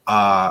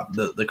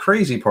the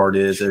crazy part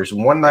is there's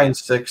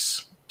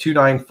 196,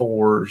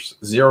 294s,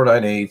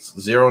 098s,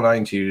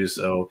 092s.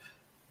 So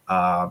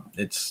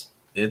it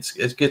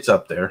gets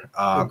up there.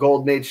 The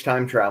Golden Age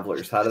time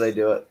travelers. How do they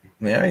do it?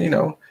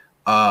 Yeah,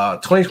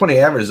 2020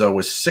 average though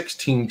was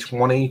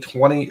 1620,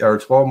 20 or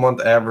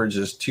 12-month average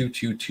is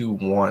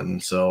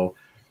 2221. So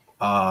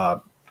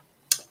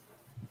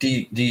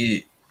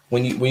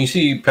when you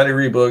see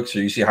pedigree books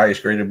or you see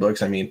highest graded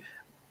books, I mean,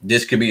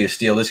 this could be a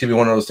steal. This could be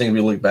one of those things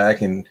we look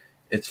back and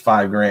it's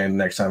 $5,000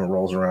 next time it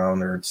rolls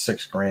around, or it's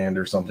 $6,000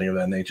 or something of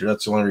that nature.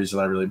 That's the only reason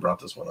I really brought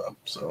this one up.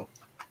 So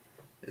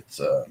it's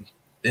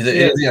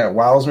it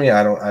wows me.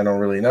 I don't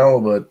really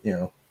know, but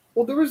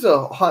Well, there was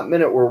a hot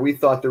minute where we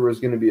thought there was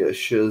going to be a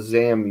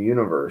Shazam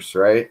universe,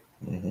 right?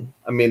 Mm-hmm.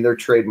 I mean, they're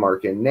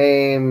trademarking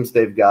names.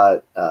 They've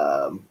got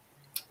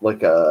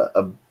like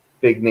a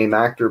big name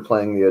actor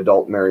playing the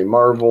adult Mary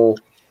Marvel.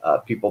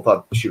 People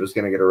thought she was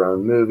going to get her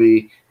own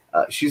movie.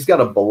 She's got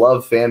a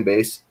beloved fan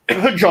base,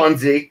 John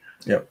Z.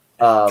 Yep.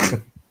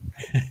 So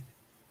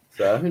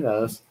who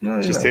knows?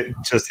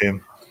 Just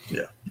him.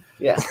 Yeah.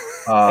 Yeah.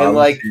 And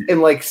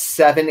like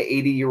 7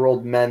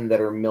 80-year-old men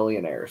that are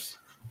millionaires.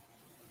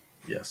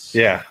 Yes.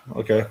 Yeah.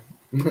 Okay.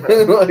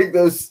 Like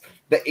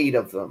the 8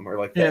 of them are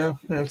like that.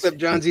 Yeah. Except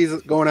John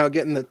Z's going out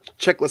getting the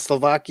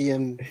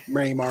Czechoslovakian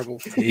Mary Marvel.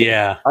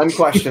 Yeah.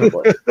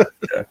 Unquestionably.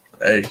 Yeah.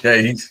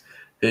 Hey, he's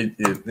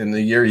in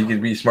the year he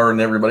could be smarter than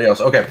everybody else.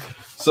 Okay.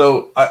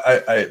 So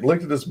I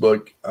looked at this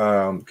book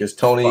because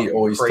Tony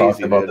always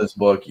talked about this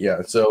book.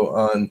 Yeah.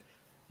 So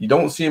you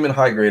don't see him in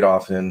high grade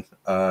often.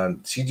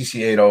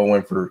 CGC 80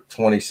 went for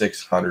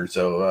 2,600.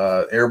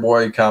 So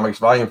Airboy Comics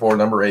Volume 4,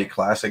 number 8,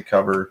 classic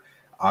cover.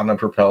 On the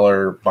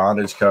propeller,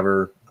 bondage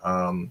cover.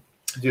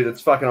 Dude, it's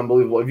fucking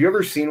unbelievable. Have you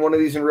ever seen one of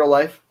these in real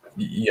life?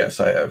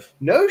 Yes, I have.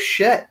 No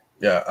shit.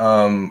 Yeah.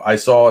 I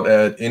saw it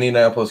at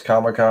Indianapolis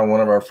Comic-Con,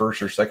 one of our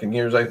first or second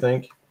years, I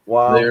think.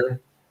 Wow. There.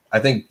 I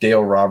think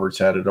Dale Roberts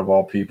had it of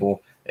all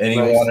people. And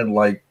he wanted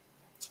like,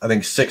 I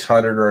think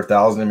 600 or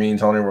 1,000 of me and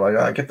Tony were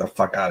like, get the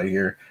fuck out of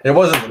here. It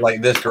wasn't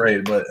like this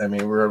great, but I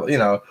mean, for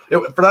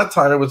that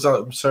time it was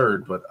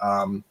absurd. But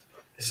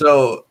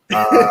so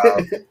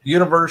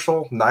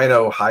Universal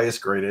 9.0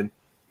 highest graded,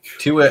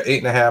 2 at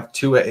 8.5,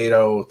 2 at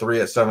 8.0,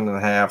 3 at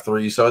 7.5,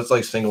 3. So it's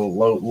like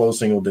low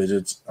single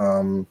digits.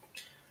 8.0,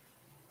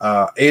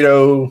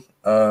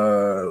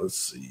 let's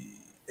see,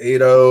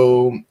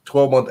 8.0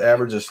 12-month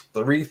average is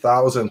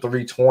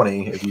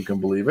 3,320, if you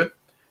can believe it.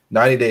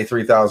 90-day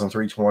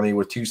 3,320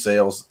 with 2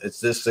 sales. It's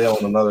this sale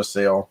and another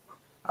sale.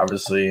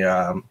 Obviously,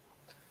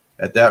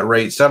 at that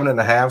rate,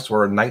 7.5s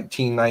were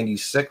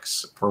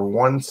 1996 for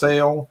one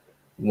sale.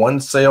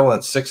 One sale at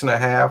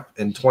 6.5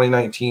 in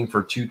 2019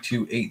 for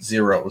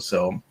 2,280.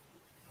 So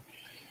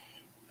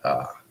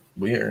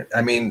weird.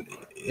 I mean,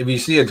 if you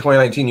see in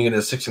 2019, you get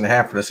a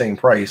 6.5 for the same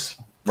price,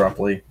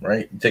 roughly,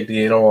 right? You take the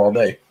 8.0 all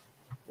day.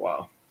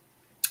 Wow.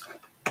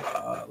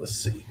 Let's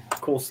see.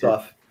 Cool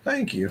stuff.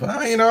 Thank you.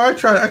 I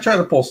try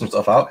to pull some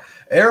stuff out.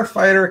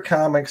 Airfighter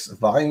Comics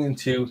Volume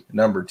 2,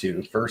 number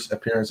 2. First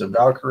appearance of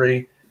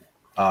Valkyrie.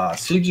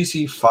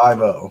 CGC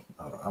 5.0.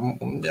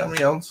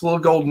 It's a little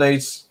golden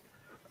age.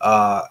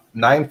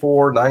 9.4,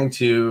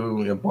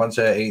 9.2, a bunch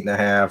of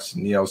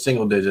 8.5s,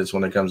 single digits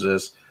when it comes to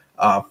this.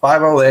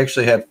 5.0, they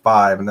actually had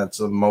 5, and that's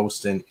the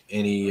most in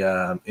any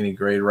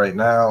grade right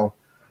now.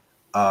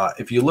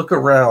 If you look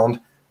around,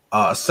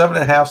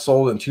 7.5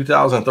 sold in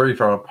 2030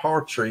 from a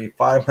Paltry,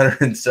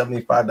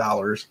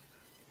 $575.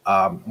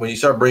 When you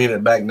start bringing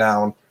it back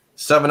down,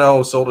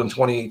 7.0 sold in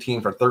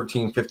 2018 for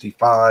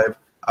 $1,355.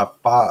 A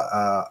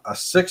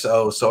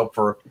 6.0 sold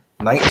for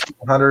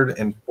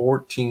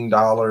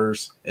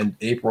 $1,914 in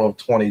April of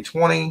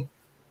 2020.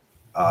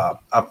 A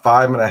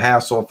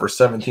 5.5 sold for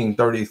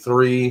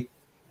 $1,733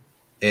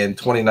 in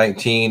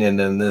 2019, and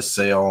then this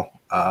sale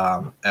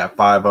at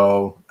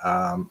 5.0,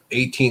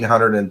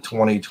 $1,800 in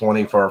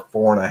 2020 for a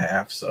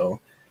 4.5. So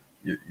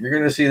you're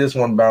going to see this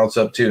one bounce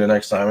up too the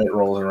next time it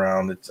rolls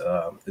around. Its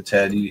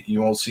head.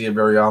 You won't see it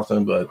very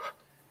often, but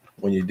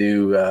when you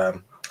do,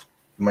 you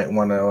might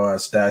want to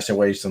stash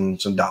away some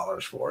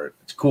dollars for it.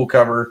 It's a cool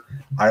cover.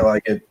 I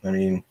like it. I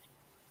mean,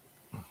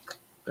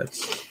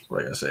 that's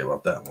what I gotta say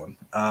about that one.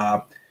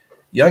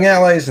 Young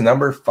Allies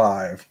number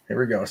 5. Here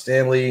we go.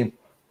 Stan Lee,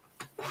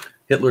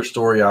 Hitler's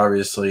story,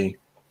 obviously.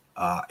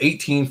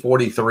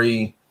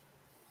 1843.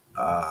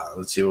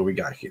 Let's see what we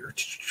got here.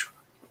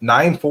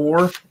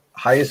 9.4,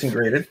 highest and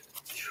graded.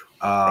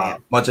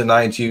 Bunch of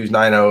 9.2s,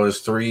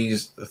 9.0s,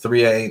 3s,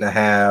 3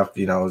 8.5.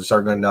 You know,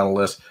 start going down the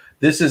list.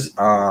 This is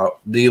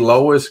the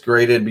lowest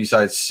graded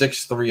besides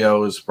 6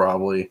 3.0s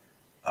probably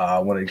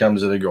when it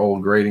comes to the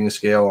old grading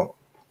scale.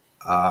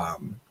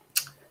 And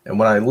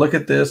when I look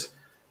at this,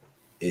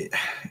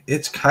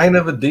 it's kind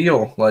of a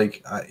deal.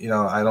 Like, I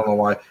don't know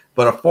why,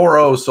 but a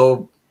 4.0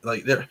 sold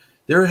like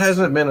there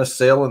hasn't been a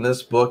sale in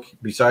this book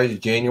besides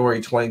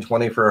January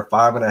 2020 for a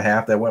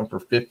 5.5 that went for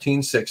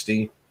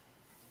 $1,560.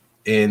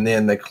 And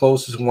then the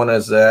closest one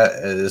is that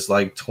is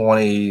like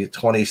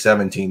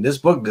 2017. This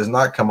book does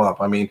not come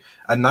up. I mean,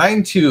 a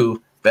 9.2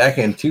 back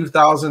in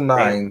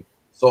 2009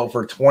 sold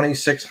for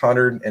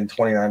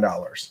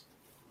 $2,629.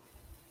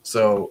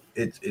 So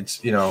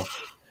it's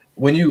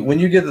when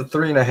you get the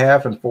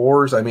 3.5 and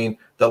 4s, I mean,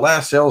 the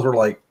last sales were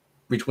like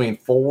between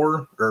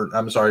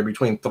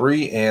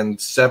 3 and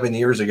 7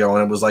 years ago,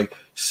 and it was like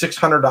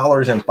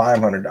 $600 and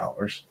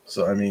 $500.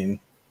 So I mean,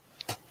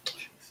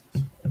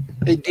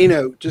 hey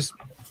Dino, just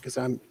because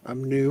I'm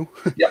new.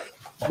 Yeah.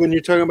 When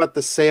you're talking about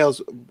the sales,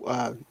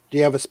 do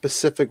you have a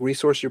specific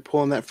resource you're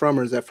pulling that from,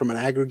 or is that from an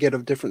aggregate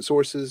of different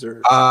sources?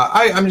 Or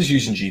I'm just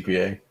using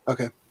GPA.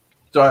 Okay.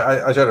 So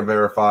I try to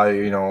verify,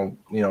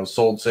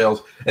 sold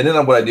sales, and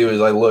then what I do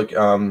is I look.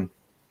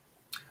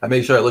 I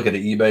make sure I look at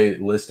the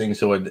eBay listing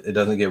so it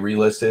doesn't get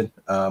relisted.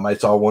 I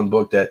saw one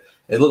book that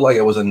it looked like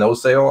it was a no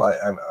sale.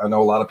 I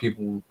know a lot of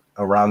people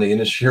around the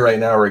industry right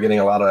now are getting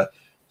a lot of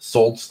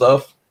sold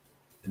stuff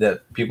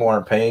that people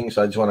aren't paying.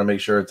 So I just want to make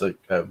sure it's a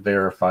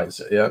verified.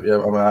 Yeah. I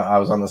mean, I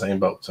was on the same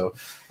boat. So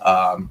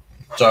I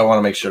want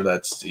to make sure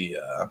that's the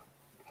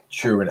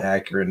true and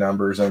accurate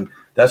numbers. And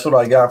that's what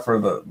I got for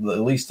the at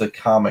least the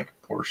comic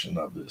portion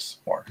of this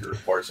market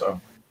report. So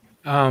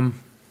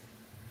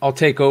I'll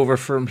take over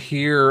from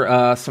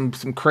here. Some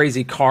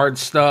crazy card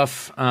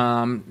stuff.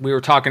 We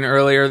were talking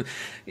earlier.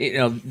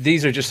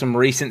 These are just some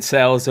recent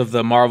sales of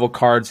the Marvel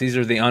cards. These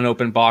are the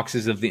unopened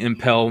boxes of the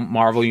Impel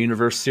Marvel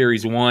Universe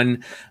Series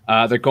 1.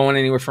 They're going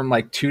anywhere from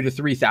like $2,000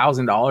 to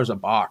 $3,000 a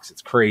box.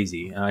 It's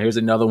crazy. Here's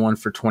another one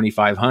for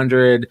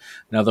 $2,500.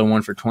 Another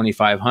one for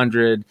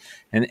 $2,500.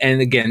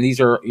 And again, these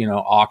are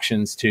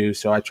auctions too.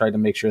 So I tried to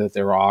make sure that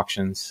there were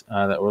auctions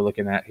that we're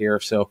looking at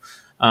here. So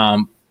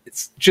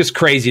it's just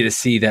crazy to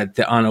see that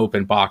the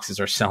unopened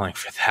boxes are selling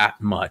for that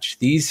much.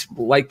 These,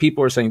 like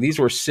people are saying, these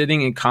were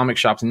sitting in comic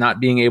shops and not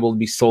being able to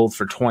be sold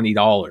for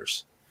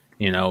 $20,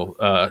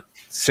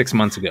 6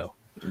 months ago.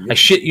 I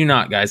shit you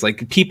not, guys.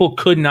 Like, people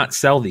could not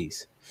sell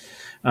these.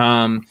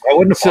 I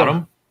wouldn't have bought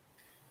them.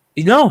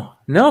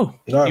 No,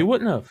 you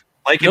wouldn't have.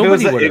 Like, if it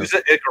was a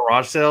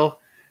garage sale,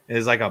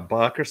 is like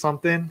 $1 or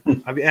something.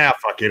 I mean,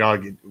 fuck it, I'll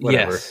get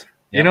whatever. Yes.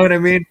 You know what I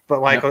mean? But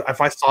like,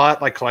 if I saw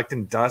it like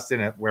collecting dust in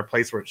a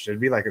place where it should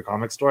be, like a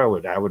comic store,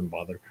 I wouldn't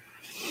bother.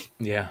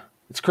 Yeah,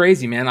 it's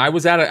crazy, man. I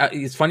was at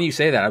it's funny you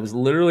say that. I was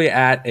literally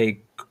at a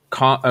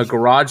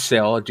garage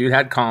sale. A dude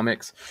had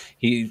comics.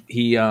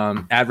 He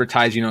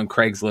advertised, on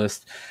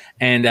Craigslist.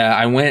 And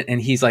I went, and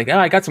he's like,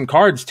 I got some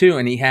cards too.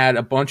 And he had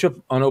a bunch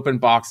of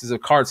unopened boxes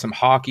of cards, some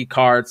hockey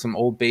cards, some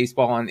old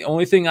baseball. And the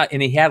only thing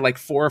and he had like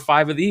 4 or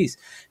 5 of these.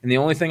 And the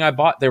only thing I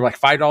bought, they were like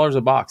 $5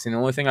 a box. And the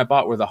only thing I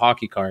bought were the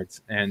hockey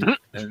cards. And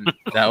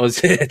that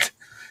was it.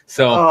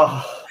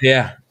 So,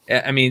 yeah,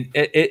 I mean,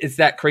 it's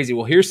that crazy.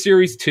 Well, here's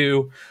Series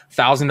 2,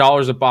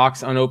 $1,000 a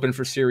box unopened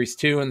for Series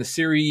 2. And the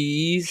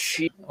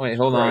Series, wait,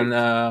 hold on.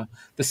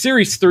 The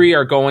Series 3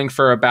 are going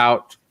for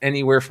about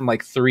anywhere from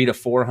like $300 to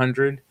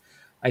 $400.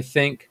 I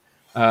think,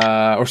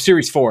 or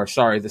Series 4.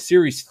 Sorry, the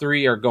Series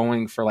 3 are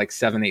going for like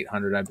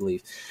 $700-800, I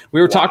believe. We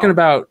were talking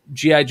about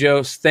GI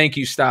Joes. Thank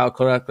you, Style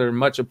Collector,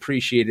 much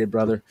appreciated,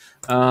 brother.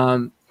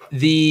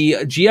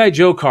 The GI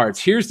Joe cards.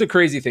 Here's the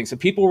crazy thing. So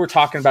people were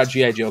talking about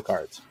GI Joe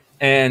cards,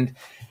 and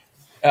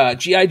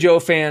G.I. Joe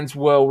fans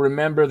will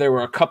remember there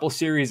were a couple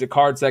series of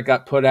cards that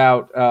got put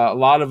out. A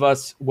lot of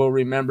us will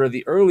remember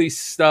the early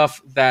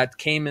stuff that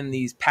came in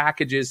these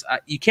packages.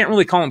 You can't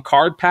really call them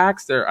card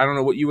packs. I don't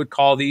know what you would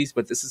call these,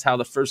 but this is how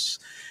the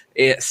first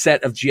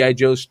set of G.I.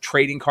 Joe's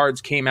trading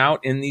cards came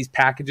out in these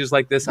packages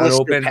like this,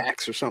 unopened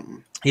packs or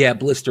something. Yeah,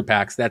 blister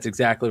packs. That's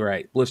exactly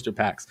right. Blister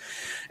packs.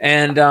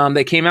 And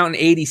they came out in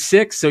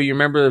 86. So you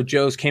remember the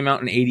Joes came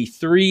out in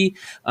 83.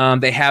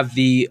 They have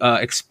the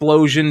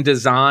explosion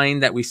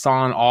design that we saw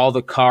on all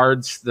the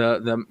cards,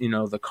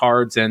 the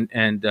cards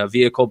and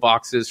vehicle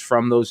boxes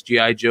from those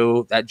G.I.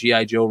 Joe, that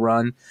G.I. Joe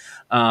run.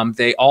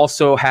 They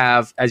also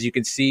have, as you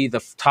can see,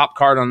 the top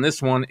card on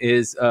this one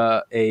is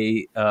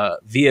a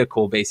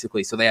vehicle,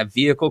 basically. So they have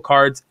vehicle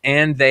cards,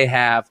 and they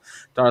have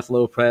Darth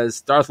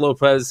Lopez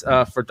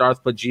for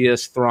Darth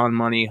Plagueis, Thrawn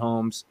Money,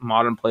 Holmes,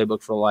 Modern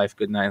Playbook for Life.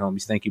 Good night,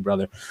 homies. Thank you,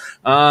 brother.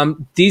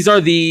 These are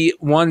the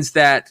ones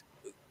that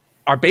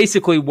are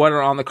basically what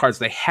are on the cards.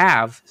 They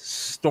have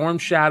Storm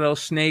Shadow,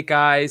 Snake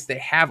Eyes. They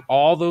have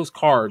all those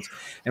cards.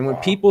 And when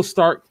people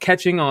start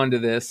catching on to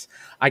this,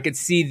 I could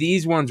see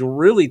these ones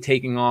really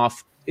taking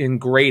off in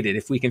graded.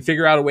 If we can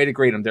figure out a way to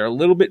grade them, they're a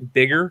little bit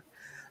bigger.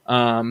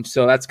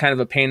 So that's kind of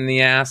a pain in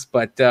the ass,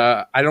 but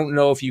I don't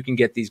know if you can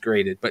get these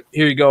graded. But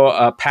here you go,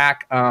 a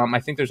pack. I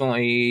think there's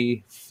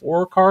only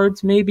 4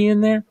 cards maybe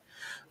in there.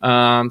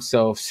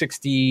 So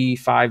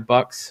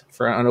 $65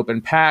 for an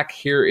unopened pack.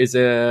 Here is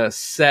a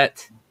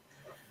set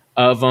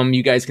of them.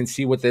 You guys can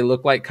see what they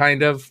look like,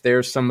 kind of.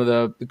 There's some of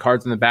the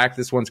cards in the back.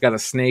 This one's got a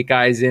Snake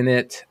Eyes in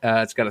it.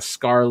 It's got a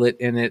Scarlet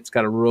in it. It's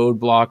got a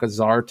Roadblock, a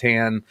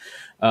Zartan,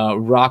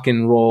 Rock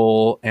and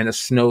Roll, and a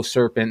Snow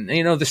Serpent.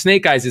 You know, the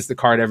Snake Eyes is the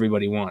card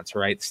everybody wants,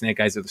 right? The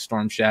Snake Eyes are the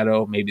Storm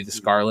Shadow, maybe the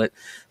Scarlet.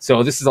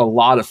 So this is a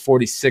lot of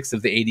 46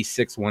 of the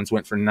 86 ones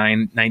went for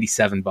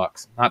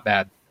 $97. Not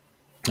bad.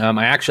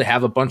 I actually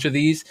have a bunch of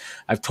these.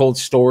 I've told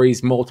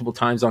stories multiple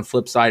times on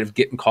Flipside of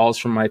getting calls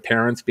from my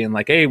parents being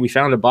like, hey, we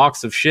found a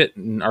box of shit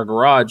in our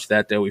garage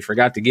that we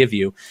forgot to give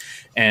you.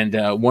 And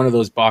one of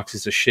those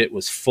boxes of shit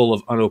was full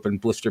of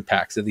unopened blister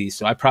packs of these.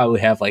 So I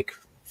probably have like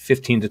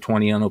 15 to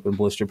 20 unopened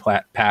blister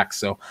packs.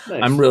 So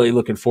nice. I'm really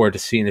looking forward to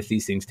seeing if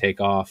these things take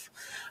off.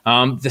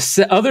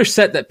 The other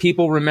set that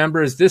people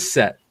remember is this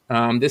set.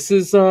 This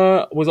was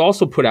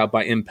also put out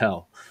by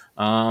Impel.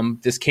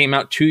 This came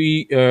out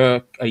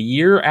a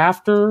year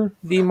after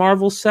the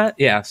Marvel set.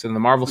 Yeah, so the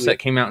Marvel set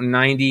came out in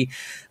 90.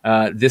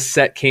 This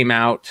set came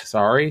out.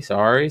 Sorry.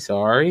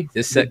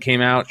 This set came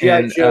out.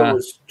 G.I. Joe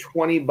was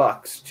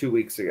 $20 2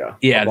 weeks ago.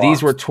 Yeah,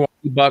 these were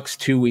 $20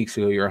 2 weeks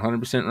ago. You're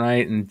 100%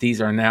 right, and these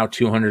are now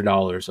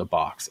 $200 a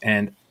box.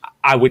 And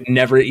I would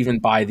never even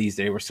buy these.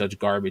 They were such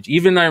garbage.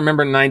 Even I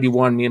remember in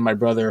 91, me and my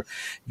brother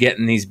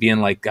getting these, being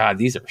like, God,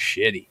 these are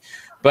shitty.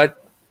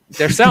 But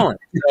they're selling.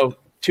 So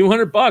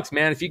 $200,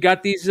 man. If you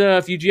got these,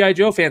 if you G.I.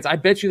 Joe fans, I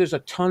bet you there's a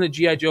ton of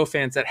G.I. Joe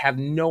fans that have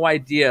no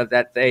idea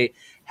that they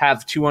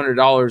have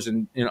 $200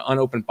 in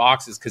unopened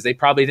boxes because they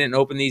probably didn't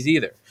open these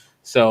either.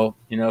 So,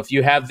 if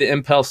you have the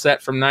Impel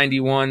set from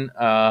 91,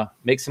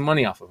 make some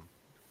money off of them.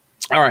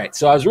 All right.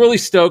 So I was really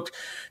stoked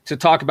to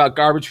talk about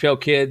Garbage Pail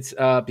Kids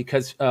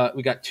because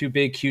we got 2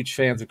 big, huge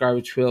fans of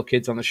Garbage Pail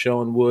Kids on the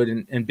show, and Wood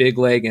and Big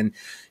Leg. And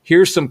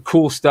here's some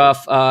cool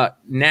stuff.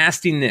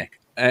 Nasty Nick,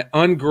 an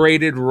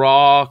ungraded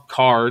raw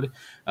card.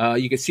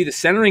 You can see the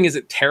centering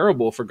isn't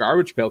terrible for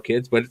Garbage Pail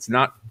Kids, but it's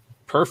not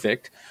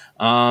perfect.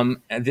 And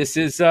this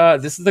is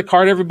the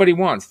card everybody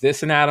wants.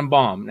 This and Atom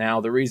Bomb. Now,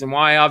 the reason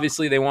why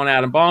obviously they want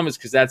Atom Bomb is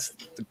because that's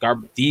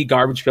the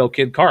Garbage Pail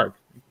Kid card.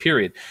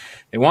 Period.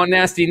 They want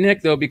Nasty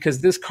Nick though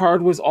because this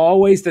card was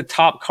always the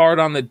top card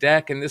on the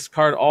deck, and this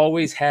card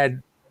always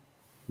had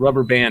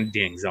rubber band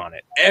dings on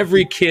it.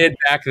 Every kid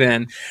back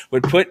then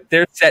would put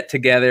their set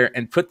together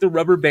and put the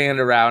rubber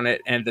band around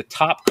it, and the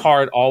top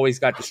card always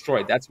got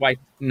destroyed. That's why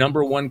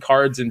number 1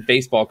 cards and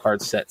baseball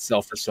card sets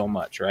sell for so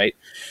much, right?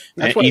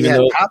 That's why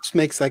Topps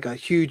makes like a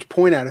huge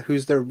point out of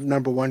who's their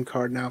number 1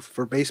 card now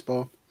for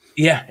baseball.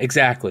 Yeah,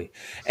 exactly.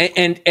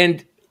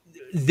 And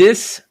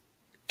this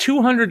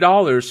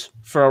 $200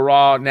 for a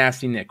raw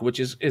Nasty Nick,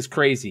 which is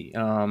crazy.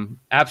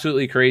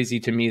 Absolutely crazy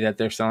to me that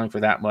they're selling for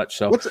that much.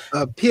 So what's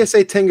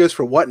PSA 10 goes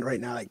for what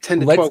right now? Like 10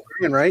 to 12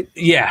 grand, right?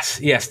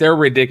 Yes, they're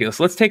ridiculous.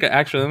 Let's take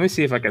let me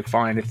see if I can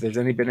find if there's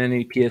been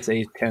any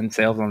PSA 10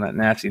 sales on that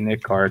Nasty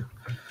Nick card.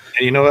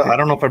 And you know what? I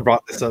don't know if I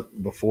brought this up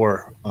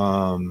before.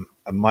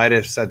 I might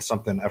have said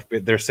something.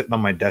 They're sitting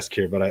on my desk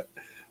here, but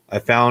I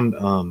found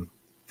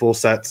full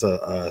sets,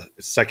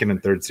 second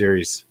and third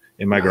series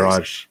in my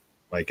garage,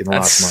 like in the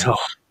last month.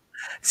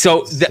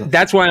 So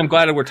that's why I'm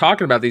glad that we're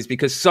talking about these,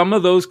 because some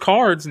of those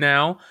cards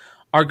now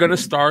are going to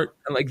start,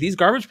 like these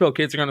Garbage Pail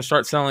Kids are going to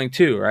start selling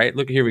too, right?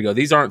 Look, here we go.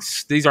 These aren't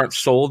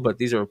sold, but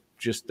these are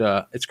just,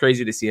 it's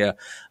crazy to see a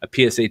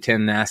PSA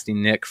 10 Nasty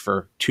Nick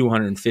for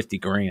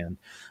 $250,000.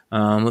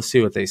 Let's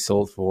see what they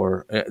sold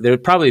for. There are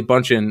probably a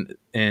bunch in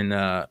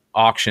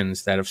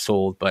auctions that have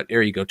sold, but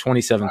there you go.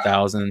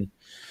 27,000.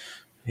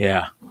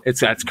 Yeah.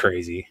 That's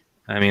crazy.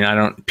 I mean,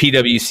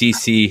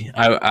 PWCC,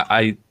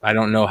 I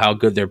don't know how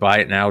good their buy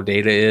it now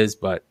data is,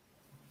 but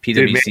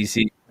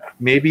PWCC.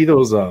 maybe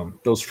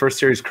those first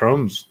series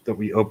chromes that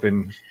we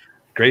open,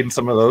 grading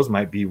some of those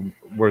might be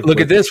worth. Look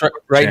at this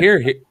right here.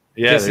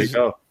 Yeah, there you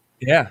go.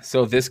 Yeah,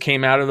 so this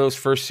came out of those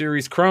first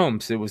series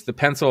chromes. It was the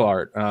pencil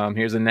art.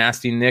 Here's a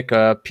Nasty Nick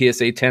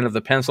PSA 10 of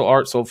the pencil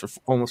art, sold for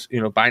almost,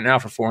 buy now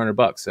for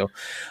 $400. So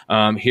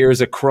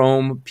here's a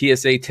chrome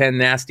PSA 10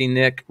 Nasty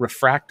Nick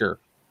refractor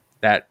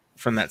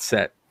from that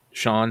set,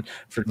 Sean,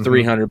 for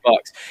 $300.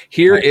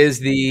 Here is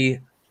the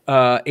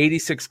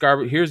 86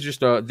 garbage. Here's just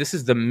this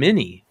is the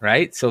mini,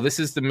 right? So this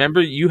is remember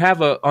you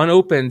have a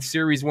unopened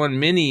Series 1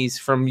 minis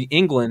from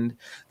England.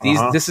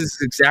 This is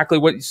exactly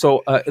what.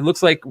 So it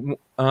looks like.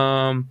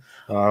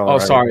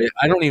 Sorry,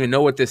 I don't even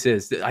know what this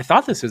is. I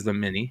thought this was the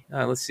mini.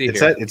 Let's see.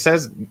 It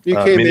says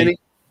UK mini.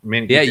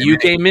 Yeah,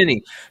 UK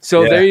mini.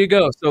 So there you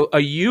go. So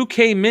a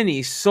UK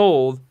mini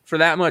sold for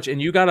that much,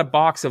 and you got a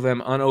box of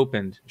them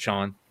unopened,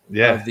 Sean.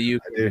 Yeah, of the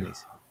UK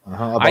minis.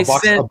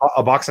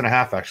 A box and a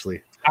half,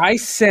 actually. I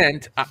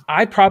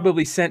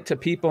probably sent to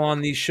people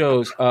on these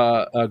shows,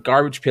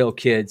 Garbage Pail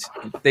Kids.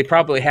 They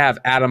probably have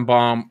Atom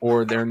Bomb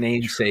or their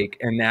namesake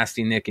and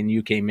Nasty Nick and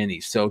UK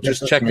Minis. So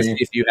just check to see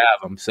if you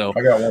have them. So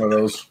I got one of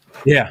those.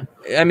 Yeah,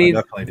 I mean,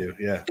 I definitely do.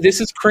 Yeah,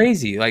 this is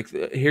crazy. Like,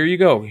 here you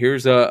go.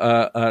 Here's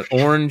an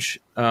orange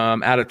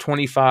out of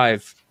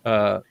 25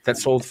 that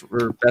sold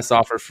for best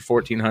offer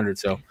for $1,400.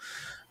 So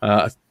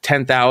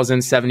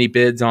 10,070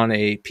 bids on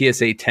a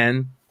PSA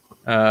 10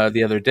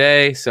 the other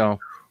day. So.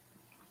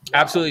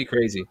 Absolutely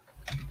crazy.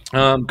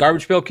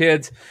 Garbage Pail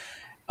Kids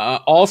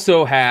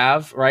also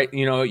have, right?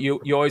 You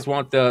always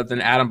want the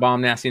Atom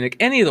Bomb, Nasty Nick.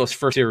 Any of those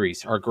first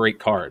series are great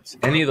cards.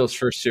 Any of those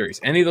first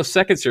series. Any of those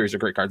second series are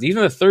great cards.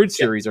 Even the third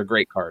series are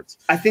great cards.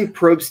 I think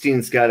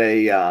Probstein's got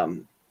a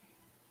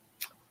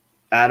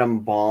Atom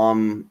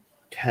Bomb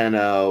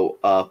 10-0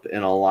 up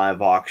in a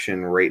live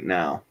auction right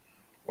now.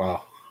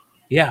 Wow.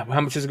 Yeah. How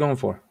much is it going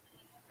for?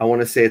 I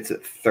want to say it's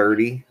at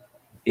 30.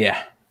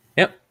 Yeah.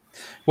 Yep.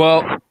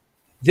 Well,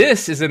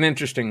 this is an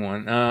interesting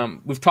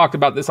one. We've talked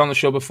about this on the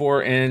show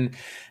before, and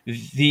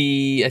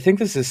I think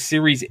this is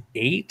Series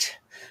 8.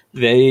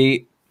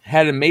 They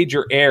had a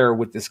major error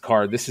with this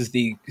card. This is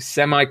the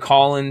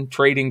semicolon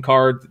trading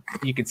card.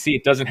 You can see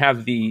it doesn't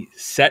have the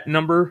set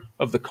number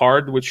of the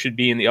card, which should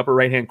be in the upper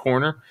right-hand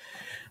corner.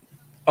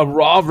 A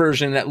raw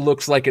version that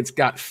looks like it's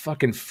got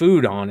fucking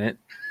food on it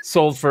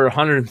sold for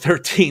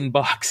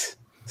 $113.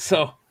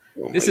 So...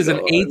 this is an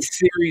 8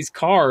 series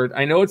card.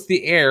 I know it's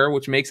the Air,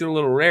 which makes it a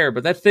little rare,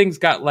 but that thing's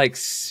got like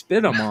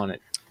Spit'em on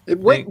it.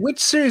 Which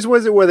series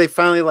was it where they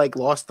finally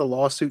lost the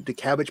lawsuit to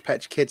Cabbage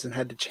Patch Kids and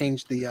had to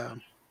change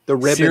the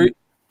ribbon?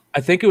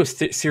 I think it was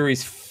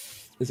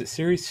series. Is it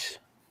series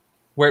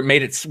where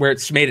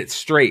it's made it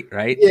straight,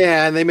 right?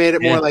 Yeah, and they made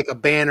it more like a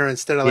banner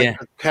instead of a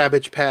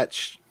Cabbage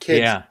Patch Kids.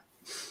 Yeah.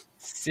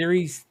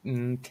 Series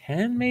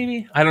 10,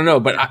 maybe? I don't know,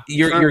 but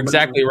you're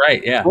exactly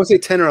right. Yeah. I want to say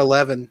 10 or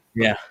 11.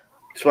 Yeah.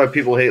 That's why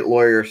people hate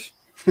lawyers.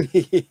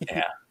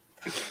 Yeah.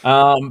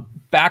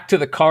 Back to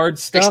the card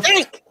stuff.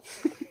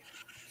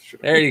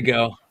 There you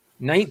go.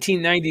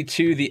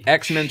 1992, the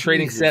X-Men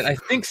trading set. I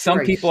think some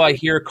people I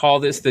hear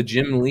call this the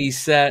Jim Lee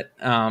set.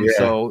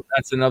 So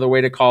that's another way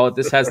to call it.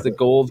 This has the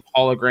gold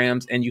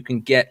holograms, and you can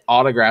get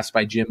autographs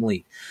by Jim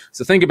Lee.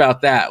 So think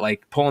about that,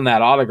 like pulling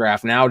that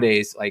autograph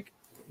nowadays, like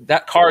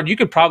that card, you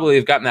could probably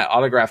have gotten that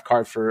autograph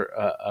card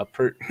for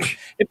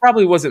it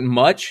probably wasn't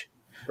much.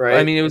 Right.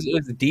 I mean, it was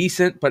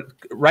decent, but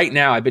right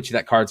now, I bet you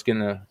that card's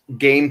gonna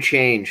game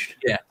changed.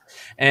 Yeah,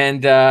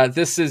 and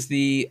this is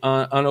the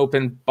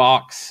unopened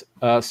box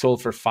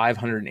sold for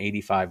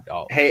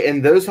 $585. Hey,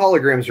 and those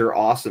holograms are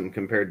awesome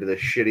compared to the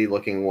shitty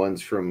looking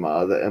ones from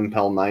the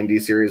Impel 90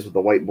 series with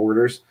the white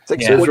borders.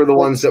 Those were the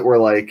ones that were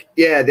like,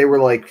 they were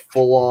like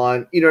full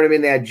on. You know what I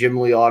mean? They had Jim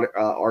Lee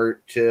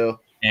art too.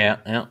 Yeah.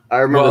 I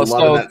remember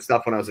loving that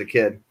stuff when I was a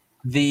kid.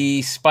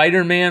 The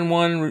Spider-Man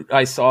one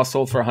I saw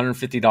sold for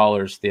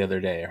 $150 the other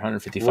day, or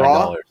 $155.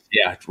 Raw?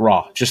 Yeah,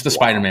 raw. Just the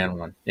Spider-Man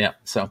one. Yeah.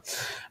 So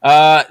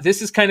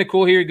this is kind of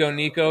cool. Here you go,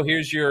 Nico.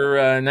 Here's your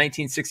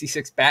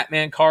 1966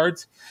 Batman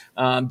cards.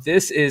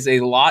 This is a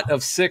lot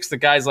of 6. The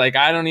guy's like,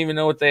 I don't even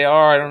know what they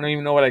are. I don't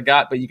even know what I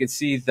got. But you can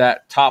see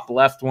that top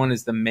left one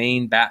is the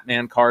main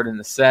Batman card in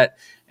the set.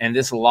 And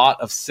this lot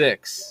of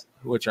 6,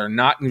 which are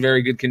not in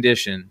very good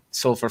condition,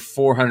 sold for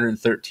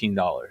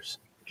 $413.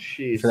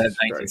 Jesus for that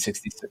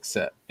 1966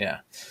 set.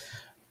 Yeah.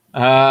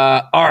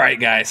 All right,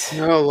 guys.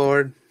 Oh,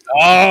 Lord.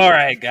 All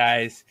right,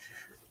 guys.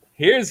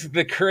 Here's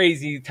the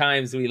crazy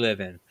times we live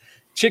in.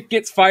 Chick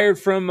gets fired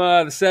from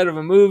the set of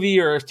a movie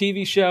or a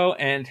TV show,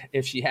 and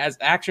if she has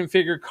action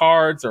figure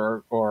cards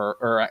or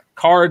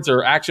cards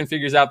or action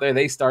figures out there,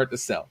 they start to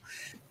sell.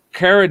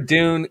 Cara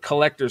Dune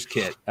collector's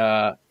kit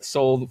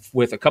sold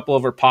with a couple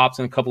of her pops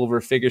and a couple of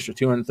her figures for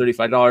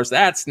 $235.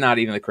 That's not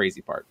even the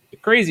crazy part. The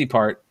crazy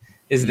part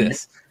is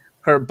this.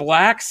 Her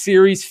Black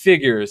Series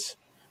figures,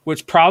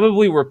 which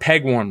probably were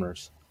peg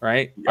warmers,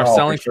 right, are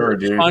selling for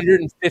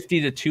 $150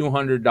 to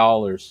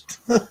 $200.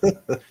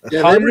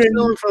 Yeah, they were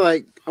selling for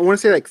I want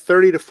to say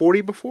 30 to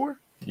 40 before.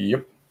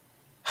 Yep.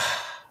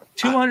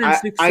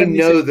 I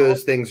know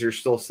those things are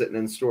still sitting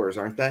in stores,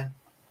 aren't they?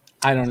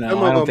 I don't know. Some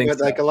I of don't them, think but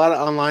so. like a lot of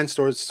online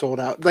stores sold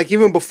out. Like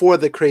even before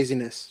the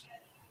craziness.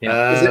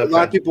 Yeah. 'Cause a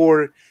lot of people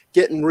were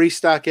getting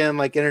restock in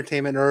like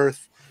Entertainment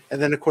Earth, and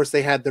then of course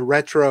they had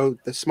the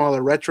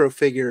smaller retro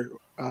figure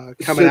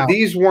coming out.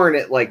 These weren't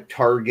at like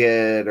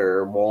Target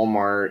or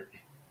Walmart.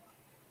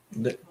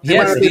 They might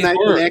Yes, have these been in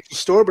were the actual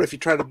store, but if you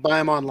try to buy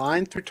them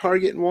online through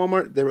Target and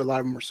Walmart, a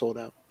lot of them were sold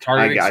out.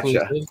 Target I gotcha.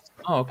 exclusives.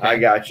 Oh, okay. I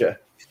gotcha.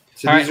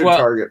 So All these right, are well-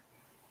 Target.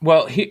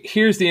 Well,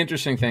 here's the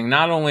interesting thing.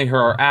 Not only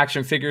her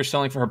action figures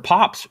selling for her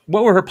pops.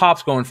 What were her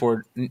pops going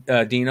for,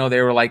 Dino?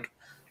 They were like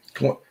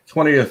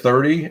 20 to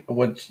 30,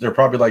 which they're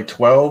probably like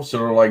 12, so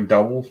they're like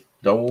double,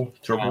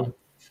 triple.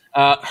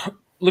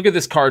 look at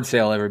this card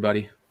sale,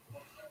 everybody.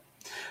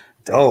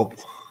 Dope.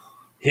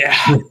 Yeah,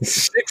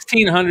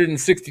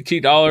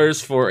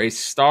 $1,662 for a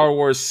Star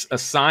Wars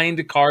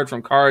assigned card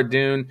from Cara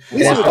Dune.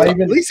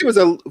 At least it was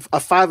a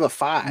 5 of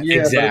 5. Yeah,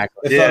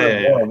 Exactly. It's not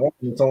a 1 of 1.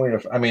 It's only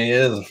it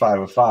is a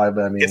 5 of 5,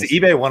 but I mean, It's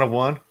eBay 1 of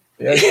 1.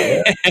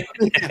 yeah.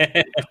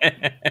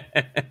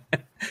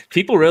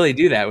 People really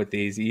do that with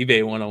these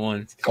eBay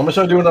 101s. I'm gonna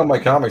start doing it on my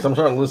comics. I'm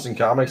starting listing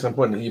comics. I'm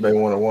putting eBay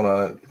 101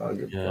 on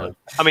it. Yeah.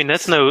 I mean,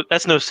 that's no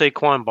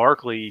Saquon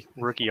Barkley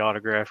rookie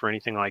autograph or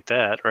anything like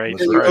that, right?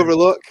 That's You right.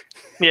 overlook.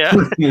 Yeah.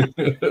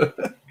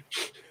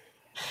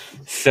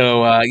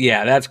 So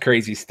yeah, that's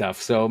crazy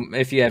stuff. So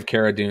if you have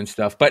Cara Dune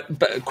stuff, but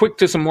quick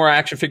to some more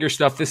action figure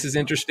stuff. This is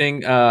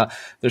interesting.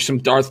 There's some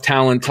Darth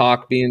Talon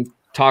talk being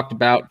talked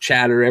about,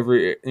 chatter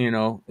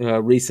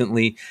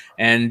recently,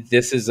 and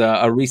this is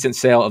a recent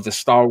sale of the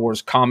Star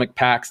Wars comic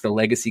packs, the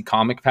Legacy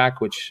comic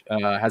pack, which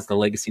has the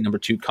Legacy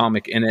 #2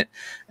 comic in it.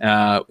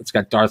 It's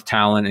got Darth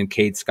Talon and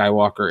Cade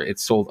Skywalker.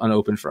 It's sold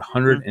unopened for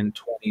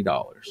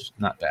 $120.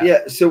 Not bad.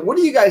 Yeah. So what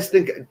do you guys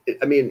think?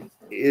 I mean,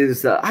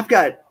 I've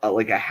got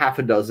like a half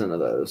a dozen of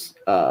those.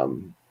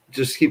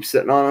 Just keep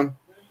sitting on them.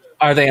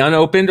 Are they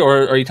unopened,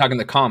 or are you talking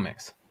the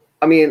comics?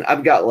 I mean,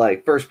 I've got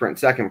like first print,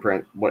 second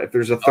print. What if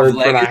there's a third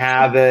print? I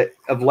have it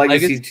of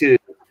Legacy 2.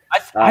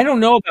 I don't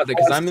know about that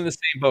because I'm in the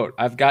same boat.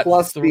 I've got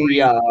Plus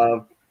 3.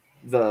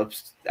 the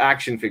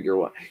action figure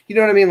one. You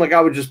know what I mean? Like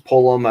I would just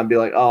pull them. I'd be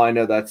like, oh, I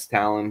know that's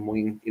Talon.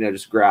 We can,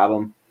 just grab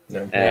them.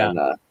 And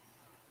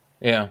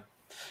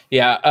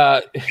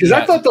because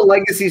I thought the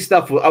Legacy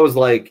stuff, I was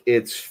like,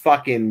 it's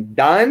fucking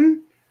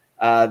done.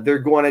 They're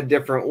going a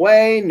different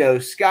way. No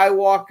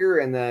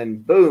Skywalker, and then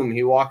boom,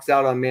 he walks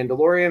out on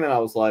Mandalorian, and I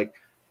was like,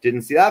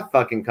 didn't see that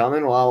fucking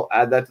coming. Well, I'll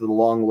add that to the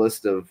long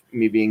list of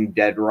me being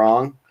dead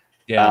wrong.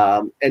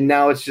 Yeah. And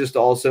now it's just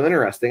also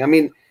interesting. I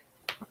mean,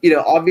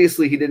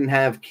 obviously he didn't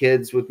have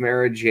kids with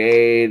Mara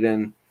Jade,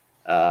 and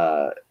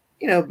but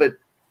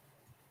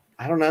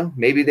I don't know.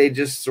 Maybe they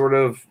just sort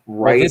of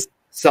write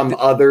some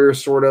other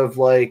sort of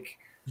like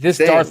this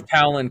thing. Darth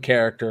Talon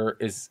character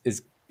is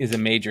a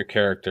major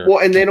character. Well,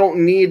 and they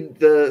don't need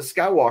the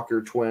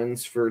Skywalker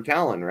twins for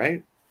Talon,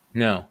 right?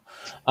 No.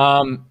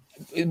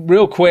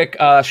 Real quick,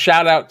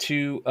 shout out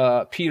to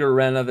Peter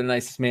Renna, the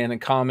nicest man in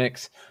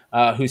comics,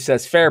 who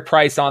says fair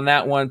price on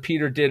that one.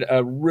 Peter did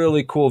a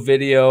really cool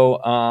video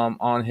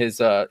on his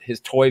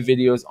toy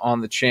videos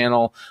on the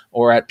channel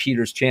or at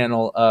Peter's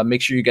channel.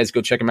 Make sure you guys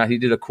go check him out. He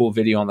did a cool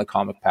video on the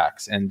comic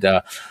packs. And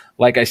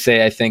like I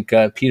say, I think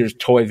Peter's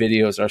toy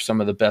videos are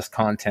some of the best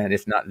content,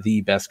 if not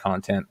the best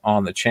content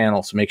on the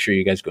channel. So make sure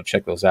you guys go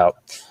check those out.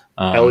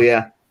 Hell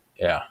yeah.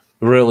 Yeah.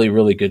 Really,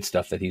 really good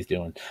stuff that he's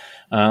doing.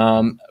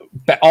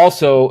 But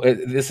also,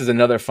 this is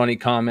another funny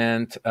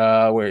comment.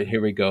 Where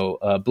here we go.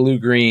 Blue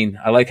Green.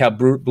 I like how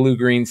Blue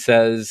Green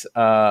says,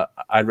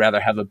 "I'd rather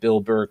have a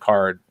Bill Burr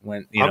card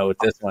when with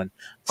this one."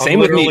 Same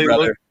with me,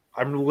 brother.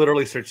 I'm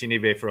literally searching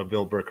eBay for a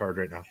Bill Burr card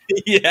right now.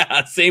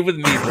 Yeah, same with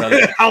me,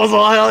 brother. I was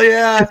all hell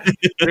yeah.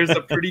 There's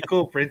a pretty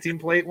cool printing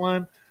plate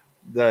one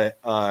that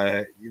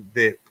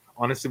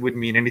honestly wouldn't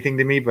mean anything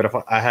to me, but if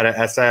I had an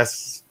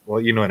SS,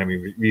 well, you know what I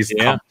mean. We use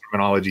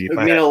terminology. It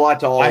would mean a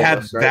lot to all I of had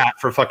us, right? that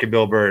for fucking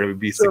Bill Burr. It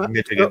would be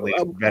significantly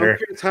better. I'm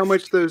curious how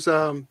much those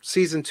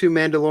season 2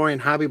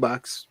 Mandalorian hobby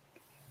box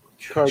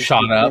cards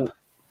shot up.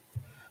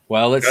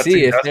 Well, let's That's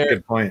see a if good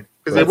they're point.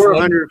 because they were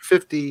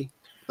 150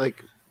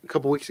 like a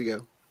couple weeks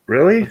ago.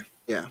 Really?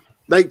 Yeah,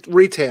 like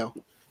retail,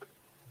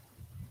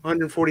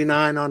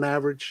 149 on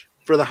average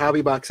for the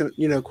hobby box, and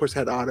of course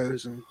had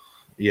autos and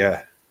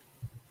Yeah.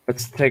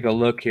 Let's take a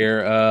look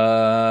here.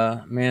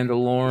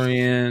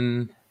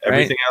 Mandalorian.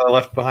 Everything I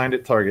left behind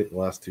at Target the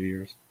last 2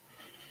 years.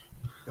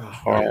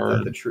 That's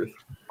the truth.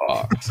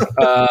 Box.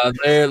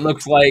 There it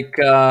looks like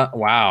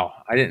wow.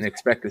 I didn't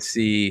expect to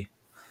see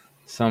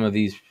some of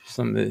these.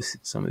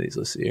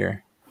 Let's see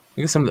here.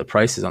 Look at some of the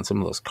prices on some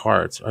of those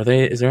cards.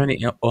 Is there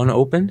any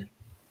unopened?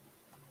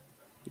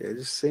 Yeah,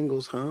 just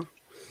singles, huh? Do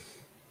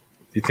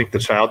you think the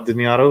child did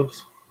the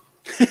autos?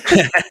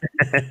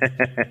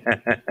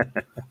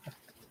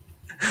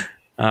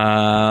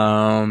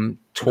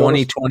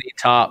 2020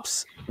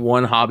 tops,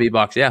 one hobby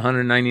box. Yeah,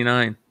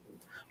 199.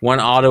 One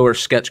auto or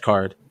sketch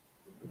card.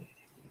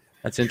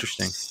 That's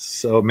interesting.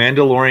 So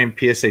Mandalorian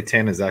PSA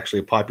 10 is actually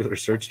a popular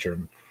search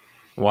term.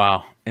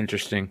 Wow,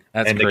 interesting.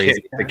 That's and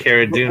crazy. The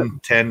Cara Dune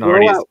 10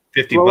 already is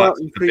 $50 Rollout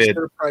the increased bid.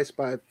 their price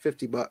by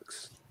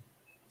 $50.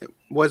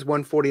 was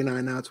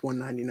 149. Now it's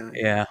 199.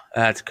 Yeah,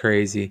 that's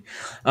crazy.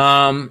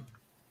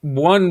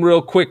 One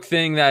real quick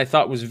thing that I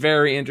thought was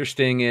very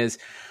interesting is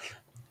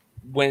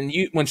when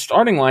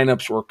starting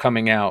lineups were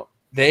coming out,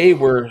 they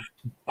were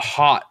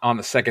hot on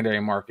the secondary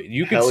market.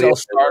 You could sell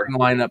starting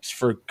lineups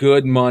for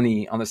good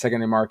money on the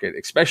secondary market,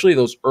 especially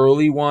those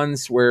early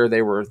ones where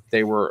they were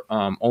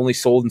only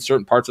sold in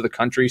certain parts of the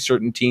country,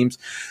 certain teams.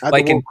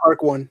 Like the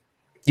Park one.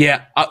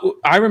 Yeah,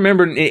 I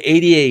remember in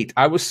 '88,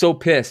 I was so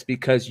pissed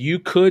because you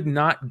could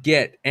not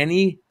get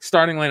any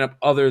starting lineup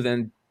other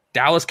than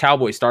Dallas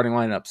Cowboys starting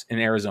lineups in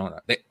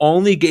Arizona. They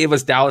only gave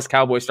us Dallas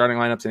Cowboys starting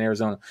lineups in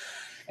Arizona.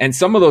 And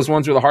some of those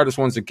ones were the hardest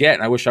ones to get,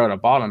 and I wish I would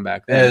have bought them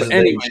back then. But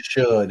anyway, they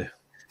should.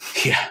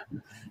 Yeah.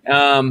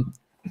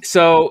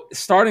 So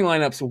starting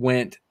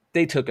lineups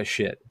they took a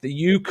shit.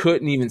 You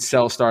couldn't even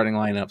sell starting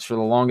lineups for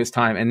the longest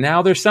time, and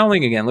now they're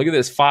selling again. Look at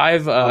this,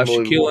 5 Shaquille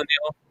O'Neal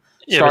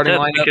starting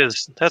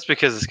lineup. That's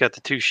because it's got the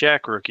 2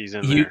 Shaq rookies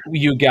in there.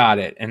 You got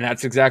it, and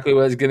that's exactly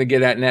what I was going to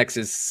get at next.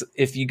 Is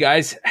if you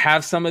guys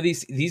have some of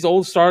these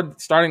old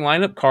starting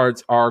lineup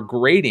cards are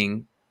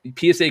grading.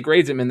 PSA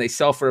grades them and they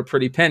sell for a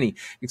pretty penny,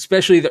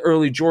 especially the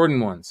early Jordan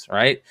ones,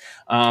 right?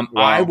 Wow.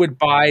 I would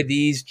buy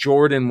these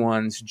Jordan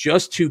ones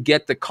just to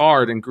get the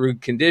card in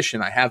good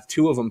condition. I have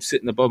 2 of them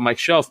sitting above my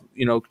shelf,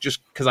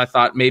 just because I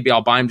thought maybe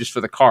I'll buy them just for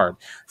the card.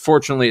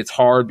 Fortunately, it's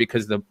hard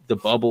because the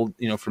bubble,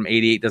 from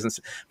 '88 doesn't.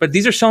 But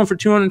these are selling for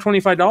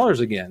 $225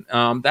 again.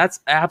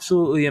 That's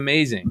absolutely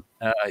amazing.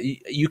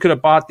 You could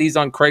have bought these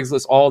on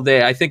Craigslist all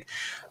day. I think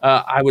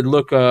I would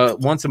look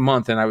once a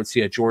month and I would see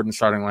a Jordan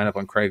starting lineup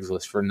on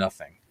Craigslist for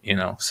nothing.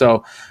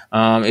 So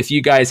if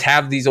you guys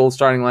have these old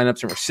starting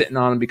lineups and we're sitting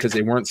on them because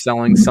they weren't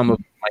selling, some of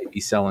them might be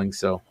selling.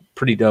 So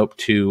pretty dope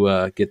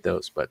to get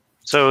those. But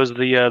so is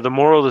the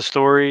moral of the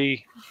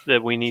story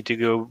that we need to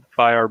go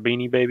buy our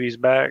Beanie Babies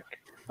back?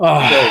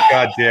 Oh,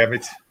 God damn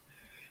it!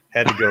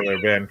 Had to go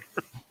there, Ben.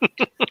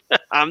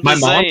 My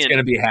mom's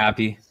gonna be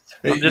happy.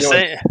 I'm just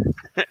saying,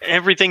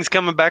 everything's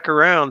coming back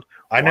around.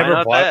 I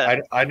never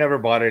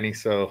bought any.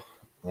 So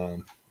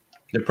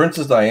the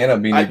Princess Diana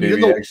Beanie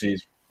Baby actually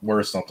is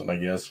worth something, I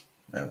guess.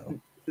 I don't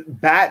know.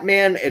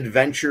 Batman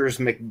Adventures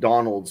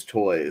McDonald's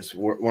toys.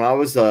 When I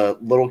was a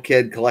little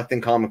kid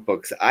collecting comic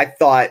books, I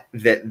thought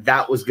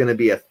that was going to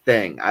be a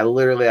thing. I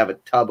literally have a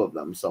tub of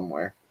them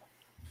somewhere.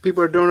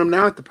 People are doing them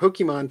now at the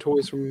Pokemon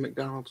toys from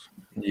McDonald's.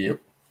 Yep.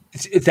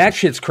 That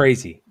shit's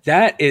crazy.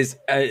 That is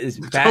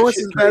almost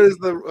as bad as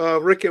the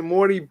Rick and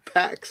Morty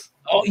packs.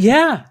 Oh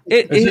yeah,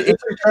 it's like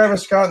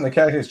Travis Scott and the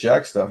Cactus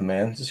Jack stuff,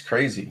 man. It's just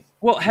crazy.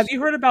 Well, have you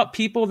heard about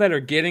people that are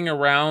getting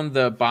around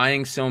the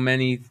buying so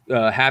many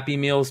Happy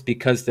Meals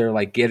because they're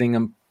like getting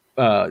them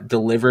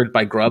delivered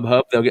by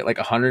Grubhub? They'll get like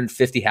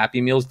 150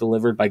 Happy Meals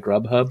delivered by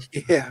Grubhub.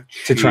 Yeah,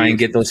 to try and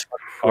get those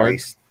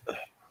cards.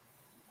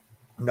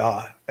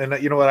 Nah,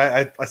 and you know what?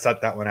 I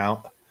set that one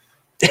out.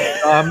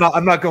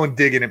 I'm not going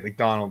digging at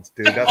McDonald's,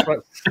 dude.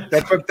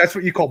 That's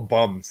what you call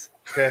bums.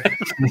 Okay,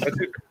 that's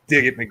what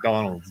dig at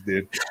McDonald's,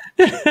 dude.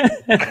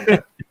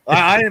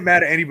 I ain't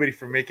mad at anybody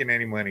for making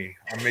any money.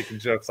 I'm making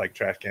jokes like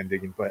trash can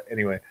digging, but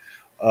anyway,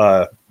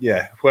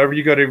 yeah. Whoever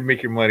you go to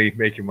make your money,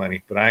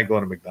 But I ain't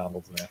going to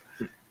McDonald's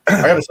now.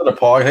 I got a set of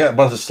Pog. I got a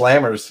bunch of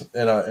Slammers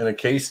in a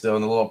case still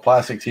in the little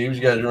plastic tubes.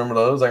 You guys remember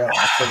those? I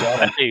forgot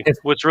them. Hey,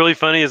 what's really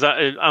funny is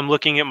I'm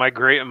looking at my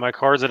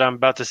cards that I'm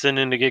about to send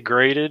in to get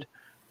graded,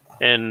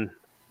 and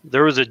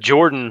there was a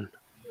Jordan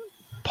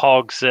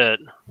Pog set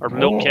or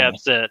milk cap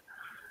set,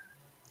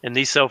 and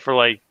these sell for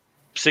like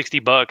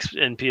 $60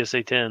 in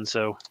PSA 10.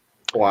 So,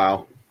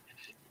 wow.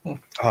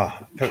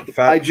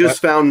 I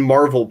just found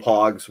Marvel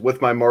Pogs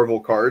with my Marvel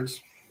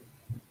cards.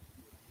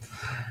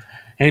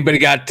 Anybody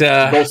got?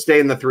 They'll stay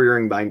in the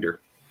 3-ring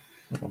binder.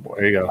 Oh boy,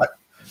 there you go.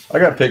 I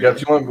got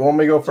pickups. You want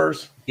me to go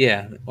first?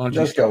 Yeah, why don't you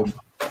just go.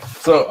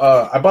 So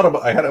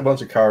I had a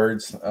bunch of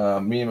cards.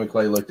 Me and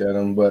McClay looked at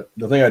them, but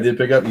the thing I did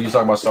pick up, you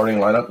talking about starting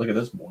lineup. Look at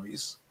this,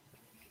 boys.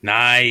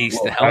 Nice.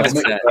 The helmet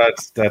set.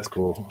 That's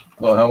cool.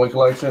 Well, helmet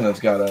collection. It's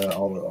got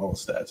all the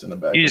stats in the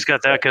back. You just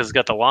got that because it's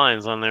got the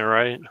lines on there,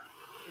 right?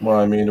 Well,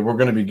 I mean, we're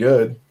going to be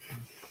good,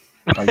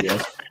 I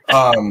guess.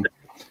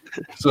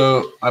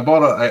 So I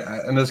bought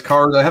and this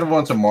card. I had a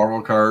bunch of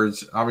Marvel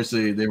cards.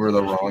 Obviously, they were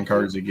the wrong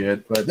cards to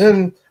get, but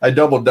then I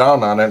doubled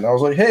down on it, and I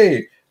was like,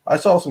 "Hey, I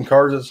saw some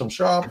cards at some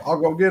shop. I'll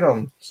go get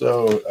them."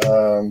 So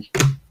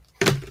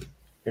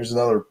here's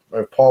another.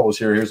 If Paul was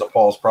here, here's a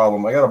Paul's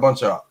problem. I got a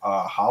bunch of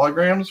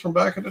holograms from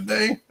back in the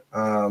day.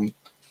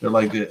 They're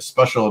like the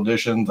special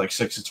editions, like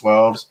 6 to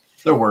 12s.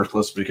 They're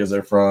worthless because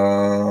they're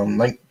from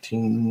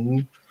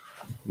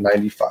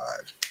 1995.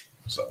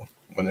 So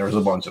when there was a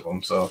bunch of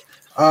them, so.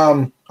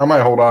 I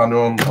might hold on to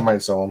them. I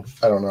might sell them.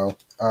 I don't know.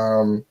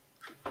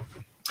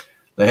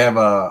 They have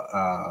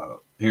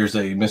here's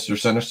a Mr.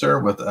 Sinister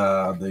with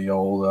the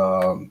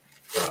old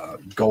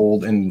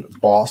gold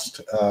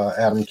embossed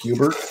Adam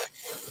Kubert.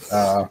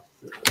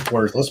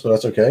 Worthless, but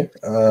that's okay.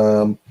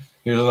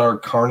 Here's another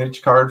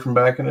Carnage card from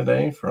back in the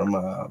day from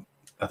I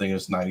think it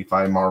was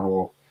 95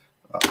 Marvel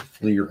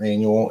Fleer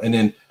Annual. And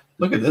then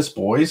look at this,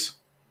 boys.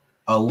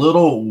 A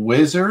little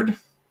wizard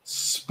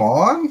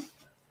Spawn.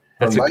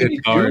 That's a good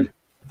 92? card.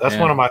 That's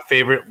Yeah. one of my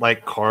favorite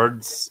like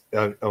cards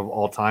of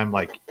all time.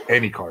 Like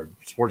any card,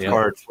 sports Yeah.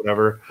 cards,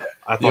 whatever.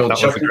 I The old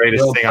thought that was the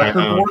greatest thing I owned.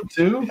 checkerboard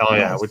too. Hell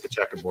yeah, with the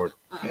checkerboard.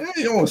 Yeah,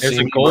 you don't There's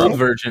see a me, gold bro.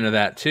 version of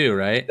that too,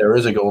 right? There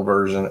is a gold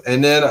version,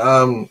 and then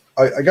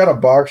I got a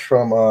box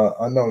from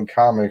Unknown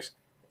Comics,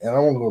 and I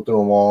won't go through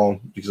them all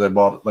because I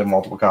bought like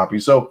multiple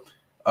copies. So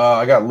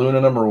I got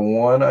Luna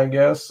 #1, I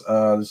guess.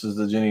 This is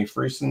the Jenny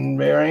Friesen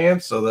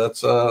variant, so that's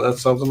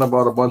something. I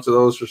bought a bunch of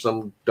those for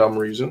some dumb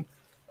reason.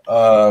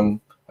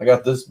 I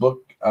got this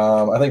book.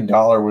 I think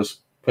Dollar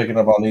was picking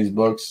up on these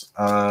books.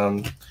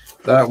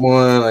 That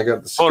one I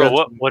got the. Hold on,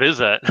 sketch- what is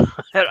that?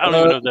 I don't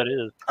even know what that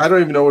is. I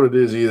don't even know what it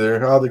is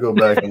either. I'll have to go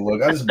back and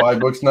look. I just buy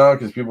books now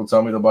because people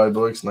tell me to buy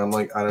books, and I'm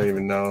like, I don't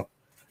even know.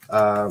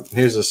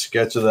 Here's a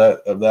sketch of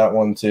that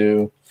one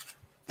too.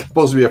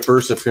 Supposed to be a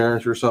first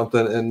appearance or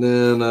something, and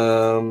then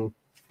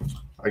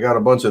I got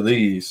a bunch of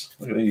these.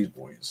 Look at these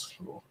boys,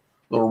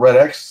 little Red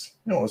X.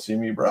 You don't want to see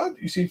me, bro?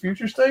 You see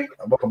Future State?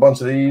 I bought a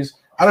bunch of these.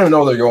 I don't even know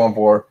what they're going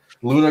for.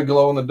 Luna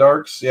Glow in the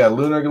Darks. Yeah,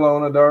 Luna Glow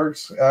in the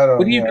Darks. I don't.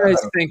 What do you yeah, guys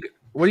think?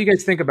 What do you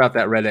guys think about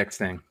that Red X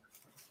thing?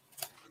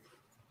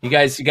 You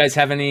guys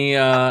have any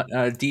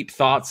deep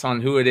thoughts on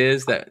who it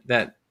is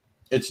that?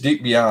 It's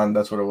Deep Beyond.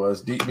 That's what it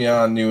was. Deep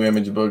Beyond New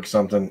Image Book.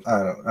 Something.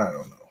 I don't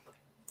know.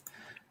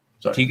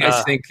 Sorry. Do you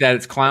guys think that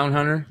it's Clown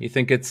Hunter? You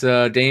think it's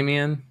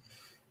Damien?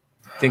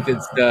 Think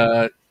it's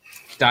the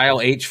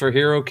Dial H for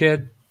Hero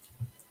Kid?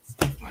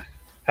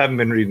 Haven't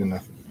been reading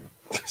enough.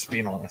 Just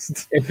being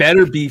honest. It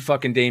better be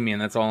fucking Damien.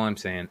 That's all I'm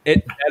saying.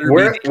 It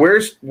better be.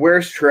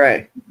 Where's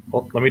Trey?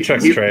 Well, let me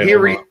check He- Trey. he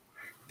Hold re- on.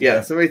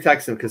 Yeah, somebody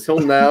text him because he'll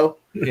know.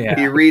 Yeah.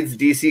 He reads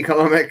DC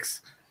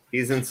comics.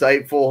 He's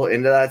insightful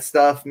into that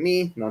stuff.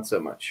 Me, not so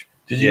much.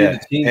 Did you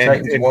get the Teen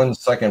Titans 1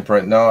 second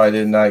print? No, I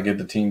did not get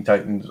the Teen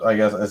Titans. I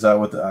guess is that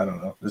what I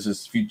don't know. This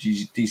is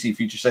DC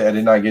Future State. I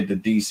did not get the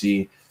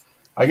DC.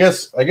 I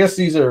guess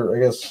these are. I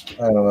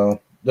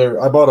don't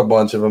know. I bought a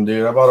bunch of them,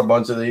 dude. I bought a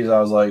bunch of these. I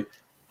was like,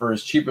 for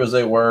as cheap as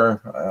they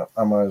were,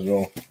 I might as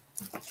well.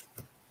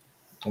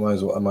 I might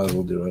as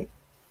well do it.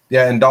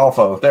 Yeah,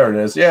 Indolfo. There it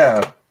is.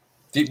 Yeah,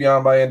 Deep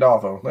Beyond by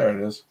Indolfo. There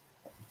it is.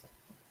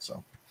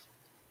 So,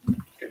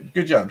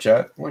 good job,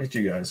 chat. Look at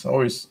you guys.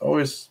 Always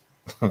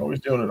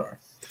doing it.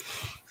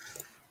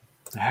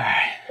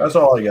 That's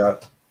all I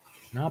got.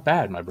 Not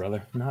bad, my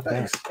brother. Not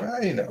bad. Thanks.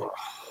 I know.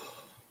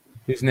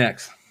 Who's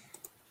next?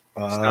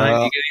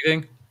 Stein, you get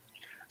anything?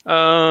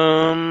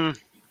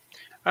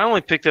 I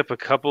only picked up a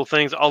couple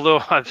things, although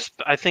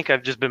I think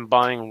I've just been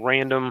buying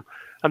random.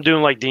 I'm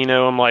doing like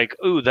Dino. I'm like,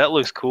 ooh, that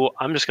looks cool.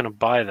 I'm just gonna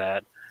buy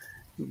that.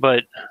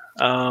 But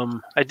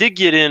I did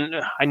get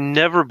in. I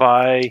never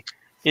buy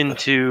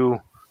into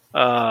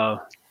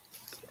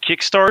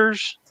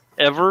Kickstarters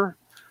ever,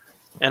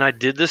 and I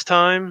did this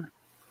time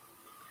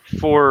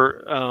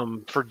for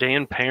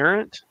Dan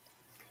Parent,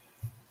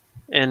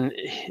 and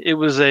it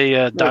was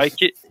a die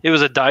kit. It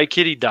was a Die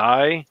Kitty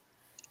die.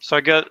 So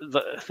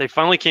they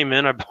finally came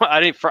in. I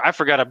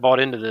forgot I bought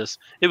into this.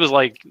 It was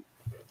like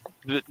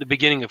the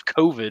beginning of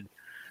COVID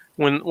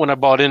when I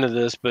bought into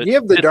this. But You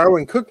have the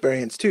Darwin Cook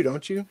variants too,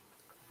 don't you?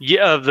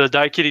 yeah, the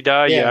Die Kitty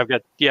die. Yeah.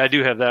 I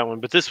do have that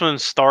one. But this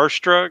one's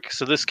Starstruck.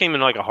 So this came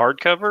in like a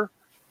hardcover.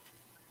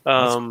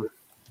 And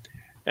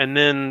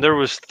then there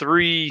was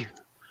three,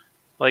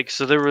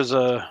 so there was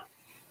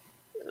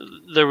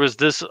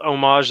this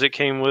homage that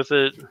came with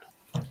it,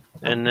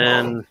 and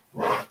then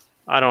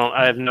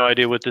I have no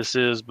idea what this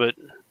is, but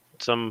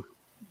some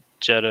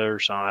Jetta or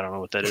something. I don't know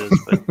what that is,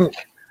 but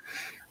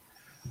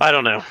I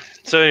don't know.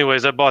 So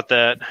anyways, I bought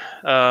that.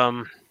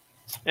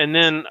 And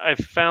then I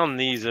found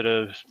these at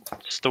a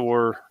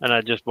store, and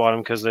I just bought them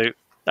because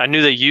I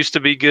knew they used to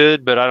be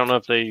good, but I don't know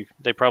if they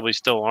probably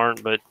still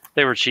aren't, but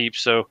they were cheap.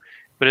 So,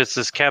 but it's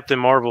this Captain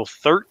Marvel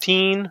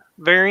 13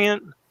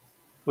 variant,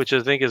 which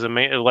I think is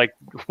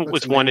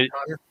it's one.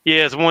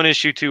 Yeah, it's one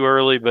issue too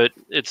early, but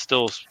it's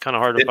still kind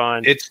of hard to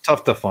find. It's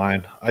tough to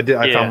find. I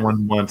found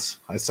one once.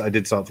 I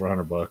did sell it for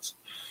 $100.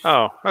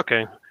 Oh,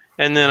 okay.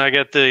 And then I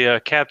got the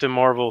Captain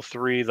Marvel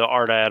 3, the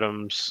Art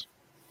Adams,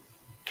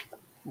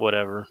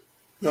 whatever.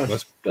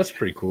 That's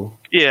pretty cool.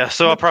 Yeah,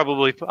 so I'll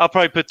probably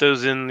put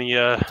those in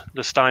the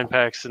Stein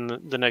packs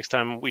the next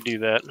time we do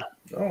that.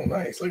 Oh,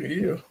 nice. Look at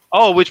you.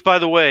 Oh, which by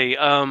the way,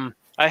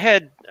 I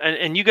had,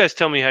 and you guys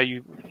tell me how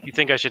you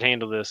think I should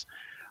handle this.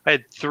 I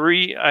had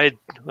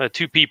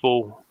two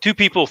people,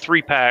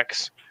 3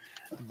 packs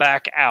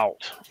back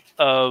out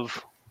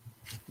of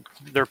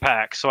their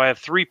packs. So I have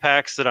 3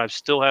 packs that I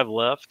still have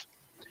left.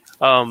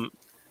 And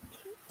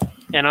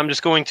I'm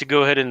just going to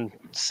go ahead and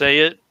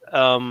say it.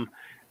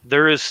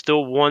 There is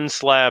still one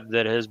slab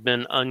that has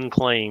been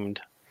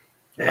unclaimed.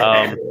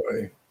 Yeah,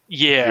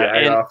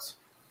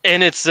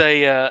 and it's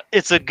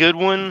a good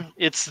one.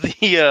 It's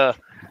the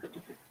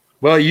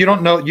well, you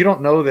don't know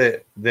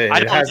that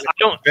I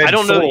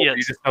don't know that yet.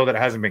 You just know that it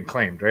hasn't been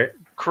claimed, right?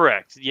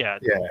 Correct. Yeah.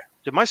 Yeah.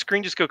 Did my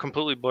screen just go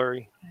completely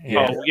blurry?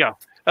 Yeah. Oh yeah.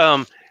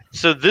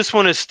 So this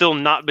one has still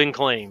not been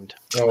claimed.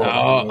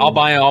 I'll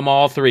buy them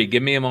all 3.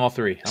 Give me them all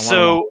 3.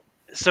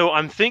 So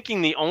I'm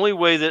thinking the only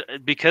way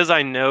that, because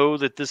I know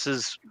that this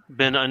has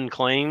been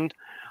unclaimed,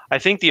 I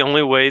think the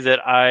only way that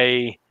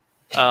I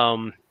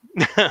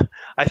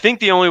think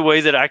the only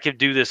way that I could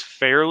do this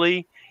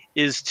fairly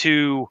is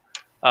to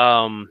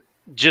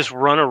just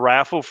run a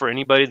raffle for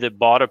anybody that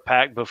bought a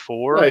pack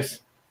before. Nice.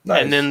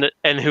 And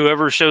then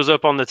whoever shows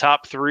up on the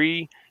top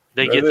 3,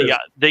 they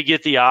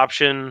get the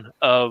option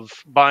of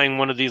buying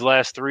one of these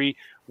last 3,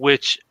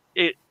 which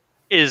it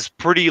is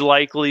pretty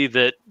likely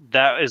that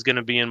is going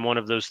to be in one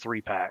of those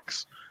 3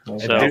 packs. So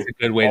that's a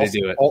good way to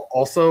do it.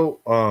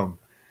 Also,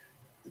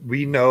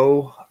 we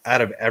know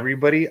out of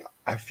everybody,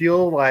 I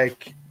feel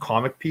like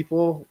comic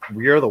people,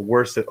 we are the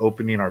worst at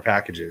opening our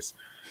packages.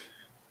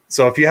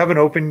 So if you haven't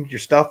opened your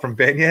stuff from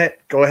Ben yet,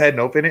 go ahead and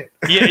open it.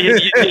 Yeah.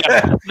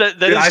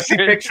 Dude, I see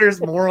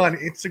pictures more on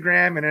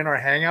Instagram and in our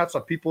Hangouts, so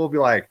people will be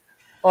like,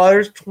 "Oh,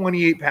 there's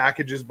 28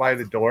 packages by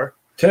the door."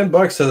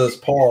 $10 to this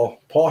Paul.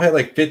 Paul had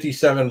like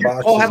 57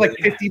 boxes. Paul had like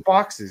 50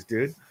 boxes,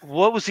 dude.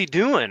 What was he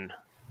doing?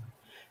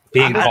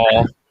 Being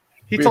Paul.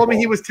 He told me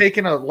he was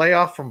taking a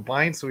layoff from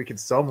buying so he could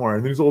sell more.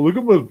 And he's like, look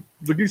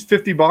at these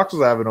 50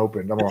 boxes I haven't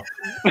opened. I'm like,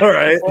 all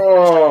right.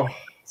 Oh,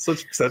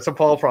 That's a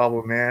Paul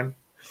problem, man.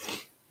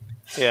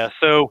 Yeah.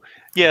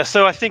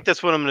 So I think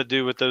that's what I'm going to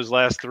do with those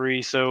last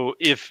 3. So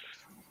if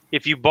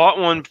you bought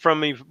one from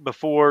me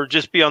before,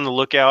 just be on the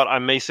lookout. I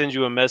may send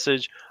you a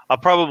message. I'll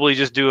probably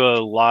just do a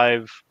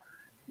live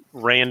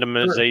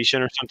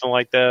randomization or something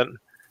like that,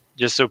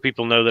 just so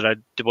people know that I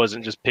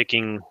wasn't just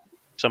picking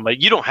somebody.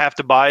 You don't have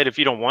to buy it if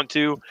you don't want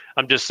to.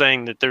 I'm just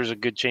saying that there's a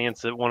good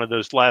chance that one of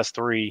those last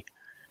 3.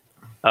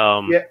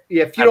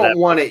 If you don't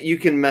want it, you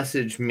can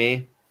message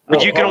me.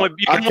 But you can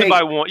only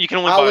buy one. You can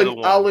only buy the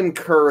one. I'll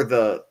incur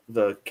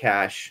the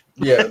cash.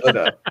 Yeah.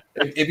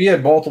 If you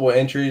had multiple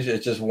entries,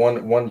 it's just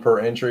one per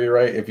entry,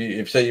 right?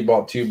 If say you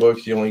bought 2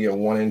 books, you only get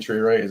 1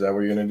 entry, right? Is that what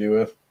you're going to do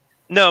with?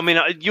 No, I mean,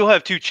 you'll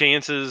have 2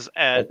 chances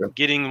at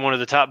getting one of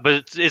the top,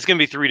 but it's going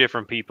to be 3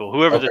 different people.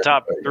 Whoever the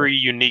top 3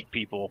 unique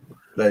people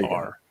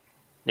are.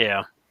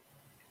 Yeah.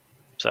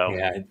 So.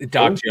 Yeah,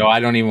 Doc Joe, I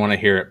don't even want to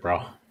hear it,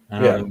 bro. I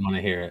don't even want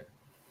to hear it.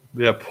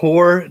 Yeah,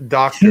 poor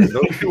doctor.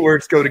 Those 2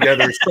 words go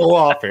together so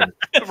often.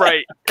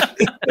 Right.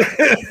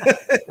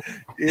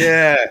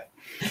 Yeah.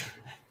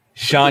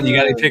 Sean, you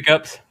got any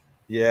pickups?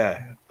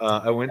 Yeah.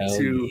 I went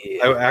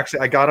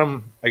I got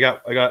them. I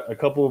got a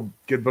couple of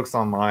good books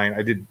online.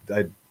 I did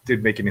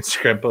make an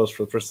Instagram post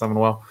for the first time in a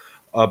while.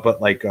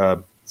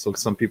 So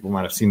some people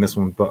might have seen this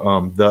one,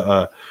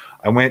 but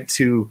I went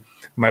to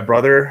my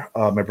brother.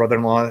 My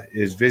brother-in-law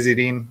is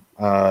visiting.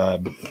 I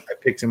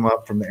picked him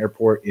up from the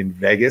airport in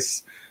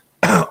Vegas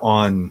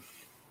on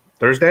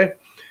Thursday.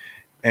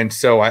 And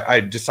so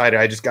I decided,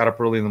 I just got up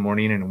early in the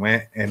morning and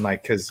went, and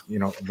cause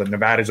the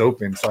Nevada's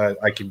open, so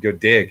I could go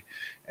dig.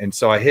 And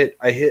so I hit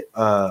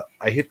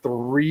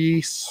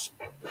 3,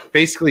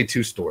 basically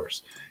 2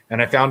 stores,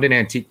 and I found an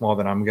antique mall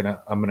that I'm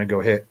gonna go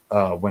hit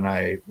when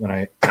I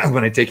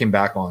take him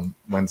back on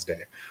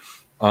Wednesday.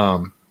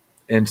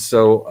 And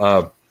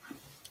so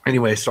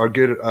anyway, so our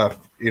good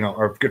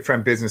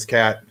friend Business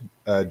Cat,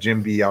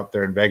 Jim B out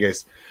there in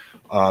Vegas,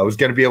 was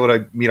going to be able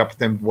to meet up with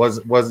him.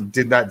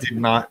 Did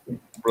not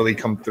really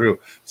come through.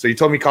 So he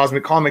told me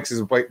Cosmic Comics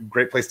is a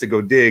great place to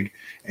go dig.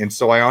 And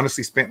so I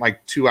honestly spent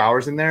like 2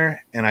 hours in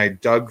there, and I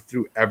dug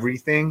through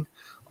everything.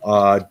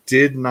 I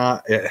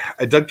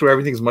dug through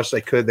everything as much as I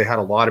could. They had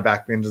a lot of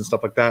back bins and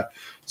stuff like that.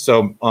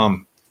 So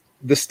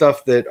this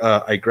stuff that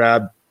I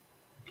grabbed,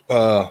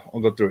 I'll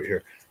go through it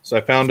here. So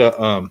I found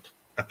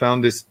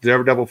this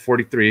Daredevil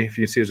 43. If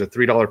you see, there's a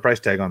 $3 price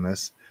tag on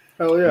this.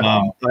 Oh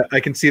yeah. I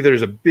can see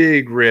there's a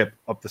big rip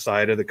up the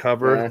side of the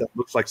cover that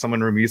looks like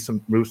someone removed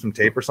some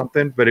tape or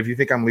something. But if you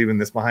think I'm leaving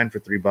this behind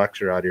for $3,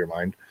 you're out of your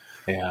mind.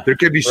 Yeah. There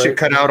could be shit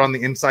cut out on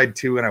the inside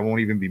too, and I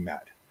won't even be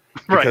mad.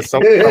 Because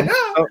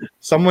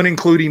someone,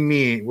 including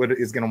me,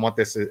 is going to want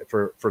this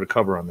for the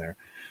cover on there.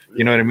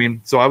 You know what I mean?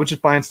 So I was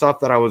just buying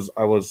stuff that I was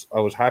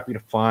happy to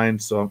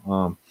find.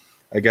 So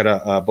I got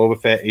a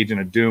Boba Fett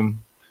Agent of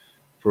Doom.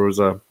 It was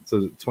a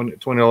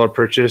 $20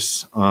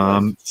 purchase.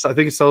 So I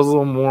think it sells a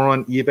little more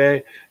on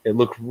eBay. It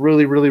looked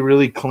really, really,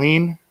 really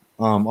clean.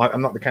 I'm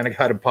not the kind of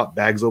guy to pop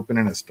bags open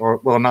in a store.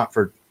 Well, not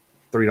for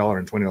 $3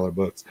 and $20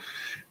 books.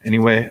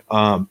 Anyway,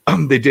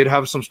 they did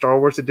have some Star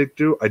Wars to dig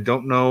through. I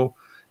don't know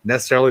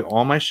necessarily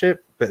all my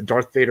shit, but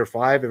Darth Vader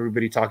 5,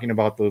 everybody talking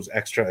about those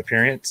extra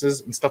appearances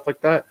and stuff like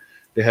that.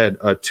 They had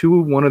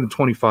 2 1 of the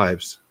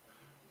 25s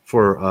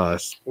for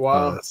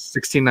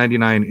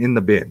 $16.99 in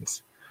the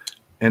bins.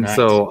 And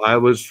so I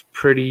was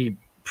pretty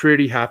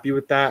happy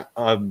with that.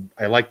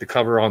 I like the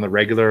cover on the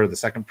regular, the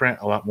second print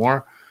a lot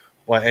more.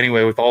 But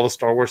anyway, with all the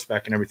Star Wars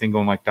spec and everything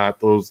going like that,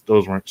 those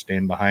weren't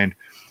staying behind.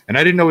 And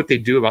I didn't know what they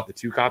do about the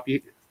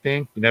 2-copy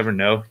thing. You never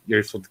know.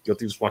 You're so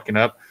guilty just walking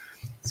up.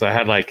 So I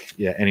had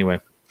anyway.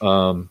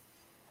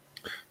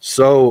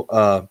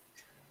 Star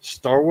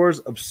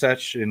Wars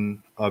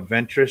Obsession,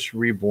 Ventress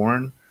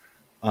Reborn.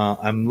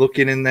 I'm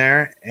looking in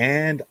there,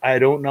 and I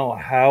don't know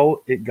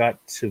how it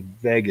got to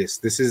Vegas.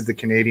 This is the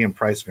Canadian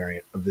price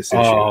variant of this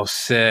issue. Oh,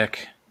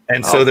 sick!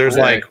 And so there's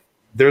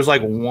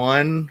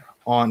one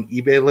on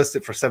eBay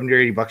listed for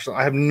 $70 or $80.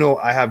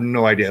 I have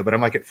no idea, but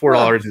I'm like at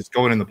 $4, it's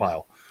going in the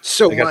pile.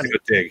 So I got money. to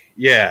go dig.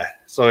 Yeah.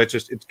 So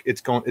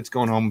it's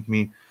going home with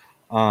me.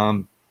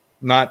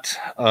 Not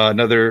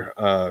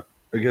another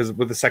because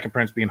with the second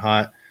prints being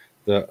hot,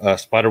 the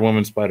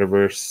Spider-Woman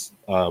Spider-Verse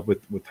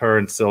with her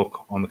and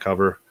Silk on the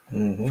cover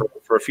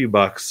for a few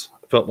bucks.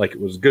 I felt like it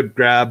was a good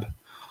grab.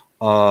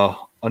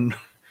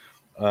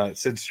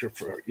 Since for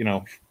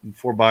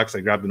 $4, I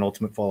grabbed an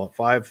Ultimate Fallout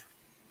 5.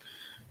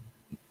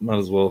 Might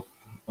as well.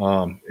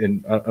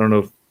 And I don't know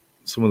if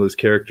some of those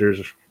characters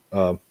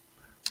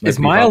is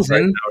Miles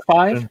in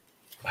 5?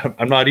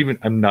 I'm not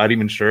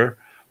even sure.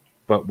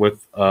 But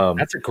with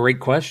that's a great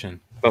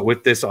question. But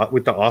with this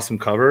with the awesome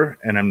cover,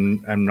 and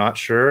I'm not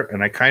sure,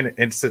 and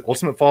it's the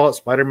Ultimate Fallout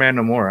Spider-Man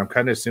No More. I'm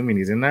kind of assuming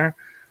he's in there.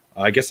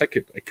 I guess I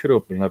could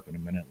open it up in a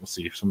minute. We'll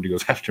see if somebody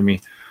goes after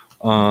me.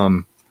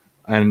 And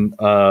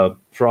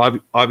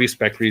for obvious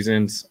spec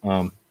reasons,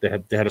 they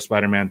had a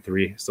Spider-Man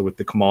 3. So with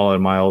the Kamala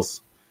and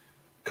Miles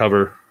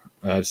cover,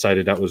 I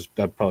decided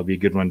that'd probably be a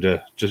good one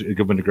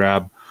to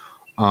grab.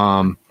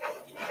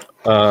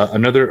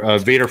 Another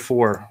Vader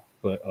 4,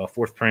 but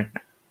fourth print.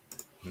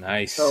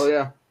 Nice. Oh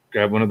yeah.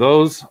 Grab one of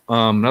those.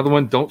 Another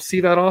one don't see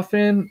that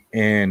often,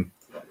 and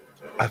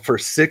for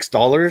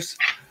 $6,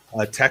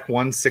 Tech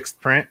 1 6th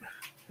print.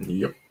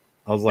 Yep.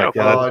 I was like,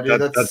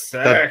 that's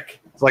sick.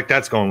 It's like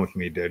that's going with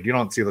me, dude. You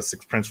don't see the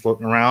 6th prints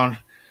floating around,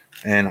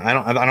 and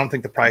I don't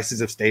think the prices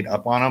have stayed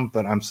up on them.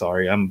 But I'm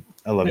sorry, I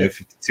love New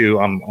 52.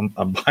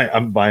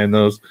 I'm buying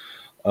those.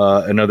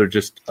 Another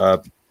just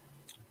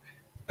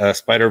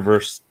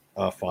Spider-Verse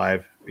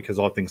 5, because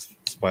all things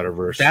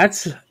Spider-Verse.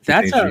 That's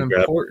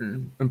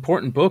an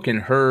important book in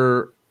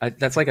her.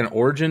 That's like an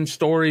origin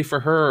story for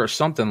her or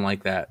something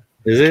like that.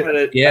 Is it?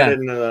 I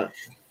didn't know that.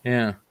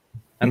 Yeah,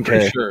 I'm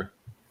pretty sure.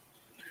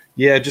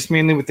 Yeah, just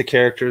mainly with the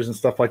characters and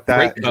stuff like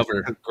that.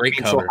 Great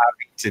cover. So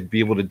happy to be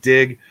able to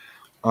dig.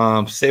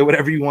 Say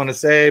whatever you want to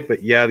say,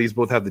 but yeah, these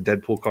both have the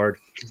Deadpool card.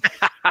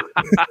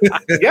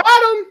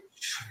 Got him.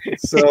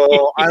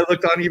 So I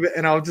looked on eBay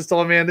and I was just,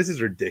 oh man, this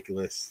is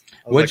ridiculous.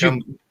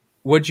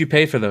 What'd you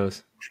pay for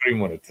those? I don't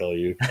even want to tell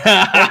you.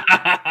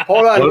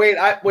 Hold on,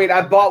 wait.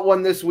 I bought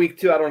one this week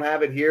too. I don't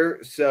have it here,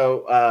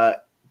 so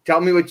tell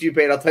me what you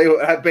paid. I'll tell you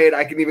what I paid.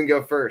 I can even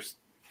go first.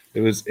 It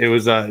was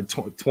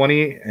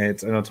 20, and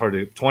it's hard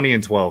to 20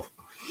 and 12.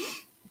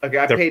 Okay,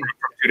 I paid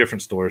from 2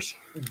 different stores.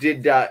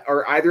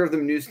 Are either of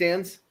them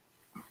newsstands?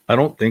 I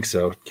don't think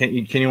so. Can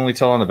you only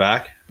tell on the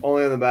back?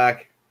 Only on the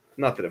back.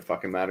 Not that it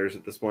fucking matters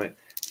at this point.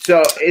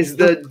 So is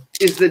the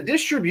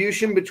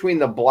distribution between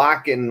the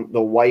black and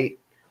the white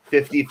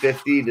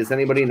 50-50? Does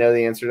anybody know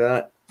the answer to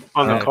that?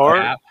 On the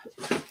card? Cap.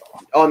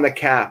 On the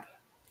cap.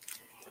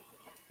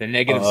 The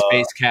negative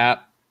space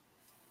cap.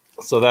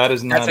 So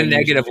that's a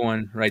negative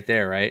one right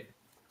there, right?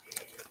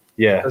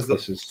 Yeah.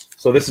 This is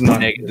not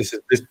negative. This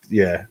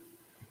yeah.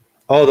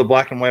 Oh, the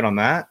black and white on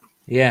that?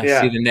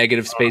 Yeah. See the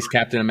negative space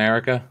Captain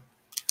America?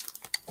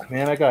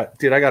 Man, I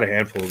got a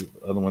handful of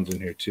other ones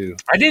in here too.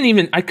 I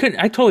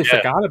totally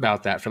forgot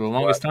about that for the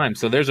longest time.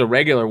 So there's a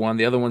regular one.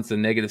 The other one's the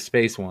negative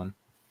space one.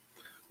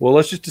 Well,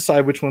 let's just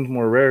decide which one's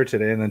more rare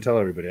today and then tell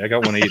everybody. I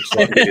got one of each.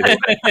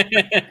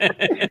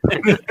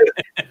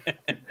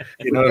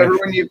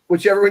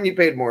 Whichever one you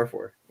paid more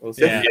for. We'll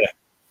see. Yeah.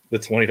 The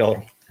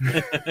 $20.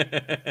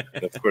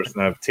 Of course,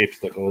 I have tape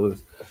stuck all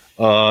this.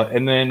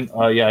 And then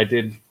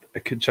I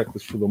could check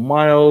this for the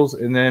miles.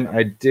 And then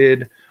I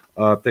did,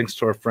 thanks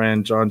to our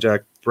friend John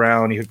Jack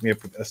Brown, he hooked me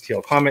up with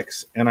STL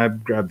Comics, and I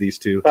grabbed these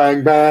two.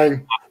 Bang,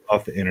 bang.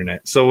 Off the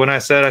internet. So when I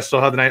said I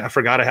still have I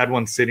forgot I had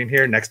one sitting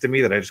here next to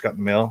me that I just got in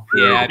the mail.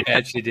 Yeah, I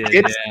bet you did.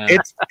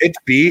 It's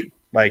beat.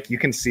 Like you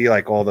can see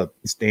like all the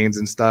stains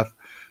and stuff.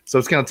 So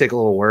it's gonna take a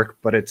little work,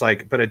 but it's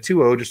like, but a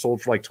 2.0 just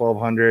sold for like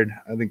 $1,200.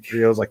 I think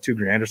 3.0 is like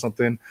 $2,000 or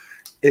something.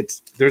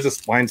 There's a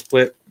spine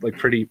split like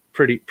pretty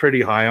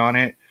high on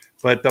it,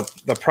 but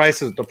the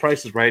price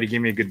is right. He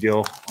gave me a good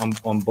deal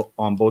on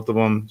both of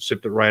them.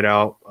 Shipped it right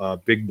out.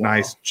 Big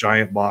nice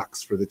giant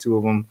box for the two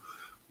of them.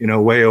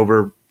 Way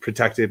over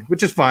protected,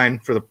 which is fine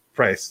for the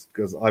price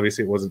because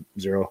obviously it wasn't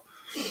zero.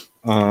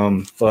 I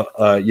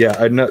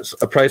know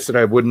a price that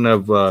I wouldn't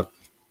have.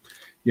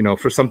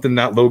 For something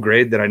that low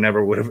grade that I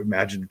never would have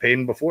imagined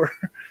paying before.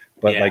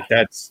 But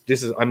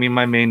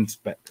my main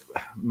spec.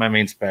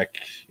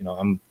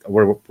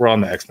 We're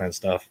on the X-Men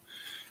stuff.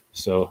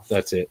 So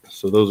that's it.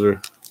 So those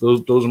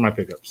are my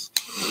pickups.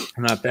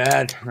 Not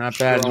bad.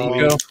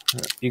 Nico,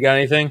 you got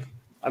anything?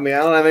 I mean, I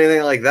don't have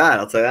anything like that.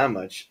 I'll tell you that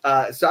much.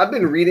 So I've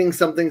been reading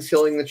Something's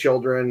Killing the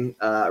Children.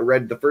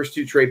 Read the first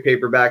 2 trade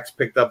paperbacks,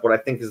 picked up what I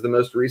think is the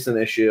most recent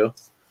issue.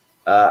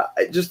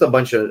 Just a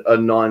bunch of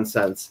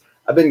nonsense.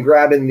 I've been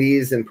grabbing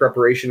these in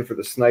preparation for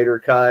the Snyder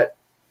Cut.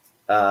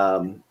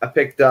 I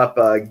picked up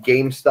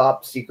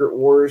GameStop Secret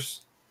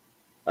Wars.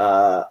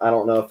 I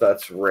don't know if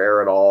that's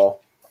rare at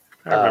all.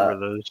 I remember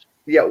those.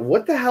 Yeah,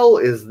 what the hell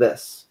is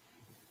this?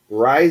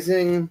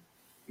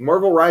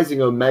 Marvel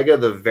Rising Omega,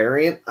 the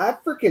variant. I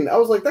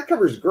was like, that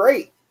cover's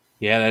great.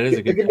 Yeah, that is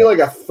a good. It could be like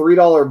a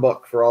 $3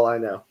 book for all I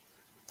know.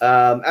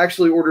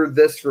 Actually ordered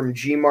this from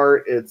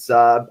Gmart. It's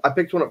I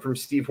picked one up from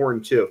Steve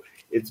Horn too.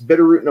 It's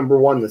Bitterroot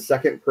 #1, the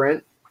second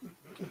print.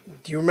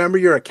 Do you remember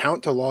your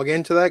account to log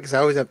into that? Because I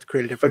always have to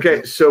create a different Okay,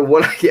 account. so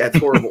it's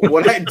horrible.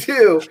 What I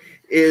do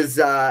is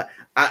I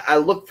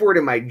look for it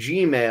in my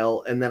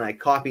Gmail and then I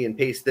copy and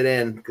paste it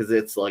in because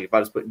it's like if I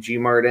just put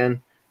Gmart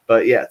in.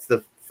 But yeah,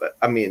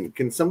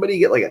 can somebody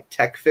get like a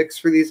tech fix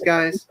for these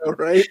guys? All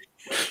right.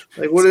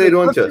 Like, what are they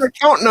doing What's to your us?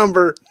 account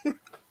number?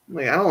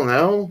 Like, I don't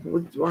know.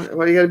 Why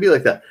do you got to be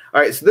like that?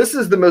 All right, so this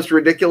is the most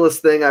ridiculous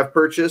thing I've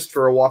purchased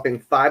for a whopping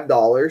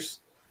 $5.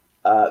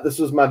 This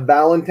was my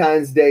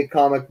Valentine's Day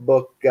comic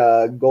book,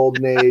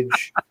 Golden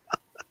Age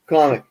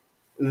comic.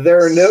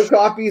 There are no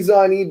copies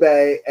on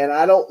eBay, and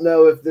I don't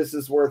know if this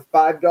is worth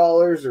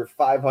 $5 or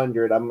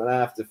 $500. I'm gonna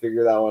have to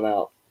figure that one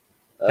out.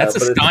 That's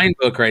a Stein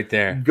book right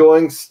there.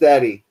 Going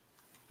steady.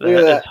 Look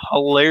at That is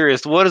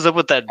hilarious. What is up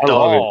with that I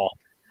love it. doll?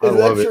 I Is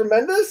love that it.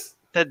 tremendous?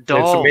 That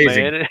doll,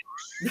 amazing. man.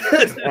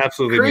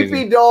 Absolutely Creepy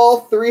amazing.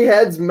 doll, 3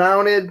 heads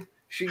mounted.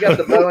 She got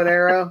the bow and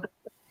arrow.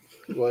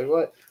 Like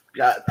what?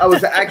 Yeah, I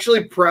was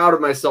actually proud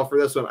of myself for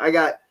this one. I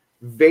got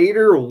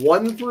Vader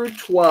 1 through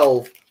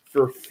 12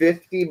 for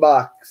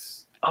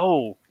 $50.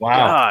 Oh,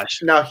 Wow. gosh.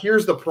 Now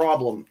here's the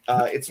problem.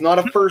 It's not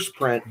a first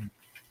print,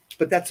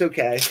 but that's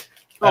okay.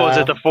 Oh, is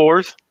it the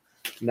fourth?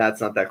 No, it's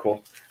not that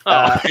cool.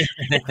 Oh.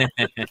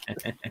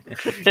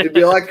 It'd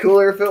be a lot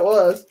cooler if it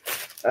was.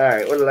 All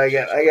right, what did I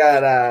get? I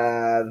got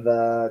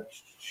the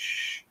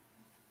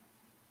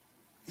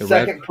The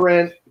second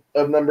print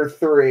of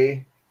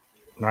 #3.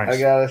 Nice. I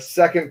got a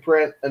second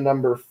print of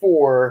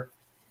 #4,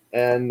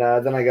 and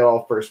then I got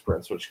all first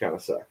prints, which kind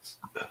of sucks.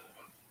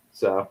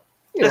 So,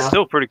 It's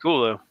still pretty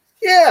cool, though.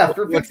 yeah,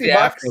 for What's $50. the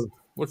Afro?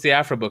 What's the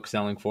Afro book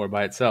selling for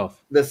by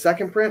itself? The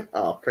second print,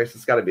 oh, Christ,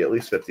 it's got to be at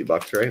least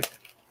 $50, right?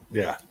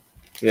 Yeah.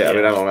 Yeah, I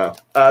mean, I don't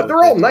know. They're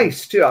all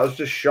nice too. I was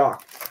just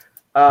shocked.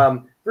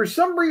 For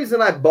some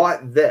reason, I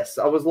bought this.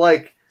 I was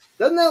like,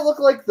 doesn't that look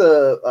like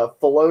the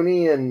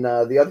Filoni and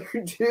the other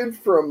dude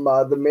from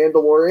The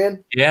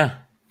Mandalorian? Yeah,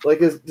 Like,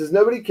 does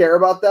nobody care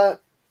about that?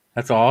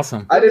 that's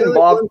awesome. I didn't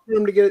bother. For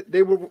him to get.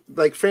 They were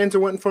like fans are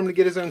wanting for him to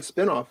get his own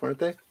spinoff, aren't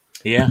they?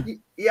 Yeah,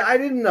 Yeah, I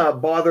didn't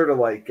bother to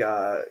like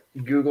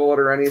Google it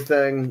or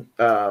anything,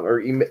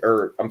 or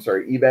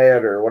eBay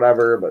it or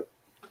whatever. But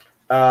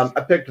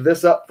I picked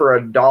this up for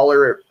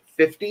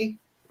 $1.50.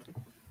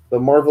 The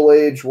Marvel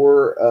Age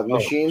War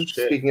Machine.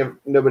 shit. Speaking of,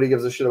 nobody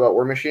gives a shit about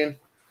War Machine.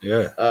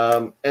 Yeah.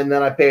 And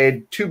then I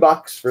paid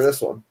 $2 for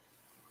this one,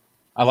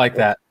 I like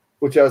that.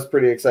 which I was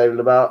pretty excited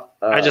about.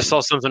 I just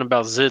saw something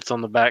about zits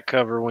on the back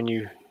cover when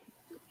you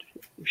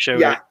showed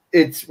Yeah,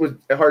 it.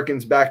 it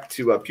harkens back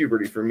to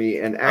puberty for me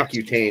and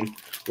Accutane,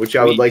 which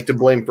I would like to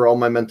blame for all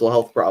my mental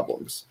health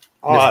problems.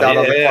 Oh, Missed out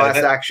on the yeah, class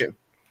that- action.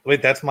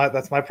 Wait, that's my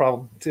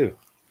problem too.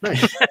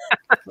 Nice.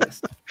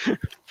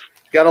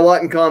 Got a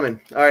lot in common.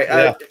 All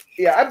right.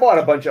 Yeah. I bought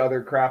a bunch of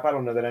other crap. I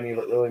don't know that any of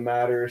it really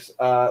matters.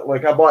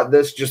 Like I bought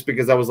this just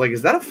because I was like,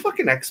 is that a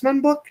fucking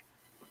X-Men book?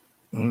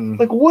 Mm.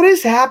 Like, what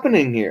is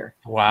happening here?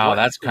 Wow,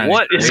 that's kind of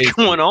What is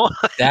going on?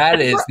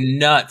 That is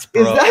nuts,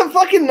 bro. Is that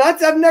fucking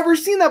nuts? I've never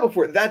seen that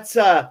before. That's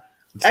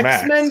It's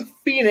X-Men Max.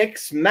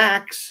 Phoenix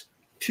Max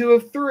 2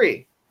 of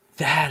 3.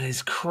 That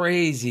is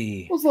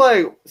crazy. I was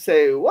like,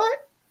 say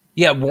what?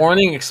 Yeah,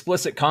 warning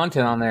explicit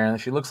content on there, and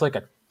she looks like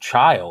a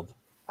child.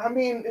 I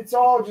mean, it's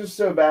all just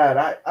so bad.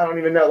 I don't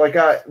even know. Like,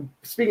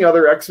 speaking of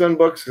other X-Men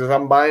books, because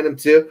I'm buying them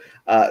too.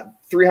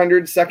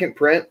 300 second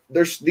print.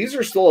 These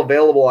are still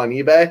available on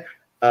eBay.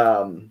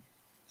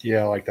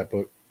 Yeah, I like that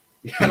book.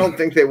 I don't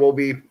think they will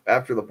be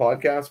after the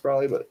podcast,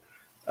 probably, but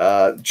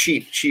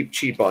cheap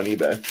on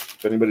eBay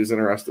if anybody's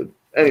interested.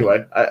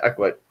 Anyway, I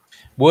quit.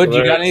 Wood,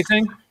 you got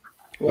anything?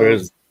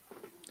 There's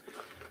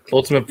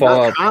Ultimate Not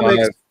Fallout comics,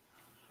 5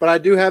 but I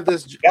do have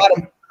this Got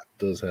him.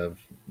 does have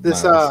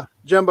this nice.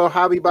 jumbo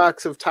hobby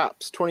box of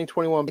Topps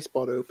 2021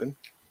 baseball to open.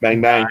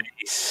 Bang bang.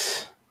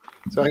 Nice.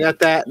 So I got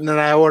that, and then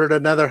I ordered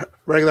another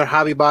regular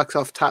hobby box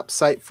off Topps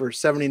site for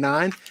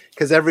 $79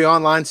 because every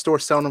online store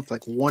selling them for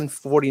like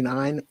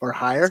 $149 or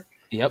higher.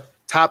 Yep.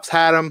 Topps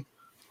had them.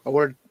 I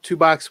ordered 2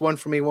 boxes, one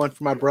for me, one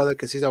for my brother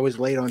because he's always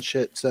late on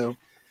shit. So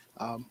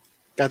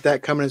got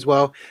that coming as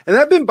well. And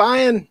I've been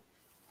buying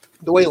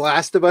the way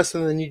Last of Us,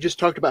 and then you just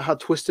talked about how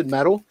Twisted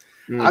Metal.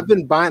 I've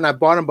been buying. I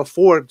bought them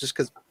before just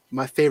because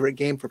my favorite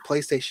game for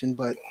PlayStation,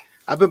 but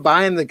I've been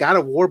buying the God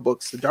of War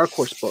books, the Dark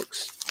Horse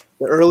books,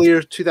 the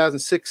earlier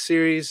 2006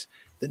 series,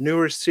 the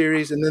newer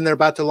series, and then they're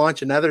about to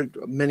launch another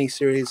mini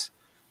series.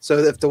 So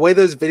if the way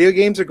those video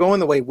games are going,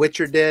 the way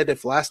Witcher did,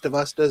 if Last of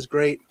Us does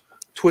great,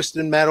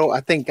 Twisted Metal,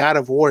 I think God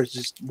of War is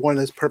just one of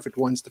those perfect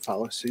ones to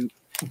follow suit.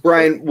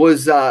 Brian,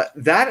 was that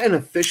an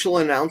official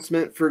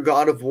announcement for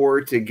God of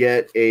War to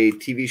get a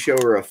TV show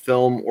or a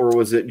film, or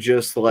was it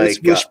just like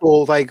It's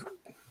wishful, like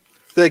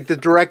the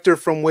director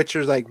from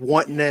Witcher's like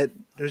wanting it.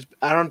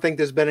 I don't think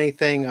there's been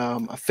anything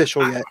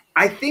official yet.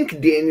 I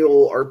think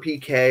Daniel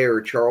RPK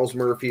or Charles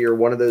Murphy or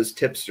one of those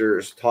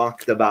tipsters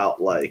talked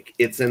about like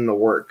it's in the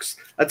works.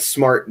 That's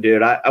smart,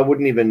 dude. I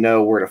wouldn't even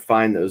know where to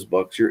find those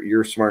books.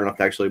 You're smart enough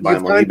to actually buy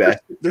them on eBay.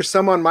 There's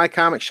some on my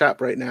comic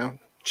shop right now.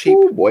 Cheap.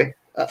 Ooh, boy.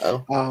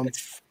 Uh-oh.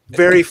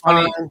 Very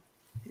fun.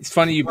 It's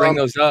funny you bring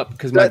those up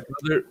because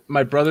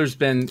my brother's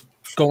been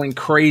going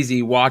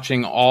crazy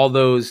watching all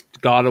those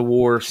God of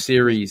War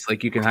series.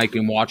 Like you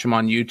can watch them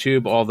on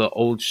YouTube, all the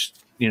old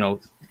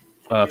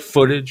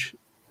footage.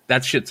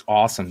 That shit's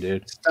awesome,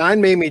 dude.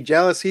 Stein made me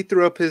jealous. He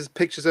threw up his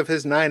pictures of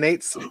his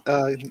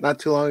 9/8 not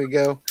too long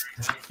ago.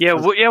 Yeah,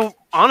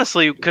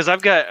 honestly, because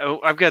I've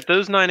got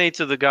those 9/8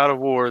 of the God of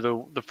War,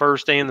 the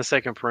first and the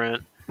second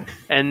print,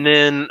 and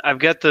then I've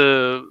got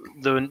the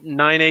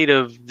 9/8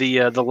 of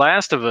the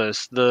Last of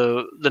Us,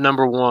 the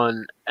number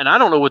 1, and I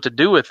don't know what to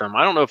do with them.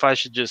 I don't know if I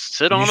should just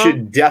sit on them. You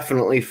should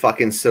definitely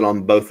fucking sit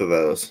on both of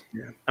those.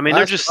 Yeah. I mean,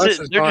 they're just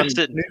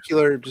sitting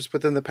nuclear just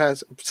within the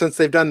past since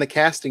they've done the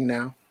casting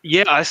now.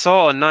 Yeah, I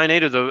saw a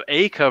 9/8 of the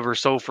A cover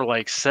sold for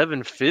like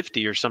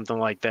 $750 or something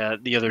like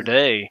that the other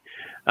day.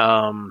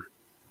 But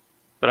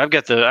I've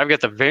got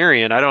the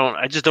variant.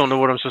 I just don't know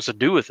what I'm supposed to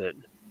do with it.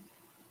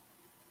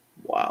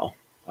 Wow.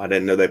 I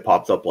didn't know they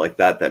popped up like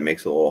that. That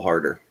makes it a little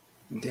harder.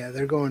 Yeah,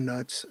 they're going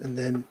nuts. And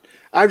then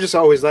I've just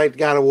always liked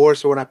God of War,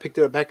 so when I picked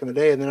it up back in the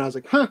day, and then I was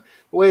like, the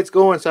way it's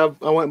going, so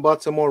I went and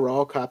bought some more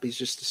raw copies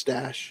just to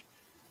stash.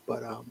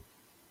 But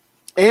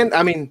and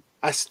I mean,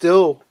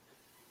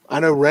 I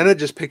know Rena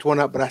just picked one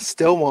up, but I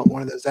still want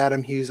one of those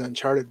Adam Hughes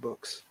Uncharted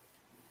books.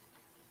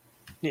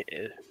 Yeah.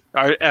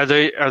 Are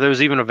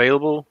those even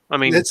available? I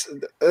mean, it's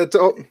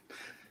all,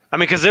 I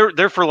mean, because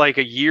they're for like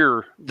a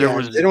year. They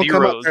don't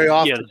come up very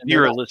often. Yeah,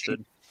 zero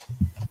listed.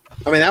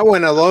 I mean, that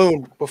one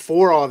alone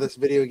before all this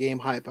video game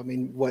hype. I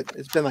mean,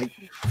 it's been like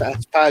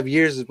 5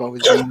 years of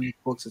always reading these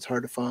books. It's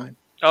hard to find.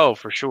 Oh,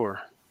 for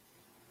sure.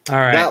 All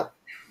right. Now,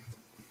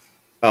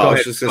 I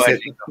was just gonna say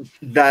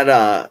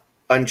that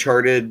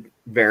Uncharted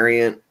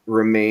variant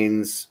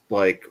remains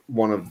like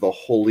one of the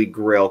holy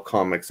grail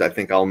comics I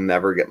think I'll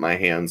never get my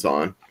hands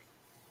on.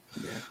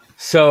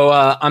 So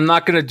I'm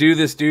not going to do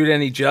this dude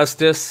any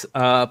justice,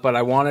 but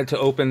I wanted to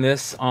open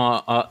this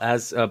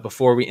as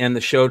before we end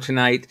the show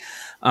tonight.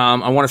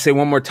 I want to say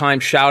one more time,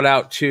 shout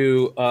out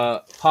to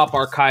Pop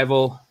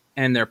Archival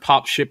and their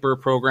Pop Shipper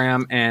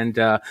program, and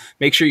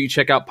make sure you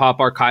check out Pop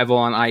Archival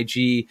on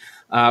IG.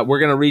 We're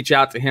going to reach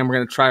out to him. We're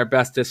going to try our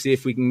best to see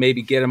if we can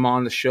maybe get him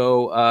on the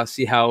show,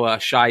 see how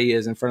shy he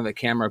is in front of the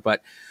camera.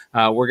 But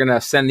we're going to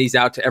send these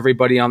out to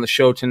everybody on the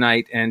show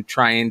tonight and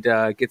try and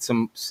get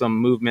some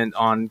movement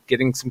on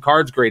getting some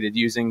cards graded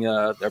using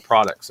their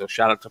products. So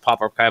shout out to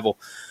Pop Archival.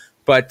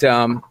 But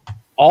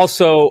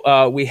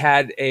also, we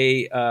had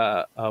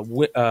a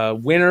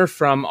winner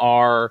from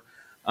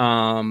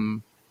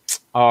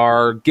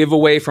our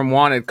giveaway from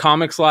Wanted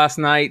Comics last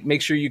night.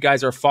 Make sure you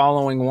guys are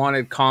following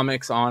Wanted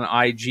Comics on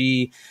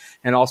IG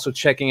and also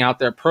checking out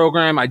their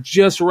program. I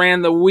just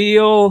ran the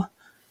wheel,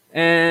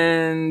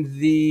 and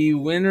the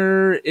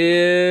winner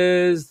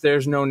is...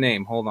 There's no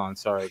name. Hold on.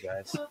 Sorry,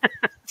 guys.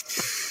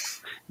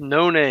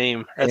 No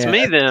name. That's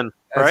me then,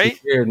 that's right?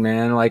 Weird,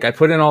 man. Like, I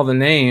put in all the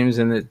names,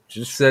 and it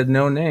just said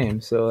no name,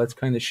 so that's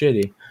kind of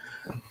shitty.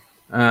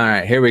 All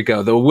right, here we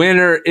go. The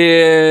winner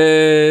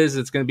is...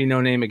 It's going to be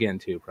no name again,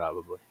 too,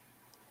 probably.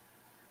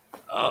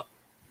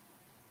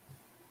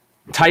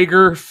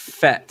 Tiger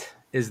Fett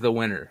is the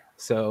winner.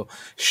 So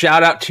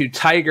shout out to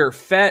Tiger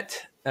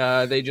Fett.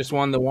 They just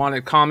won the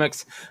Wanted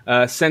Comics.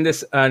 Send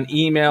us an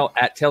email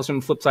at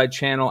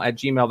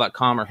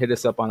talesfromtheflipsidechannel@gmail.com or hit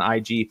us up on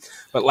IG.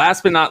 But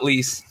last but not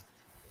least,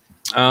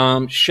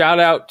 shout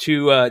out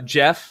to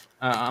Jeff.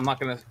 I'm not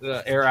going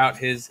to air out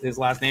his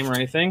last name or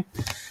anything.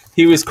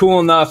 He was cool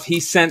enough. He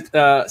sent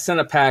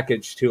a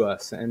package to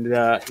us, and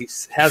he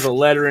has a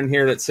letter in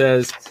here that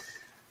says,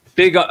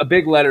 big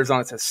letters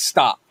on it, says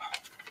stop.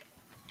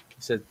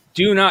 It said,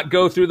 do not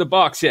go through the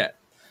box yet.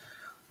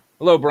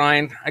 Hello,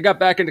 Brian. I got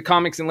back into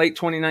comics in late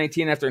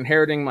 2019 after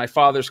inheriting my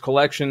father's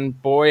collection.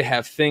 Boy,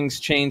 have things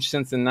changed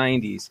since the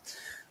 90s.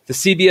 The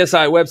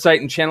CBSI website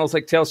and channels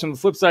like Tales from the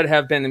Flipside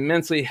have been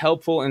immensely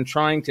helpful in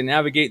trying to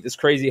navigate this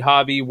crazy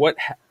hobby. What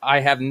I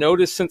have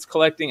noticed since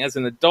collecting as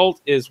an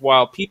adult is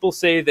while people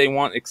say they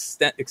want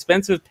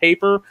expensive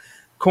paper,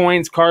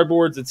 coins,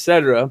 cardboards,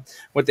 etc.,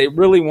 what they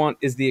really want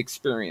is the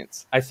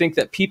experience. I think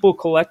that people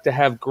collect to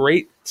have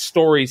great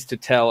stories to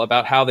tell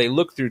about how they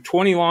look through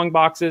 20 long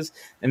boxes,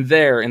 and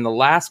there in the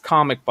last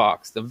comic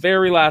box, the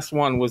very last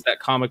one, was that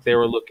comic they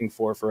were looking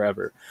for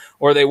forever.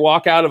 Or they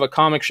walk out of a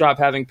comic shop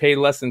having paid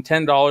less than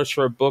 $10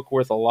 for a book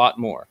worth a lot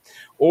more.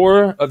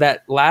 Or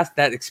that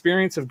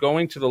experience of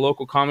going to the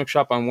local comic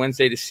shop on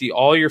Wednesday to see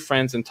all your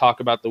friends and talk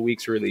about the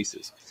week's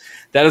releases.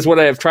 That is what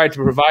I have tried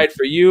to provide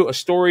for you, a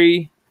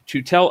story to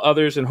tell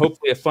others and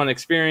hopefully a fun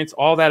experience.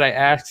 All that I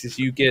ask is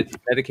you get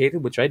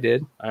medicated, which I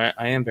did.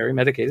 I am very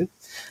medicated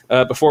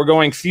before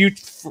going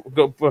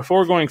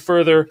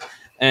further,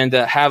 and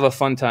have a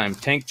fun time.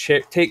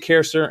 Take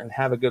care, sir, and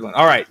have a good one.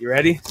 All right, you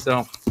ready?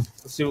 So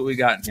let's see what we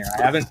got in here.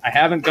 I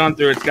haven't gone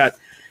through it. It's got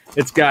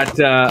It's got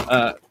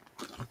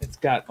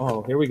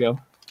oh, here we go.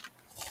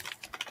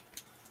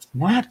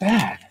 Not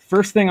bad.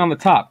 First thing on the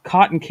top,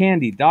 cotton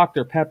candy,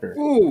 Dr. Pepper.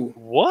 Ooh,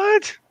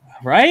 What?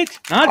 Right?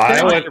 Not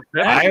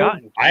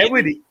bad. I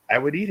would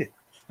eat it.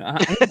 I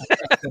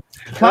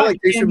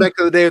like tasting back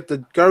the other day with the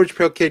Garbage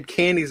Pail Kid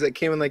candies that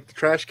came in like the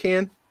trash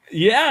can.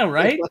 Yeah,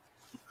 right?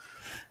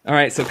 All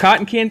right, so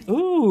cotton candy.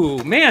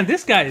 Ooh, man,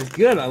 this guy is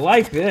good. I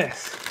like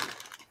this.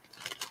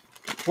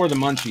 For the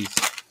munchies.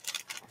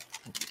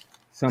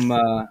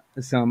 Some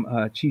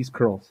cheese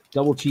curls.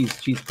 Double cheese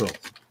curls.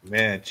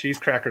 Man, cheese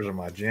crackers are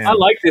my jam. I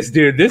like this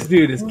dude. This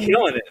dude is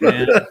killing it,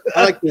 man.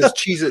 I like this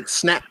cheese that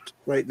snapped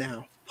right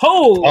now.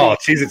 Holy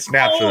Cheez-It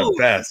Snaps are the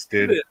best,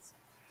 dude.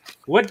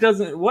 What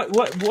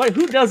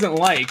who doesn't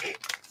like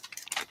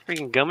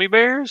Freaking gummy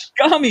bears?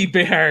 gummy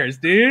bears,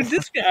 dude?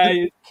 This guy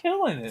is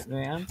killing it,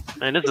 man.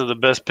 Man, this is the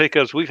best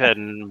pickups we've had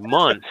in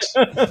months.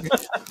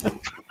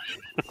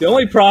 The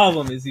only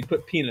problem is he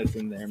put peanuts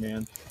in there,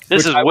 man.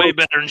 This Which is I way will-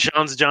 better than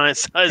Sean's giant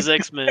size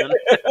X-Men.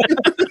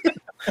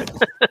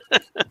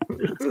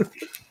 All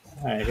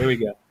right, here we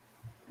go.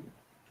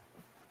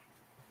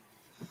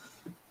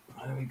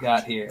 What do we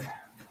got here?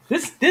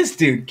 This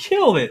dude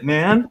killed it,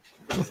 man.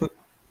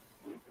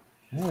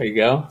 There you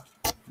go.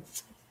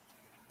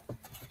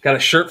 Got a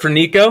shirt for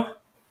Nico.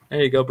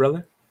 There you go,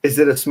 brother. Is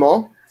it a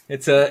small?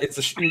 It's a.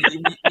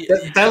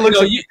 That looks.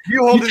 No, you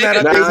holding take that a-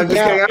 up? Nah, is I'm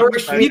just kidding. I wear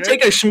a You schmedium.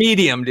 take a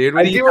schmedium, dude. What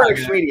I are you do wear a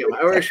talking about? schmedium.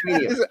 I wear a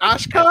schmedium. Is it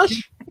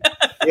Oshkosh?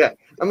 Yeah.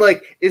 I'm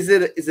like, is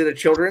it a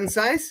children's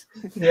size?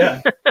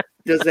 Yeah.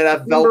 Does it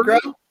have Velcro?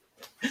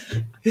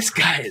 This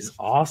guy is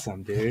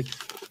awesome, dude.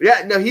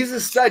 Yeah, no, he's a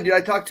stud, dude.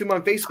 I talked to him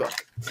on Facebook.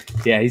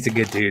 Yeah, he's a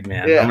good dude,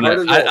 man. Yeah,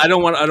 I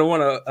don't want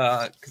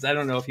to, because I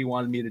don't know if he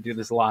wanted me to do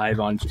this live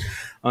on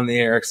the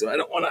air, so I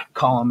don't want to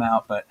call him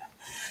out. But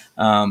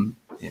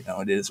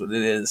it is what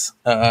it is.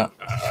 All right,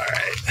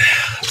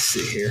 let's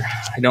see here.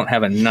 I don't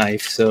have a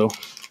knife, so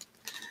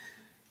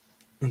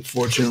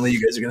unfortunately,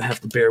 you guys are gonna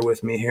have to bear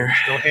with me here.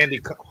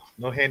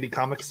 No handy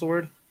comic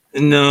sword.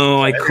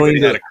 No, I Everybody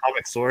cleaned had it. a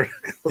comic sword.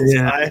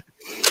 Yeah.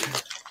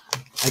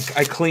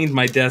 I cleaned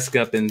my desk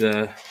up and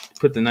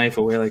put the knife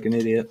away like an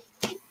idiot.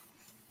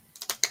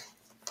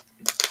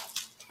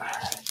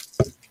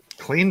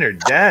 Clean their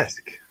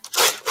desk.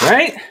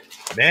 Right?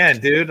 Man,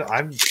 dude,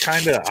 I'm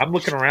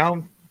looking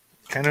around,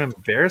 kind of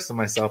embarrassing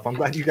myself. I'm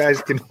glad you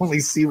guys can only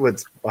see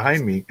what's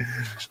behind me.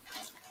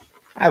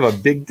 I have a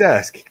big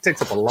desk. It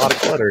takes up a lot of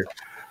clutter.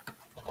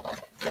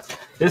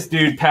 This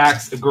dude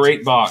packs a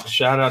great box.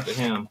 Shout out to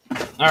him.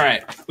 All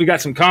right, we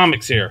got some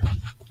comics here.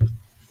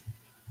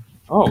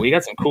 Oh, we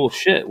got some cool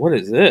shit. What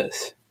is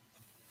this?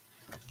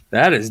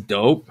 That is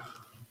dope.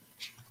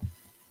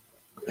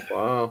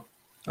 Wow.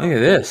 Look at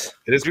this.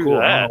 It is Do cool.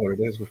 I that. don't know what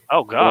it is.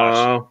 Oh gosh,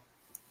 Wow.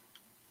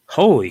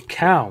 Holy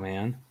cow,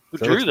 man. who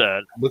So drew it's-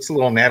 that? Looks a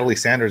little Natalie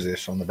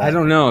Sanders-ish on the back. I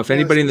don't know if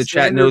anybody in the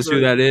chat knows who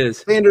that is.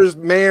 Sanders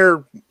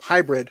Mayor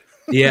hybrid.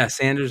 Yeah,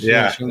 Sanders.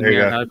 Yeah, there you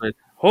go. Hybrid.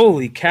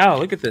 Holy cow,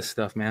 look at this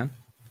stuff, man.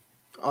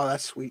 Oh,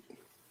 that's sweet.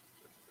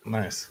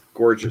 Nice.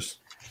 Gorgeous.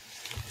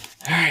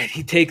 All right,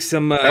 he takes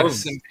some That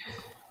was-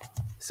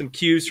 some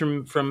cues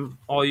from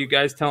all you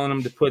guys telling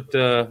him to put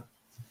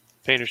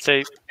Painter's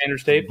tape.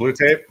 Sanders tape. Blue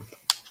tape.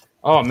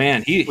 Oh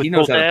man, he With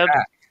knows pull how to tab?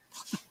 pack.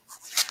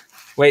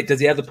 Wait,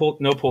 does he have the pull?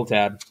 No pull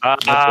tab. No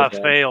pull tab.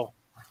 Fail.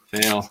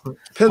 Fail. Depends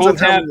Pull on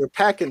how tab. you're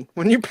packing.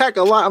 When you pack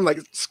a lot, I'm like,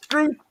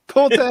 screw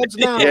pull tabs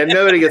now. Yeah,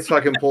 nobody gets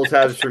fucking pull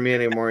tabs for me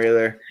anymore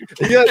either.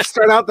 You gotta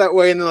start out that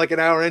way, and then like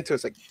an hour into it,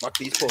 it's like, fuck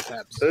these pull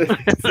tabs.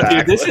 Exactly.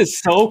 Dude, this is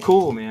so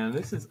cool, man.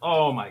 This is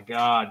oh my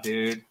god,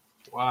 dude.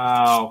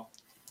 Wow.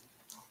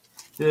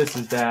 This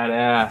is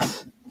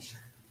badass.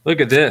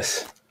 Look at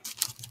this.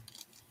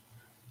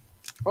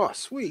 Oh,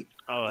 sweet.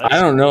 Oh, I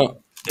don't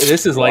know.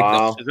 This is like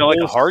Wow. Is that like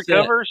a whole set.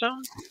 hardcover or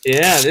something?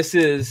 Yeah, this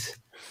is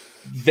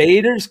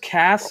Vader's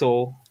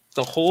Castle,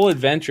 the whole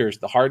adventures,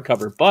 the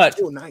hardcover, but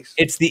Oh, nice.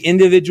 it's the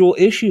individual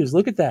issues.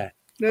 Look at that.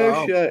 No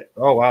Oh. shit.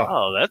 Oh wow.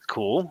 Oh, that's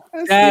cool.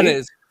 That's That neat.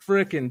 is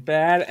freaking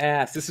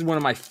badass. This is one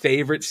of my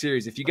favorite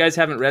series. If you guys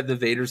haven't read the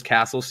Vader's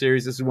Castle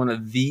series, this is one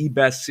of the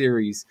best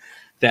series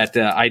that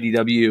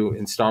IDW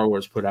and Star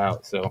Wars put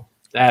out. So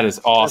that is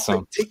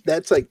awesome.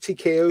 That's like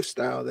TKO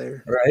style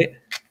there. Right?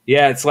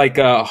 Yeah, it's like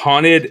a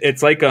haunted.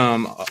 It's like a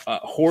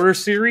horror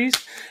series.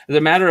 As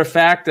a matter of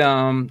fact,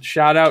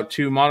 shout out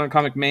to Modern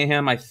Comic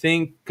Mayhem. I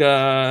think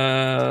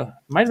might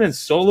have been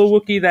Solo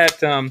Wookie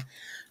that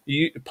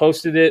you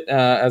posted it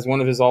as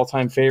one of his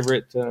all-time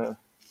favorite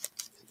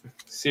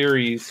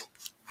series.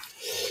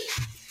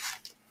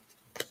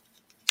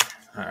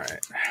 All right,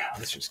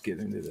 let's just get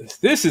into this.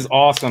 This is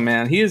awesome,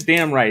 man. He is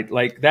damn right.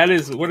 Like that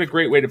is what a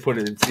great way to put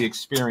it. It's the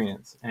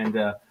experience, and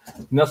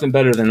nothing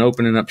better than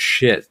opening up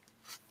shit.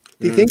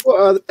 Do you think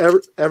we'll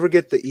ever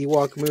get the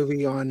Ewok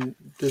movie on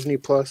Disney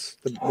Plus?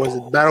 Was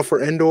it Battle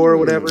for Endor or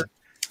whatever?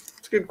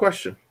 It's a good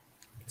question.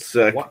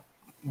 Sick.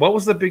 What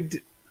was the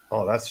big?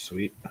 Oh, that's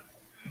sweet.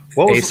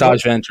 What was?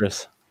 Asajj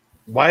Ventress.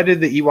 Why did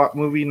the Ewok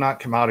movie not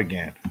come out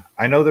again?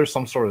 I know there's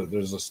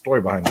a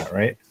story behind that,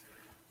 right?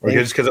 Or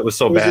just because it was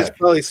so It was bad? just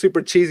probably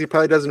super cheesy.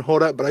 Probably doesn't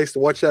hold up. But I used to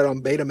watch that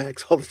on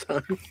Betamax all the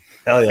time.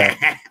 Hell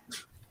yeah.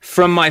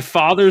 From my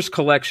father's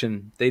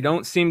collection. They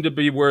don't seem to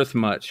be worth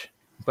much,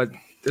 but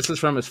this is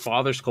from his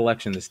father's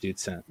collection. This dude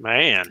sent.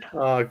 Man.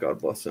 Oh, God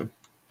bless him.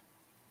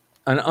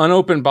 An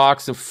unopened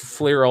box of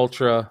Fleer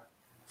Ultra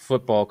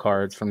football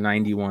cards from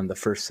 '91, the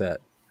first set.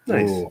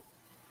 Nice. Ooh.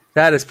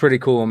 That is pretty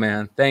cool,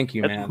 man. Thank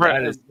you, man.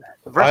 Brett, That is,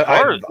 Brett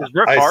Favre. Is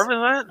Brett Favre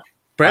in that?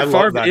 Brett I love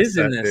Favre that is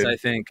in set, this, dude. I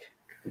think.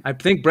 I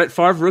think Brett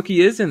Favre rookie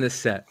is in this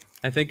set.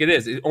 I think it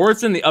is. Or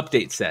it's in the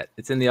update set.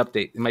 It's in the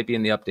update. It might be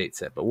in the update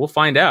set, but we'll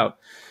find out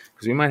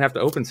because we might have to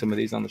open some of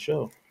these on the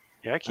show.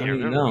 Yeah, I I can't don't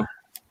even remember.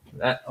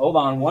 know. Hold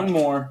on, one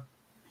more.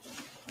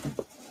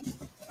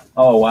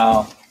 Oh,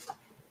 wow.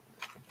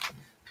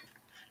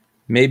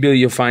 Maybe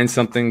you'll find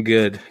something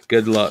good.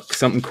 Good luck.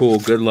 Something cool.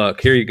 Good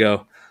luck. Here you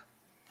go.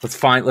 Let's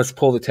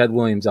pull the Ted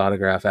Williams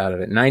autograph out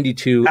of it.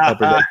 92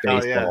 Upper Deck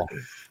Hell yeah. Baseball.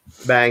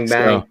 Bang,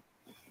 bang. So,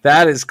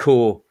 that is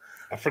cool.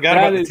 I forgot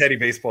That about is- the Teddy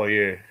baseball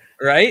year.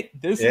 Right?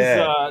 This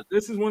Yeah.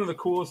 is one of the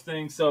coolest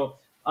things. So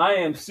I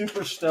am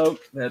super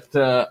stoked that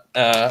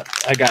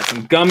I got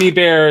some gummy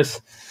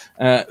bears.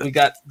 We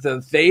got the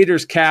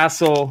Vader's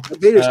Castle.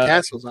 Vader's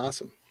Castle's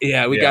awesome.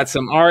 Yeah, we got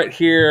some art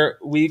here.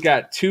 We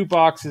got 2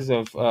 boxes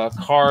of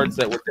cards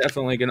that we're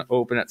definitely going to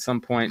open at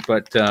some point.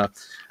 But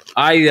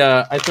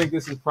I think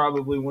this is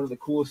probably one of the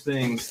coolest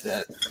things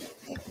that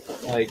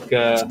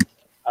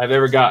I've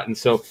ever gotten.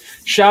 So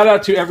shout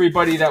out to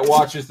everybody that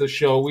watches the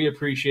show. We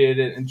appreciate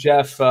it. And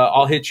Jeff,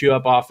 I'll hit you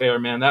up off air,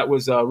 man. That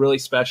was really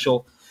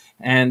special.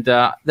 And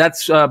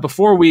that's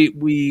before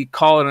we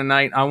call it a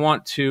night. I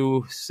want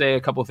to say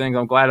a couple of things.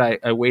 I'm glad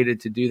I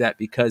waited to do that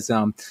because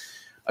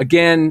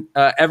again,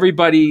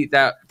 everybody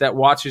that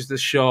watches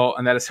this show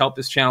and that has helped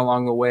this channel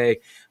along the way,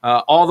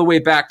 all the way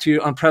back to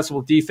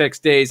Unpressable Defects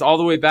days, all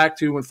the way back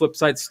to when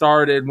Flipside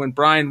started, when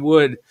Brian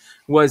Wood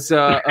was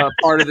a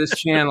part of this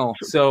channel.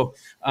 So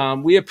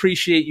we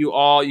appreciate you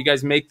all. You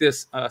guys make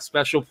this a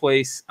special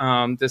place.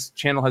 This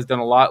channel has done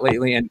a lot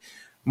lately, and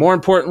more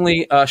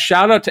importantly,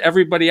 shout out to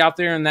everybody out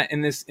there in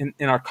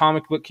our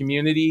comic book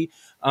community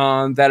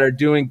that are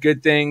doing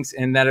good things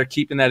and that are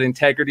keeping that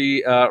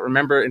integrity.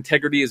 Remember,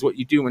 integrity is what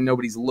you do when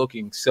nobody's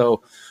looking.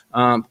 So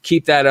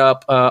keep that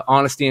up.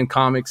 Honesty in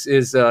comics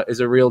is a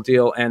real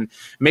deal. And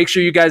make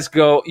sure you guys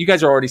go. You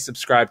guys are already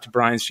subscribed to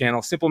Brian's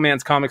channel, Simple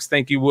Man's Comics.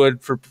 Thank you,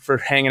 Wood, for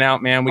hanging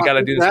out, man. We got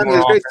to do this more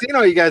It's great often. seeing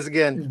all you guys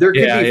again.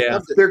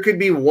 There could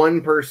be one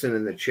person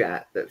in the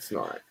chat that's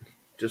not.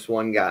 Just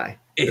one guy.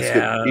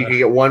 Yeah. You could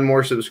get one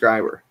more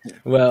subscriber.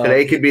 Well,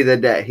 Today could be the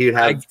day. He'd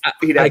have I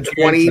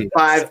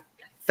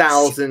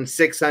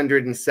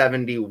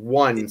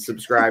 25,671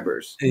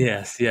 subscribers.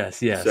 Yes.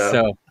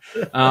 So-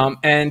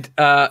 And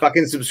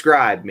Fucking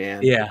subscribe,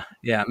 man. yeah.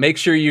 Make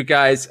sure you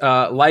guys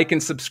like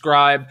and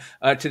subscribe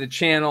to the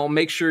channel.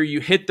 Make sure you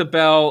hit the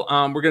bell.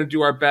 We're going to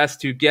do our best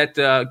to get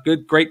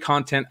great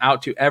content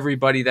out to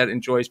everybody that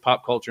enjoys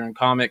pop culture and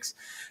comics.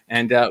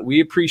 And we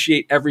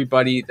appreciate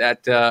everybody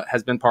that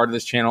has been part of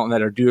this channel and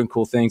that are doing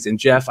cool things. And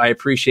Jeff, I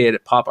appreciate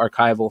it. Pop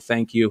Archival,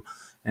 thank you.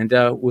 And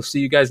we'll see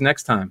you guys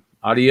next time.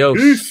 Adios.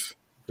 Peace.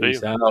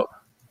 Peace out.